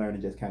 I had to learn to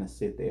just kind of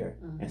sit there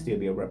and still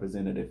be a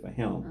representative for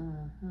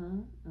Him.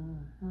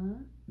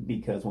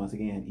 Because once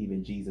again,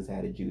 even Jesus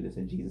had a Judas,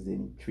 and Jesus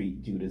didn't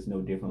treat Judas no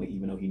differently,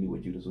 even though He knew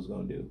what Judas was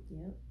going to do.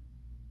 Yep.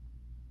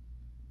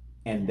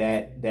 And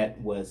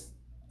that was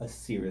a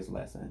serious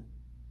lesson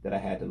that I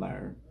had to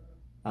learn.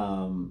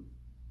 I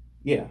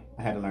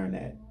had to learn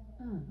that.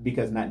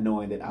 Because not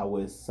knowing that I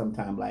was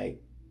sometime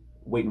like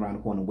waiting around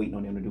the corner, waiting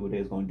on them to do what they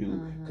was going to do.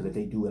 Because if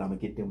they do it, I'm going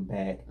to get them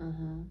back.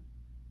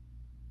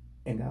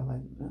 And God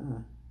like,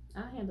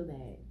 I'll handle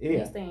that. Yeah.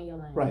 You stay in your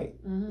lane. Right.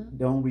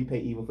 Don't repay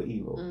evil for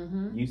evil.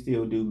 You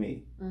still do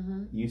me.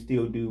 You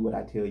still do what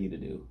I tell you to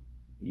do.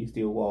 You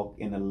still walk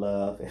in the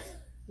love.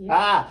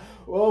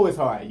 It's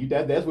hard.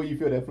 That's where you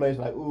feel that flesh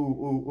like,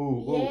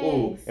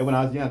 ooh. And when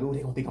I was young,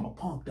 they gonna think I'm a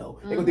punk though.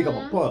 They gonna think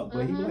I'm a punk.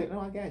 But he was like, no,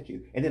 I got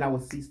you. And then I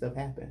would see stuff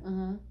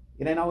happen.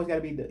 It ain't always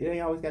gotta be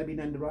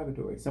nothing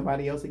derogatory.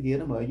 Somebody else will get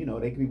them, or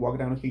they could be walking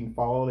down the street and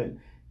fall, and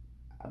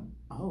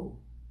oh,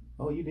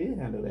 you did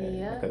handle that.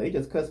 Yeah. Because they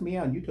just cussed me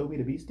out and you told me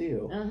to be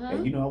still. And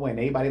I went,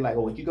 everybody like,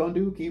 what you gonna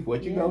do, Keith?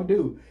 What you gonna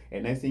do?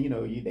 And next thing you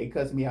know, they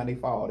cuss me out and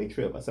they fall, they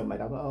trip or something like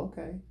that. I'm like,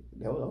 okay.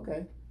 That was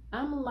okay.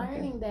 I'm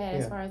learning that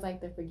as far as like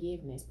the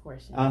forgiveness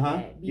portion.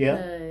 Yeah.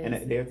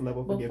 And there's a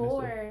level of forgiveness.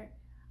 Before,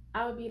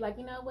 I would be like,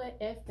 you know what?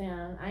 F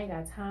them. I ain't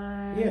got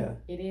time. Yeah.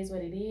 It is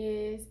what it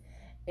is.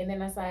 And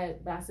then I said,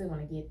 but I still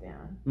want to get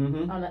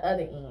them on the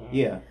other end.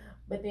 Yeah.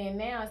 But then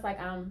now it's like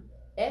I'm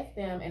F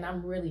them and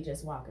I'm really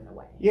just walking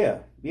away. Yeah.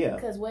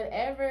 Because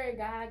whatever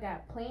God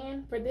got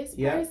planned for this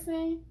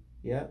person,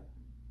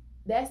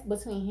 that's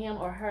between him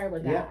or her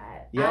with God.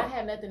 I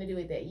have nothing to do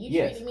with that.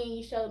 You treated me,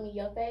 you showed me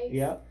your face.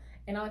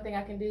 And the only thing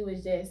I can do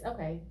is just,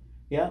 okay.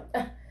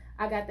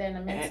 I got that in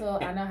the mental.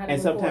 I know how to.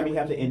 And sometimes you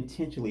have to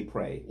intentionally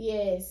pray.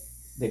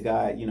 Yes. That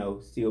God,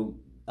 still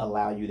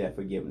allow you that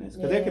forgiveness,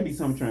 because there can be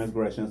some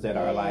transgressions that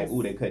are like,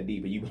 ooh, they cut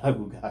deep, and you be like,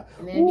 ooh, God.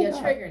 And then it'd be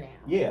a trigger now.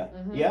 Yeah.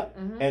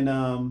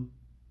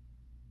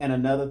 And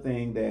another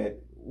thing that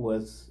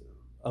was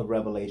a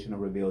revelation or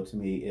revealed to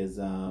me is,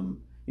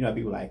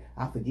 people like,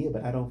 I forgive,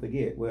 but I don't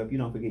forget. Well, if you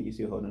don't forget, you're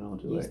still holding on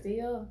to it.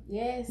 Still,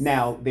 yes.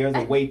 Now, there's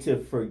a way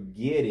to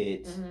forget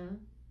it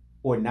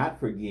or not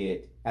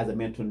forget as a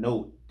mental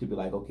note to be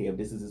like, okay, if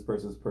this is this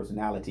person's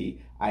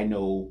personality, I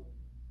know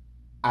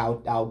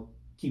I'll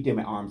keep them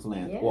at arm's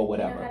length or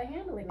whatever. You know how to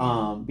handle it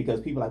now.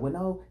 Because people are like, well,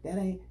 no, that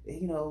ain't,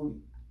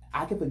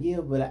 I can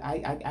forgive, but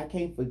I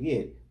can't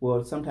forget.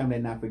 Well, sometimes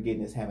that not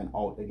forgetting is having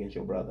alt against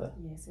your brother.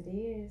 Yes, it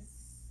is.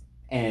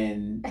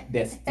 And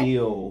that's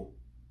still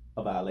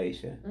a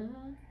violation.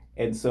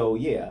 And so,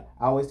 I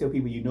always tell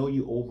people,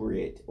 you over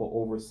it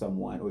or over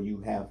someone, or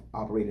you have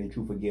operated in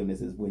true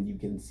forgiveness is when you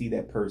can see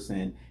that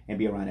person and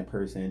be around that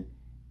person,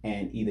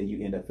 and either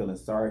you end up feeling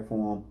sorry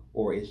for them,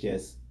 or it's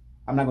just,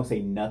 I'm not going to say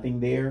nothing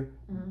there,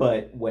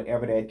 but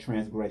whatever that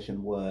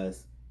transgression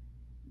was,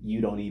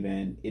 it don't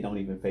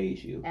even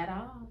faze you. At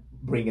all.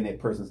 Bringing that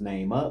person's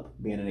name up,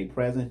 being in their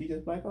presence, you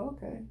just like, oh,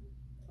 okay.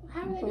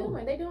 How are they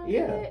doing? They doing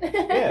good?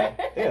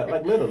 Yeah,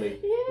 like literally.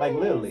 Yes. Like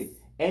literally.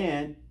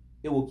 And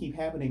it will keep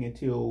happening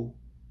until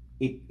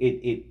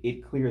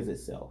it clears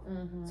itself.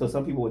 So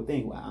some people would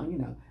think, well,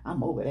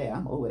 I'm over that.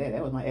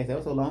 That was my ex. That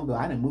was so long ago.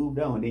 I done moved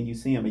on. Then you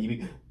see him and you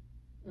be,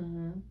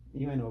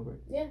 you ain't over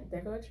it. Yeah,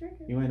 there go a trigger.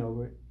 You ain't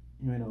over it.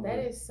 That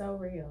is so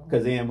real.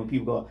 Because then when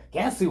people go,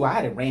 guess who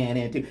I done ran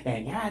into,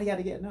 and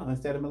yada. No,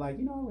 instead of like,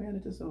 I ran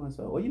into so and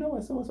so. Well, you know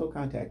what, so and so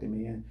contacted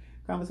me, and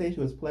conversation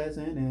was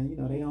pleasant, and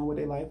they on with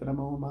their life, and I'm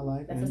on with my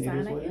life. That's and a sign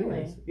it is of what healing.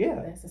 it is.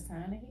 Yeah, that's a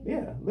sign of healing.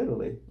 Yeah,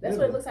 literally. That's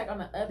what it looks like on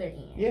the other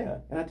end. Yeah,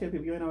 and I tell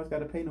people, you ain't always got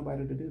to pay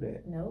nobody to do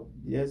that. Nope.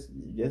 Just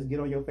get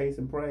on your face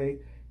and pray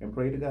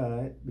to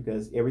God,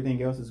 because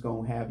everything else is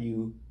gonna have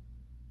you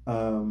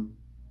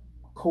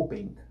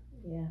coping.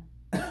 Yeah.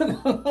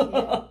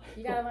 Yeah.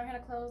 You gotta learn how to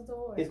close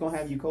doors. It's gonna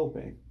have you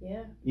coping.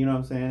 Yeah. You know what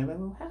I'm saying? Like,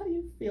 well, how do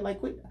you feel?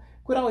 Like,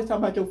 Quit always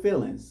talking about your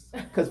feelings,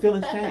 because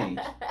feelings change.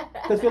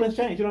 Because feelings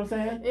change. You know what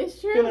I'm saying? It's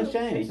true. Feelings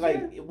change. It's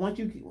Like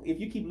true. if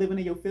you keep living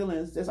in your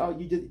feelings, that's all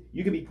you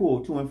can be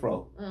pulled to and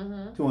fro,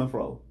 to and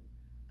fro,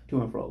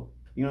 to and fro.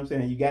 You know what I'm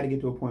saying? You got to get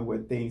to a point where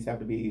things have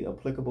to be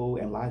applicable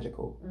and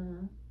logical.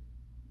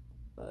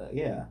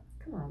 Yeah.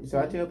 Come on. So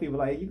I tell people,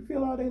 like, you can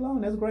feel all day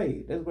long. That's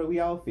great. That's what we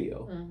all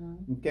feel.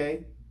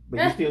 Okay, but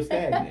you're still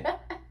stagnant.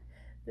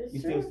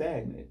 You're still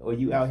stagnant, or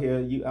you out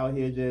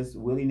here just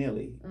willy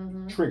nilly,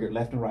 triggered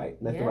left and right,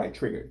 left and right,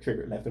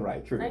 triggered, left and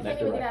right, triggered, I left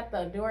can't and even right. get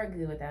out the door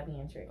good without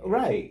being triggered.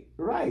 Right,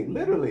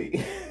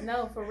 literally.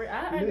 No, for real.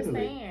 I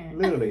understand.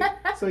 Literally.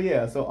 So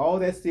yeah, so all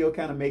that still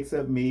kind of makes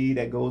up me.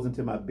 That goes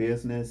into my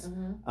business.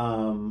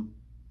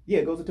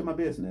 It goes into my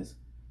business.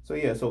 So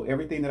yeah, so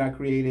everything that I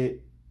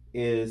created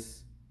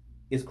is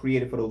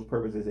created for those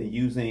purposes, and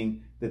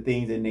using the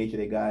things in nature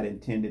that God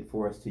intended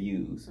for us to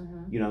use.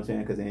 You know what I'm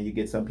saying? Because then you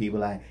get some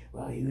people like,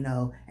 well,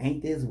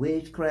 ain't this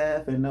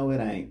witchcraft? And no, it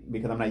ain't,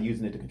 because I'm not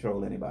using it to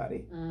control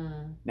anybody.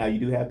 Now, you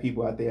do have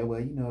people out there, well,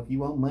 if you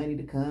want money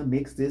to come,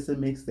 mix this and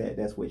mix that.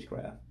 That's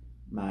witchcraft.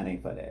 Mine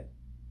ain't for that.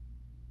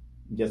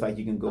 Just like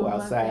you can go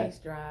outside. My face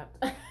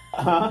dropped.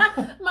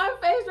 My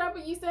face dropped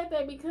when you said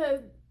that,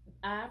 because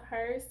I've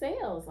heard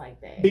sales like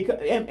that.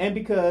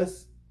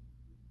 Because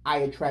I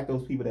attract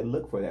those people that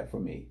look for that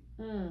from me.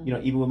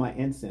 Even with my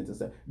incense and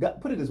stuff.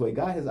 God, put it this way,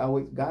 God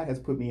has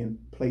put me in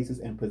places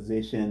and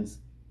positions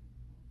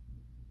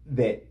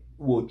that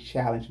will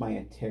challenge my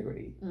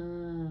integrity.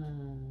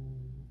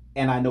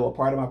 And I know a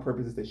part of my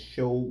purpose is to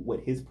show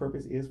what His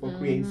purpose is for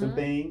creating some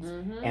things,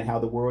 and how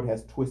the world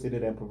has twisted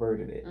it and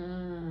perverted it.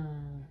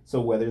 So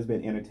whether it's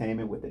been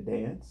entertainment with the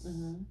dance,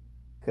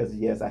 because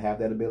yes, I have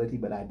that ability,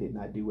 but I did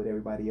not do what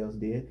everybody else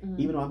did,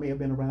 even though I may have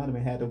been around them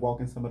and had to walk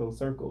in some of those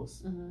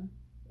circles.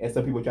 And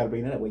some people try to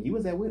bring that up. Well, you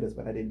was there with us,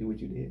 but I didn't do what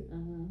you did.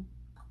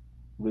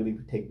 Really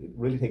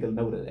take a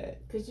note of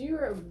that. Because you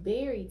are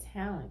very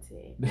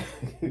talented.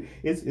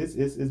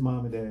 it's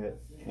mom and dad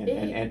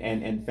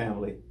and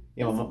family.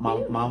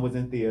 My mom was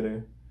in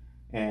theater,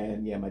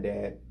 and my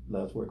dad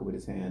loves working with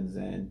his hands,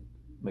 and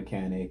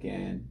mechanic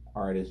and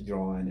artist,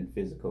 drawing and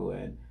physical,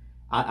 and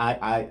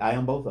I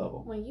am both of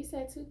them. When you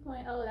said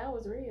 2.0, that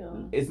was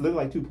real. It's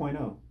literally like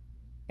 2.0.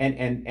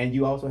 And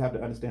you also have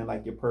to understand,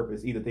 like, your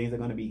purpose. Either things are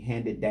going to be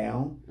handed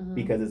down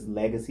because it's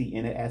legacy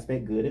in an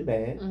aspect, good and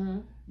bad.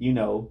 And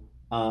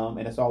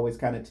it's always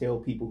kind of tell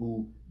people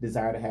who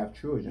desire to have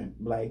children,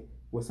 like,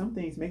 well, some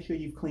things, make sure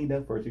you've cleaned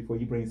up first before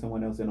you bring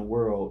someone else in the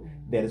world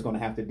that is going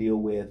to have to deal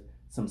with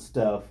some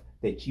stuff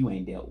that you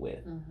ain't dealt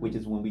with, which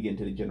is when we get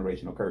into the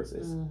generational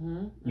curses.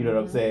 You know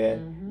what I'm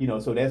saying?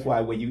 So that's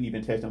why when you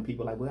even touch on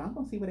people like, well, I'm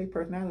going to see what their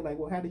personality like.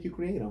 Well, how did you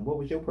create them? What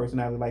was your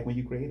personality like when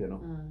you created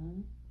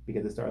them?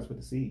 Because it starts with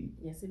the seed.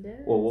 Yes, it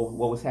does. Or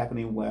what was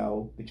happening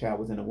while the child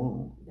was in the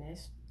womb.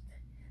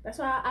 That's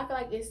why I feel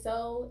like it's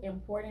so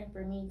important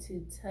for me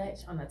to touch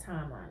on the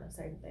timeline of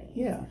certain things.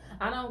 Yeah.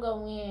 I don't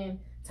go in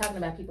talking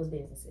about people's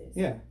businesses.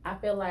 Yeah. I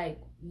feel like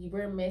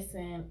we're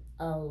missing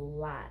a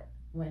lot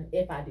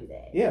if I do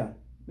that.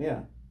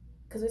 Yeah.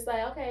 Because it's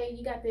like, okay,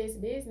 you got this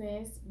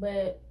business,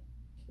 but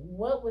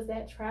what was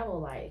that travel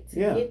like to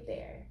get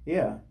there?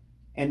 Yeah.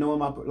 And knowing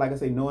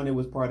knowing it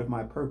was part of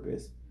my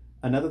purpose.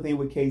 Another thing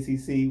with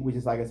KCC, which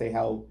is, like I say,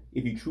 how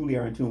if you truly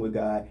are in tune with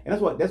God, and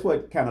that's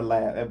what kind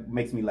of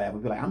makes me laugh. I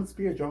feel like, I'm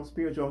spiritual.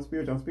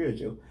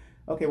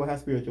 Okay, well, how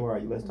spiritual are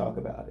you? Let's talk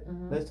about it.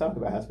 Let's talk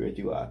about how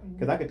spiritual you are,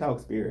 because I could talk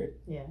spirit.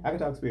 Yeah, I could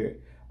talk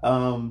spirit.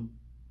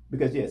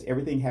 Because yes,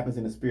 everything happens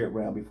in the spirit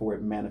realm before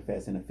it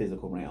manifests in the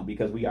physical realm,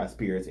 because we are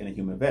spirits in a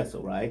human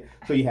vessel, right?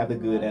 So you have the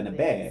good and the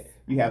bad.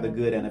 You have the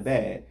good and the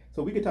bad.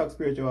 So we could talk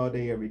spiritual all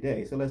day, every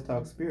day. So let's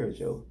talk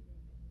spiritual.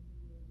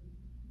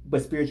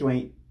 But spiritual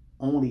ain't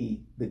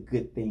only the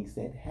good things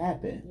that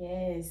happen.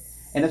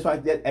 Yes. And that's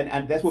why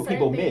and that's what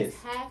people miss.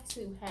 Things have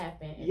to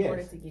happen in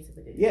order to get to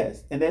the good.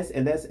 Yes, and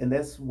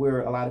that's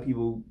where a lot of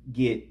people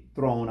get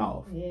thrown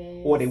off.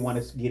 Yes. Or they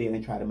want to get in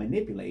and try to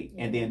manipulate,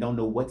 and then don't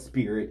know what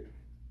spirit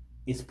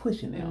is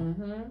pushing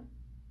them.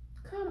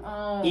 Come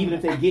on. Even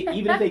if they get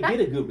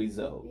a good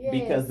result,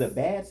 because the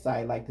bad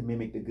side like to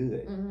mimic the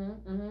good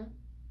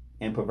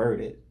and pervert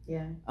it.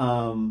 Yeah.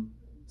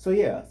 So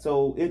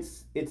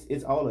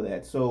it's all of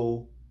that.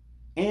 So,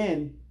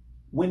 and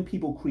when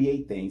people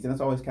create things, and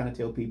that's always kind of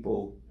tell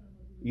people,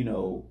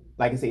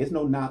 like I say, it's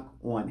no knock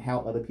on how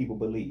other people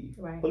believe.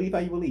 Right. Believe how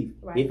you believe.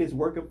 Right. If it's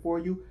working for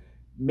you,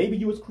 maybe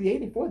you was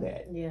created for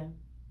that. Yeah.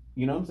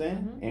 You know what I'm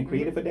saying? And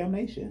created for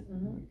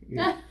damnation.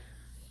 Yeah.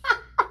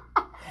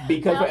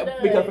 Because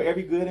for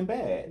every good and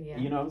bad. Yeah.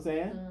 You know what I'm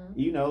saying?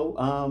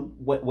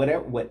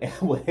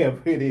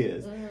 Whatever it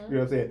is. You know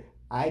what I'm saying?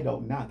 I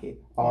don't knock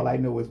it. All I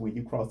know is when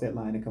you cross that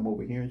line and come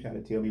over here and try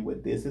to tell me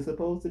what this is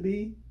supposed to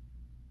be,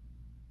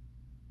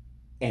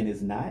 and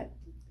it's not.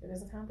 It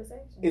is a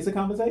conversation. It's a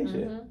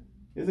conversation.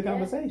 It's a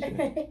conversation.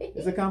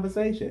 It's a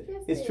conversation.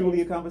 Yes, it's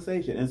truly a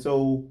conversation. And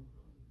so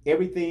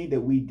everything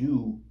that we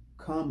do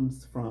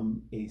comes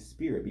from a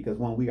spirit, because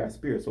when we are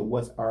spirit, so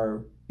what's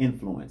our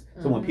influence?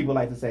 So when people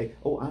like to say,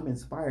 oh, I'm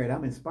inspired,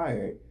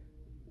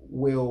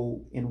 Well,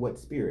 in what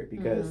spirit?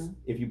 Because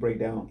if you break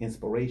down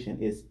inspiration,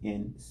 it's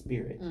in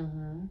spirit.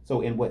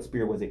 So in what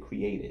spirit was it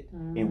created?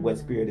 In what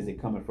spirit is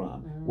it coming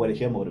from? What is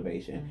your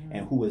motivation?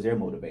 And who is their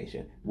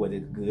motivation? Was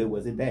it good?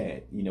 Was it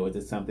bad? You know, is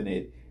it something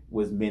that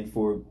was meant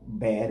for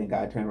bad and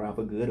God turned around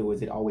for good, or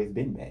has it always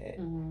been bad?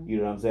 You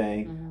know what I'm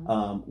saying?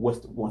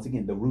 Once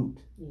again, the root?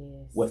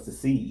 Yes. What's the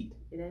seed?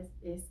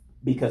 It's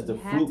Because the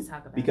fruit,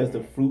 because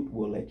the fruit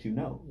will let you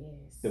know.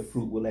 Yes. The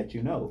fruit will let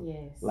you know.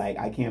 Yes. Like,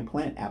 I can't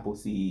plant apple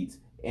seeds,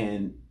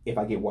 and if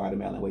I get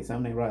watermelon, wait,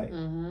 something ain't right.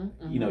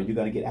 You know, you're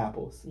gonna get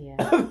apples. Yeah.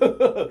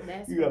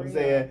 That's you know what I'm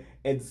saying?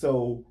 And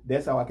so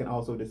that's how I can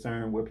also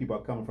discern where people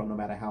are coming from, no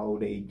matter how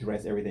they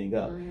dress everything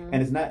up. And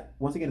it's not,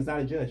 once again, it's not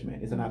a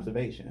judgment. It's an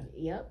observation.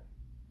 Yep.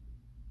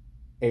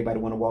 Everybody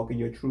want to walk in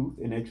your truth,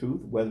 in their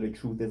truth, whether the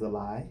truth is a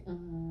lie.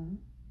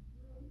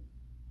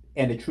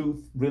 And the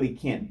truth really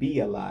can't be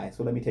a lie.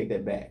 So let me take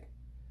that back.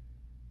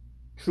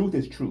 Truth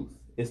is truth.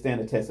 It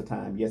stands the test of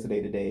time. Yesterday,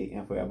 today,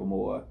 and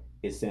forevermore.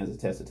 It stands the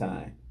test of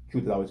time.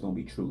 Truth is always going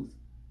to be truth.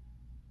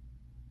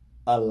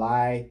 A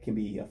lie can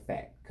be a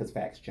fact, because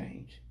facts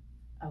change.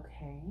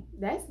 Okay.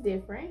 That's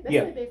different. That's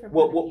yeah. a different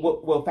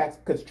well, facts,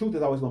 because truth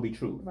is always going to be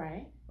truth.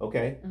 Right.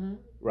 Okay?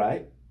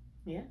 Right?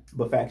 Yeah.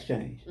 But facts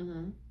change.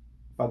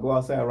 If I go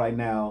outside right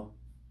now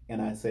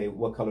and I say,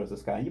 what color is the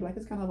sky? And you're like,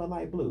 it's kind of a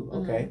light blue.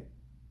 Okay?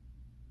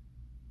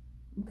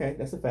 Okay,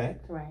 that's a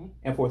fact. Right.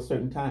 And for a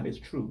certain time, it's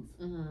truth.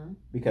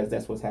 Because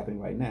that's what's happening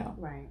right now.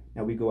 Right.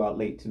 Now we go out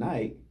late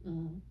tonight.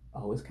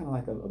 Oh, it's kind of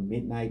like a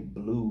midnight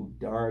blue,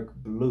 dark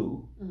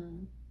blue.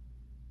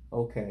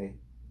 Okay.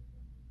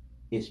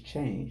 It's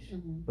changed,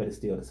 but it's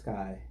still the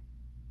sky.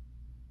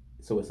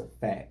 So it's a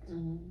fact.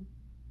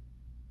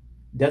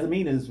 Doesn't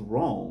mean it's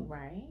wrong.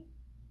 Right.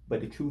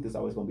 But the truth is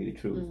always going to be the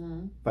truth.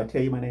 If I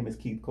tell you my name is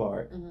Keith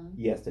Clark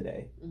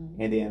yesterday,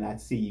 and then I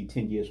see you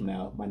 10 years from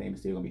now, my name is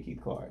still going to be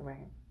Keith Clark.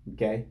 Right.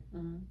 Okay?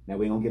 Now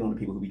we ain't going to get on the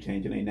people who be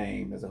changing their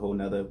name. That's a whole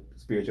nother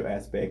spiritual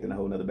aspect and a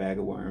whole nother bag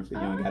of worms.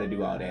 That you don't got to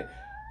do all that.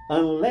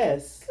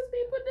 Unless,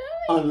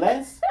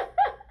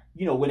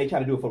 you know, when they try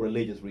to do it for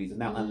religious reasons.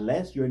 Now,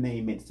 unless your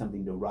name meant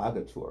something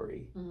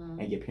derogatory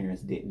and your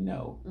parents didn't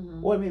know,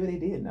 or maybe they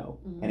did know,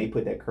 and they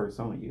put that curse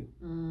on you.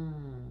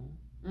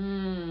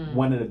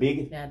 One of the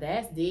biggest. Now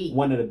that's deep.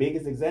 One of the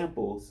biggest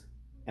examples,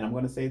 and I'm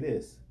going to say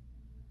this,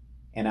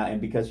 and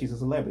because she's a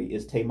celebrity,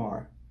 is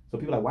Tamar. So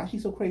people are like, why is she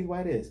so crazy?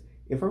 Why this?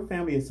 If her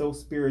family is so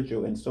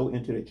spiritual and so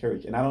into the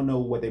church, and I don't know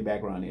what their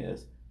background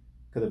is,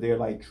 because if they're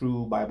like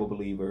true Bible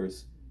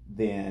believers,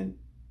 then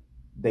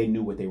they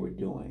knew what they were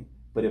doing.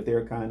 But if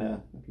they're kind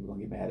of, people gonna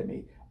get mad at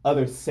me,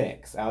 other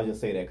sex, I'll just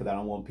say that because I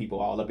don't want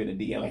people all up in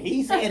the DM. Like,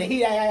 he said it,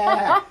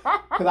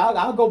 because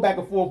I'll go back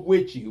and forth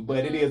with you,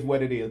 but it is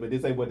what it is. But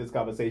this ain't what this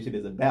conversation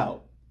is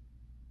about.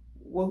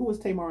 Well, who was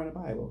Tamar in the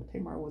Bible?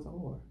 Tamar was a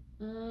whore.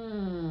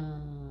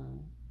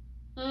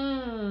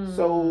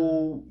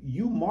 So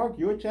you mark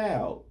your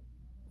child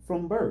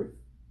from birth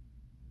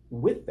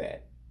with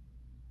that.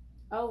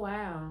 Oh,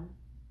 wow.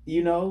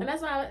 You know? And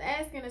that's why I was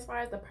asking as far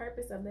as the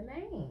purpose of the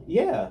name.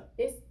 Yeah.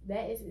 It's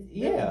really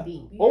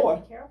deep. You Or,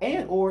 gotta be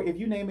careful. or if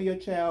you name your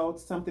child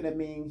something that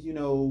means, you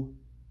know,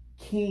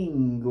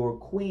 king or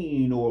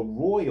queen or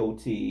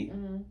royalty,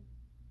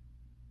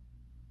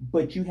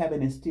 but you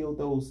haven't instilled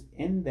those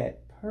in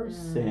that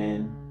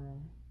person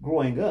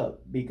growing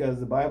up, because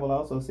the Bible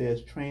also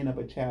says, train up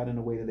a child in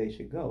the way that they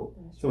should go.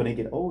 So when they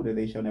get older,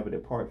 they shall never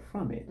depart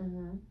from it.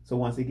 So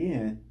once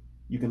again,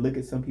 you can look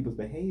at some people's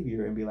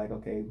behavior and be like,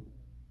 okay,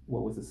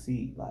 what was the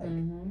seed like?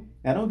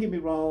 Now, don't get me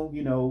wrong,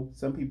 you know,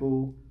 some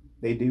people,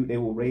 they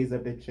will raise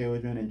up their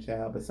children and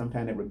child, but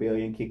sometimes that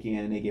rebellion kick in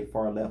and they get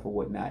far left or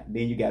whatnot.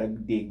 Then you got to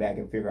dig back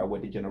and figure out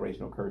what the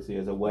generational curse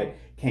is, or what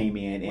came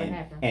in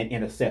and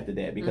intercepted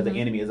that, because the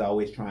enemy is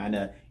always trying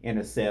to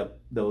intercept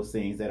those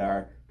things that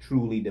are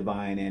truly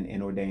divine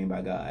and ordained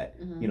by God.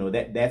 You know,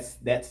 that's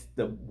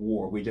the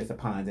war. We're just the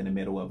pawns in the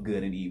middle of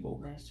good and evil.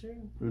 That's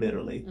true.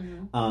 Literally.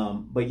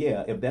 But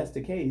yeah, if that's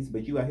the case,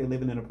 but you out here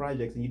living in the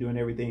projects and you're doing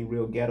everything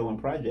real ghetto and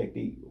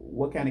projecty,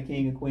 what kind of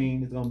king and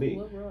queen is gonna be?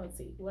 What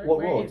royalty? What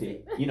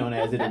royalty? You know,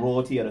 now is it the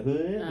royalty of the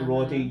hood? The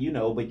royalty, you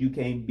know, but you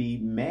can't be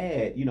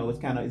mad. You know, it's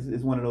kind of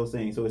it's one of those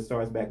things. So it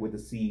starts back with the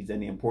seeds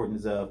and the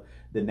importance of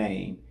the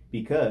name,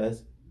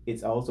 because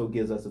it also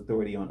gives us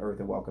authority on earth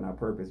and walking our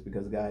purpose,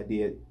 because God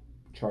did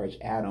charge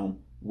Adam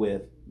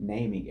with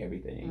naming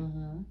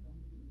everything,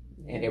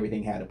 and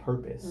everything had a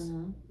purpose,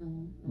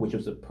 which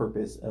was the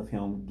purpose of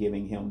him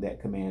giving him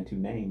that command to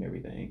name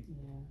everything,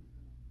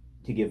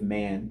 to give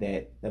man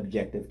that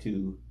objective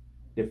to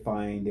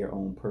define their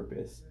own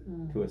purpose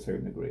to a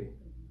certain degree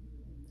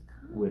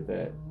with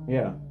that.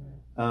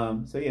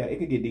 So yeah, it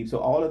could get deep. So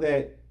all of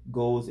that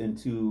goes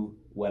into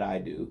what I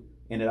do,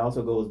 and it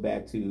also goes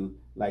back to,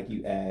 like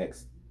you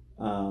asked,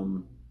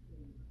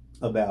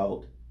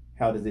 about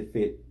how does it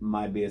fit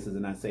my business?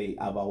 And I say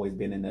I've always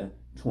been in the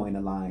towing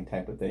the line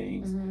type of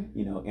things,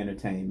 you know,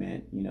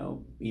 entertainment, you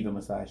know, even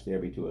massage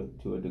therapy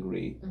to a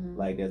degree.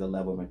 Like there's a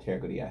level of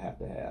integrity I have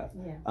to have.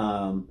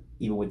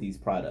 Even with these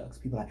products,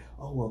 people are like,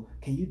 oh well,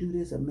 can you do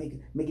this or make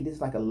it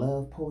this like a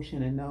love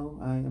potion? And no,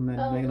 I'm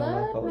not making a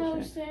love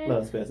potion.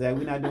 Love spell.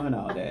 We're not doing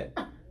all that.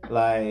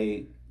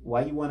 Like,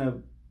 why you want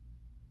to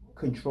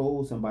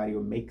control somebody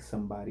or make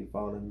somebody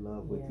fall in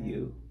love with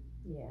you?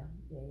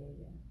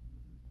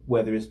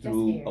 Whether it's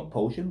through a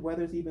potion,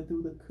 whether it's even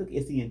through the cook,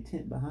 it's the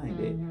intent behind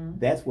it.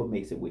 That's what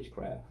makes it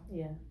witchcraft.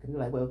 Because you're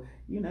like, well,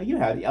 you know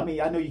how, I mean,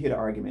 I know you hear the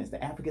arguments,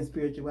 the African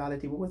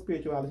spirituality. Well, what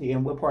spirituality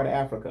and what part of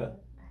Africa?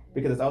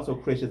 Because it's also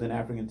Christians and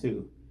African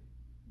too.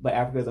 But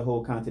Africa is a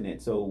whole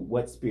continent. So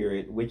what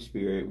spirit, which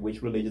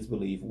religious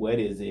belief, what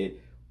is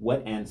it,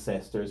 what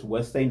ancestors,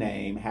 what's their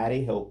name, how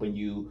they helping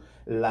you?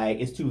 Like,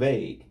 it's too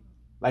vague.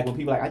 Like when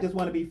people are like, I just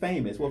want to be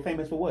famous. Well,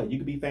 famous for what? You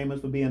could be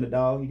famous for being a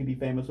dog. You could be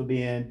famous for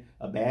being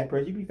a bad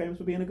person. You could be famous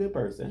for being a good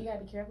person. You got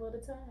to be careful of the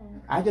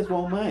tongue. I just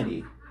want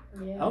money.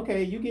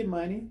 Okay, you get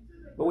money.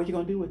 But what you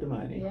going to do with the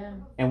money?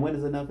 And when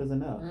is enough is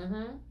enough?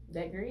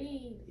 That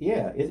greed.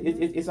 Yeah,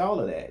 it's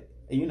all of that.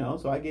 You know,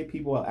 so I get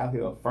people out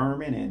here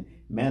affirming and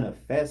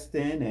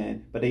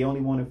manifesting, but they only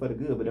want it for the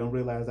good, but don't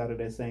realize out of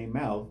their same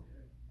mouth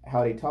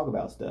how they talk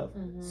about stuff.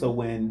 So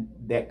when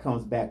that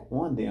comes back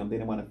on them, they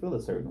don't want to feel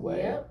a certain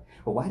way.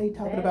 Well, why are they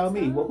talking about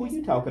me? Well, who are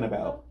you talking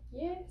about?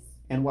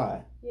 And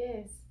why?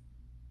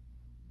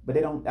 But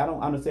I don't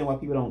understand why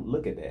people don't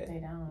look at that.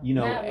 They don't. You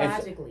know, not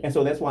logically. And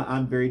so that's why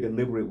I'm very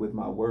deliberate with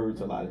my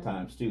words a lot of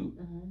times too.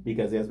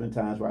 Because there's been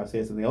times where I've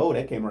said something, oh,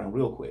 that came around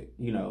real quick,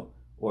 you know,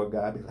 or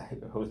God be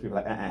like, Holy Spirit be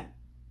like, I'm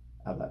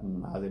like,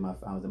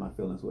 I was in my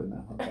feelings with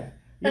now. Okay.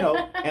 You know,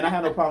 and I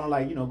have no problem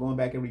like, you know, going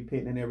back and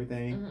repenting and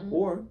everything.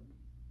 Or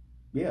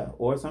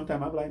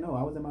sometimes I'll be like, no,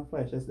 I was in my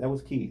flesh. That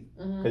was Keith.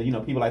 Because, you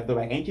know, people they're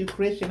like, ain't you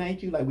Christian?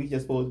 Ain't you? Like, we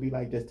just supposed to be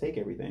like, just take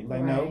everything.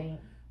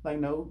 Like,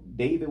 no,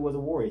 David was a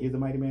warrior. He's a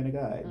mighty man of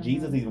God.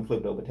 Jesus even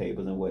flipped over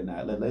tables and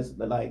whatnot. Let's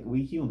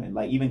we human.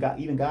 Like, even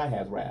God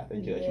has wrath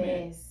and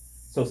judgment.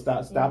 So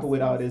stop it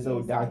with all this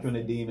old doctrine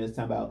of demons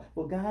talking about,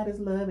 well, God is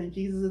love and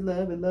Jesus is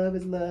love and love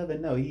is love.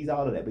 And no, he's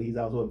all of that, but he's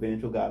also a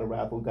vengeful God, a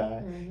wrathful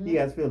God. He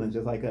has feelings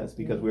just like us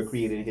because we're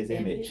created in his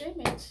image.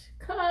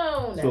 Come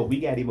on. So if we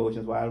got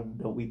emotions, why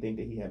don't we think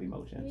that he have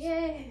emotions?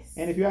 Yes.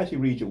 And if you actually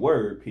read your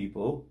word,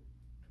 people,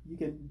 you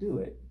can do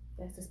it.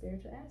 That's the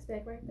spiritual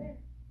aspect right there.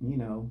 You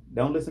know,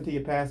 don't listen to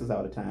your pastors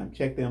all the time.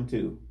 Check them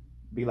too.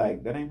 Be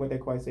like, that ain't what they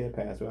quite said,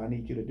 Pastor. I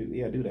need you to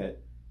do that.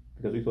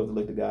 Because we're supposed to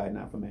look to God,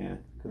 not for man.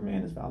 Because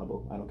man is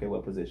fallible. I don't care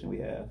what position we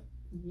have.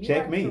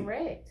 Check me.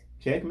 Correct.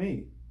 Check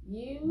me.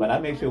 But I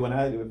make sure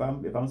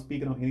if I'm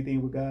speaking on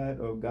anything with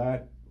God or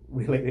God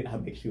related, I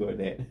make sure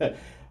that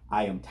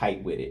I am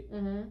tight with it.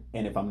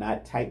 And if I'm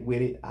not tight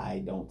with it, I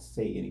don't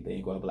say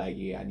anything. Or I'm like,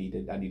 I need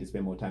to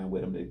spend more time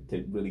with him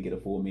to really get a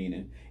full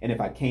meaning. And if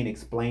I can't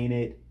explain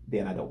it,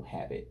 then I don't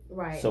have it.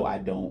 Right. So I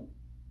don't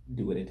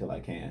do it until I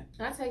can.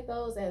 I take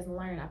those as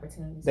learning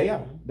opportunities. They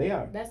are.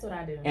 That's what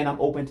I do. And I'm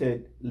open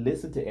to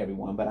listen to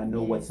everyone, but I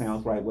know what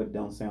sounds right, what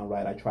don't sound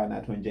right. I try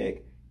not to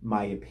inject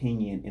my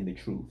opinion in the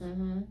truth.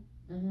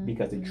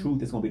 Because the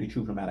truth is going to be the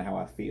truth no matter how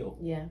I feel.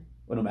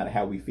 Or no matter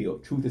how we feel.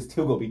 Truth is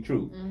still going to be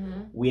truth.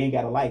 We ain't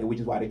got to like it, which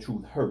is why the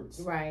truth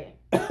hurts. Right.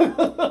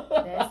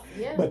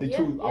 But the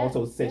truth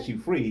also sets you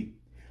free.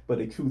 But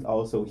the truth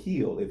also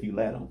heals if you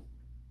let them.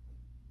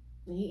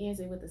 He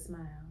ends it with a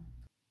smile.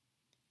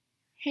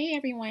 Hey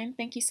everyone,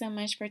 thank you so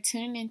much for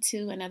tuning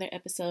into another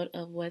episode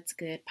of What's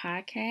Good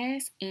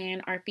Podcast.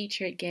 And our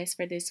featured guest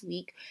for this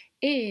week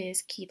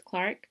is Keith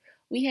Clark.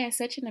 We had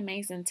such an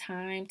amazing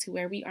time to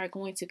where we are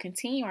going to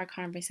continue our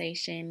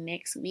conversation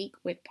next week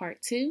with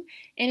part 2.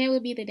 And it will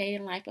be the day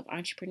in life of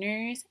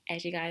entrepreneurs.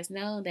 As you guys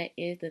know, that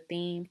is the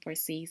theme for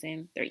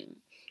season 3.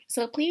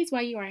 So please,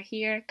 while you are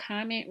here,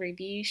 comment,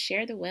 review,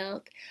 share the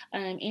wealth.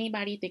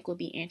 Anybody you think will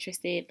be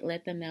interested,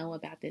 let them know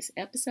about this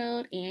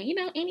episode and, you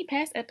know, any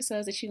past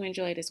episodes that you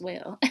enjoyed as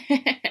well.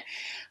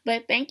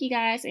 But thank you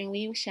guys, and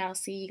we shall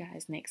see you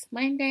guys next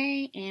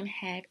Monday, and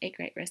have a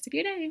great rest of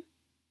your day.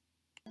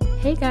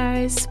 Hey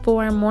guys,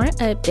 for more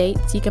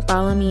updates, you can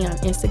follow me on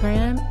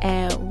Instagram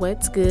at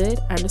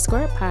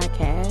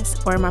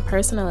whatsgood_podcast or my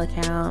personal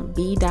account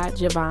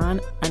b.javon_.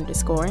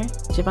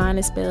 Javon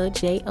is spelled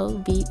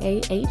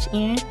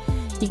Jovahn.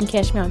 You can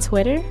catch me on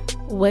Twitter,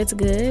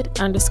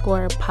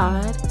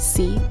 whatsgood_pod,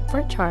 C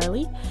for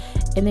Charlie.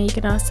 And then you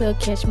can also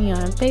catch me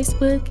on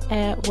Facebook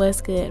at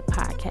What's Good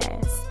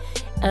Podcast.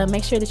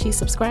 Make sure that you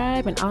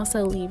subscribe and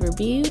also leave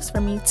reviews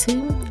for me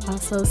to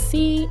also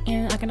see,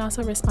 and I can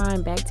also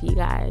respond back to you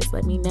guys.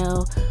 Let me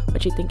know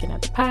what you're thinking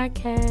of the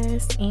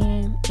podcast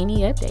and any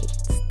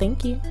updates.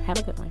 Thank you. Have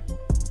a good one.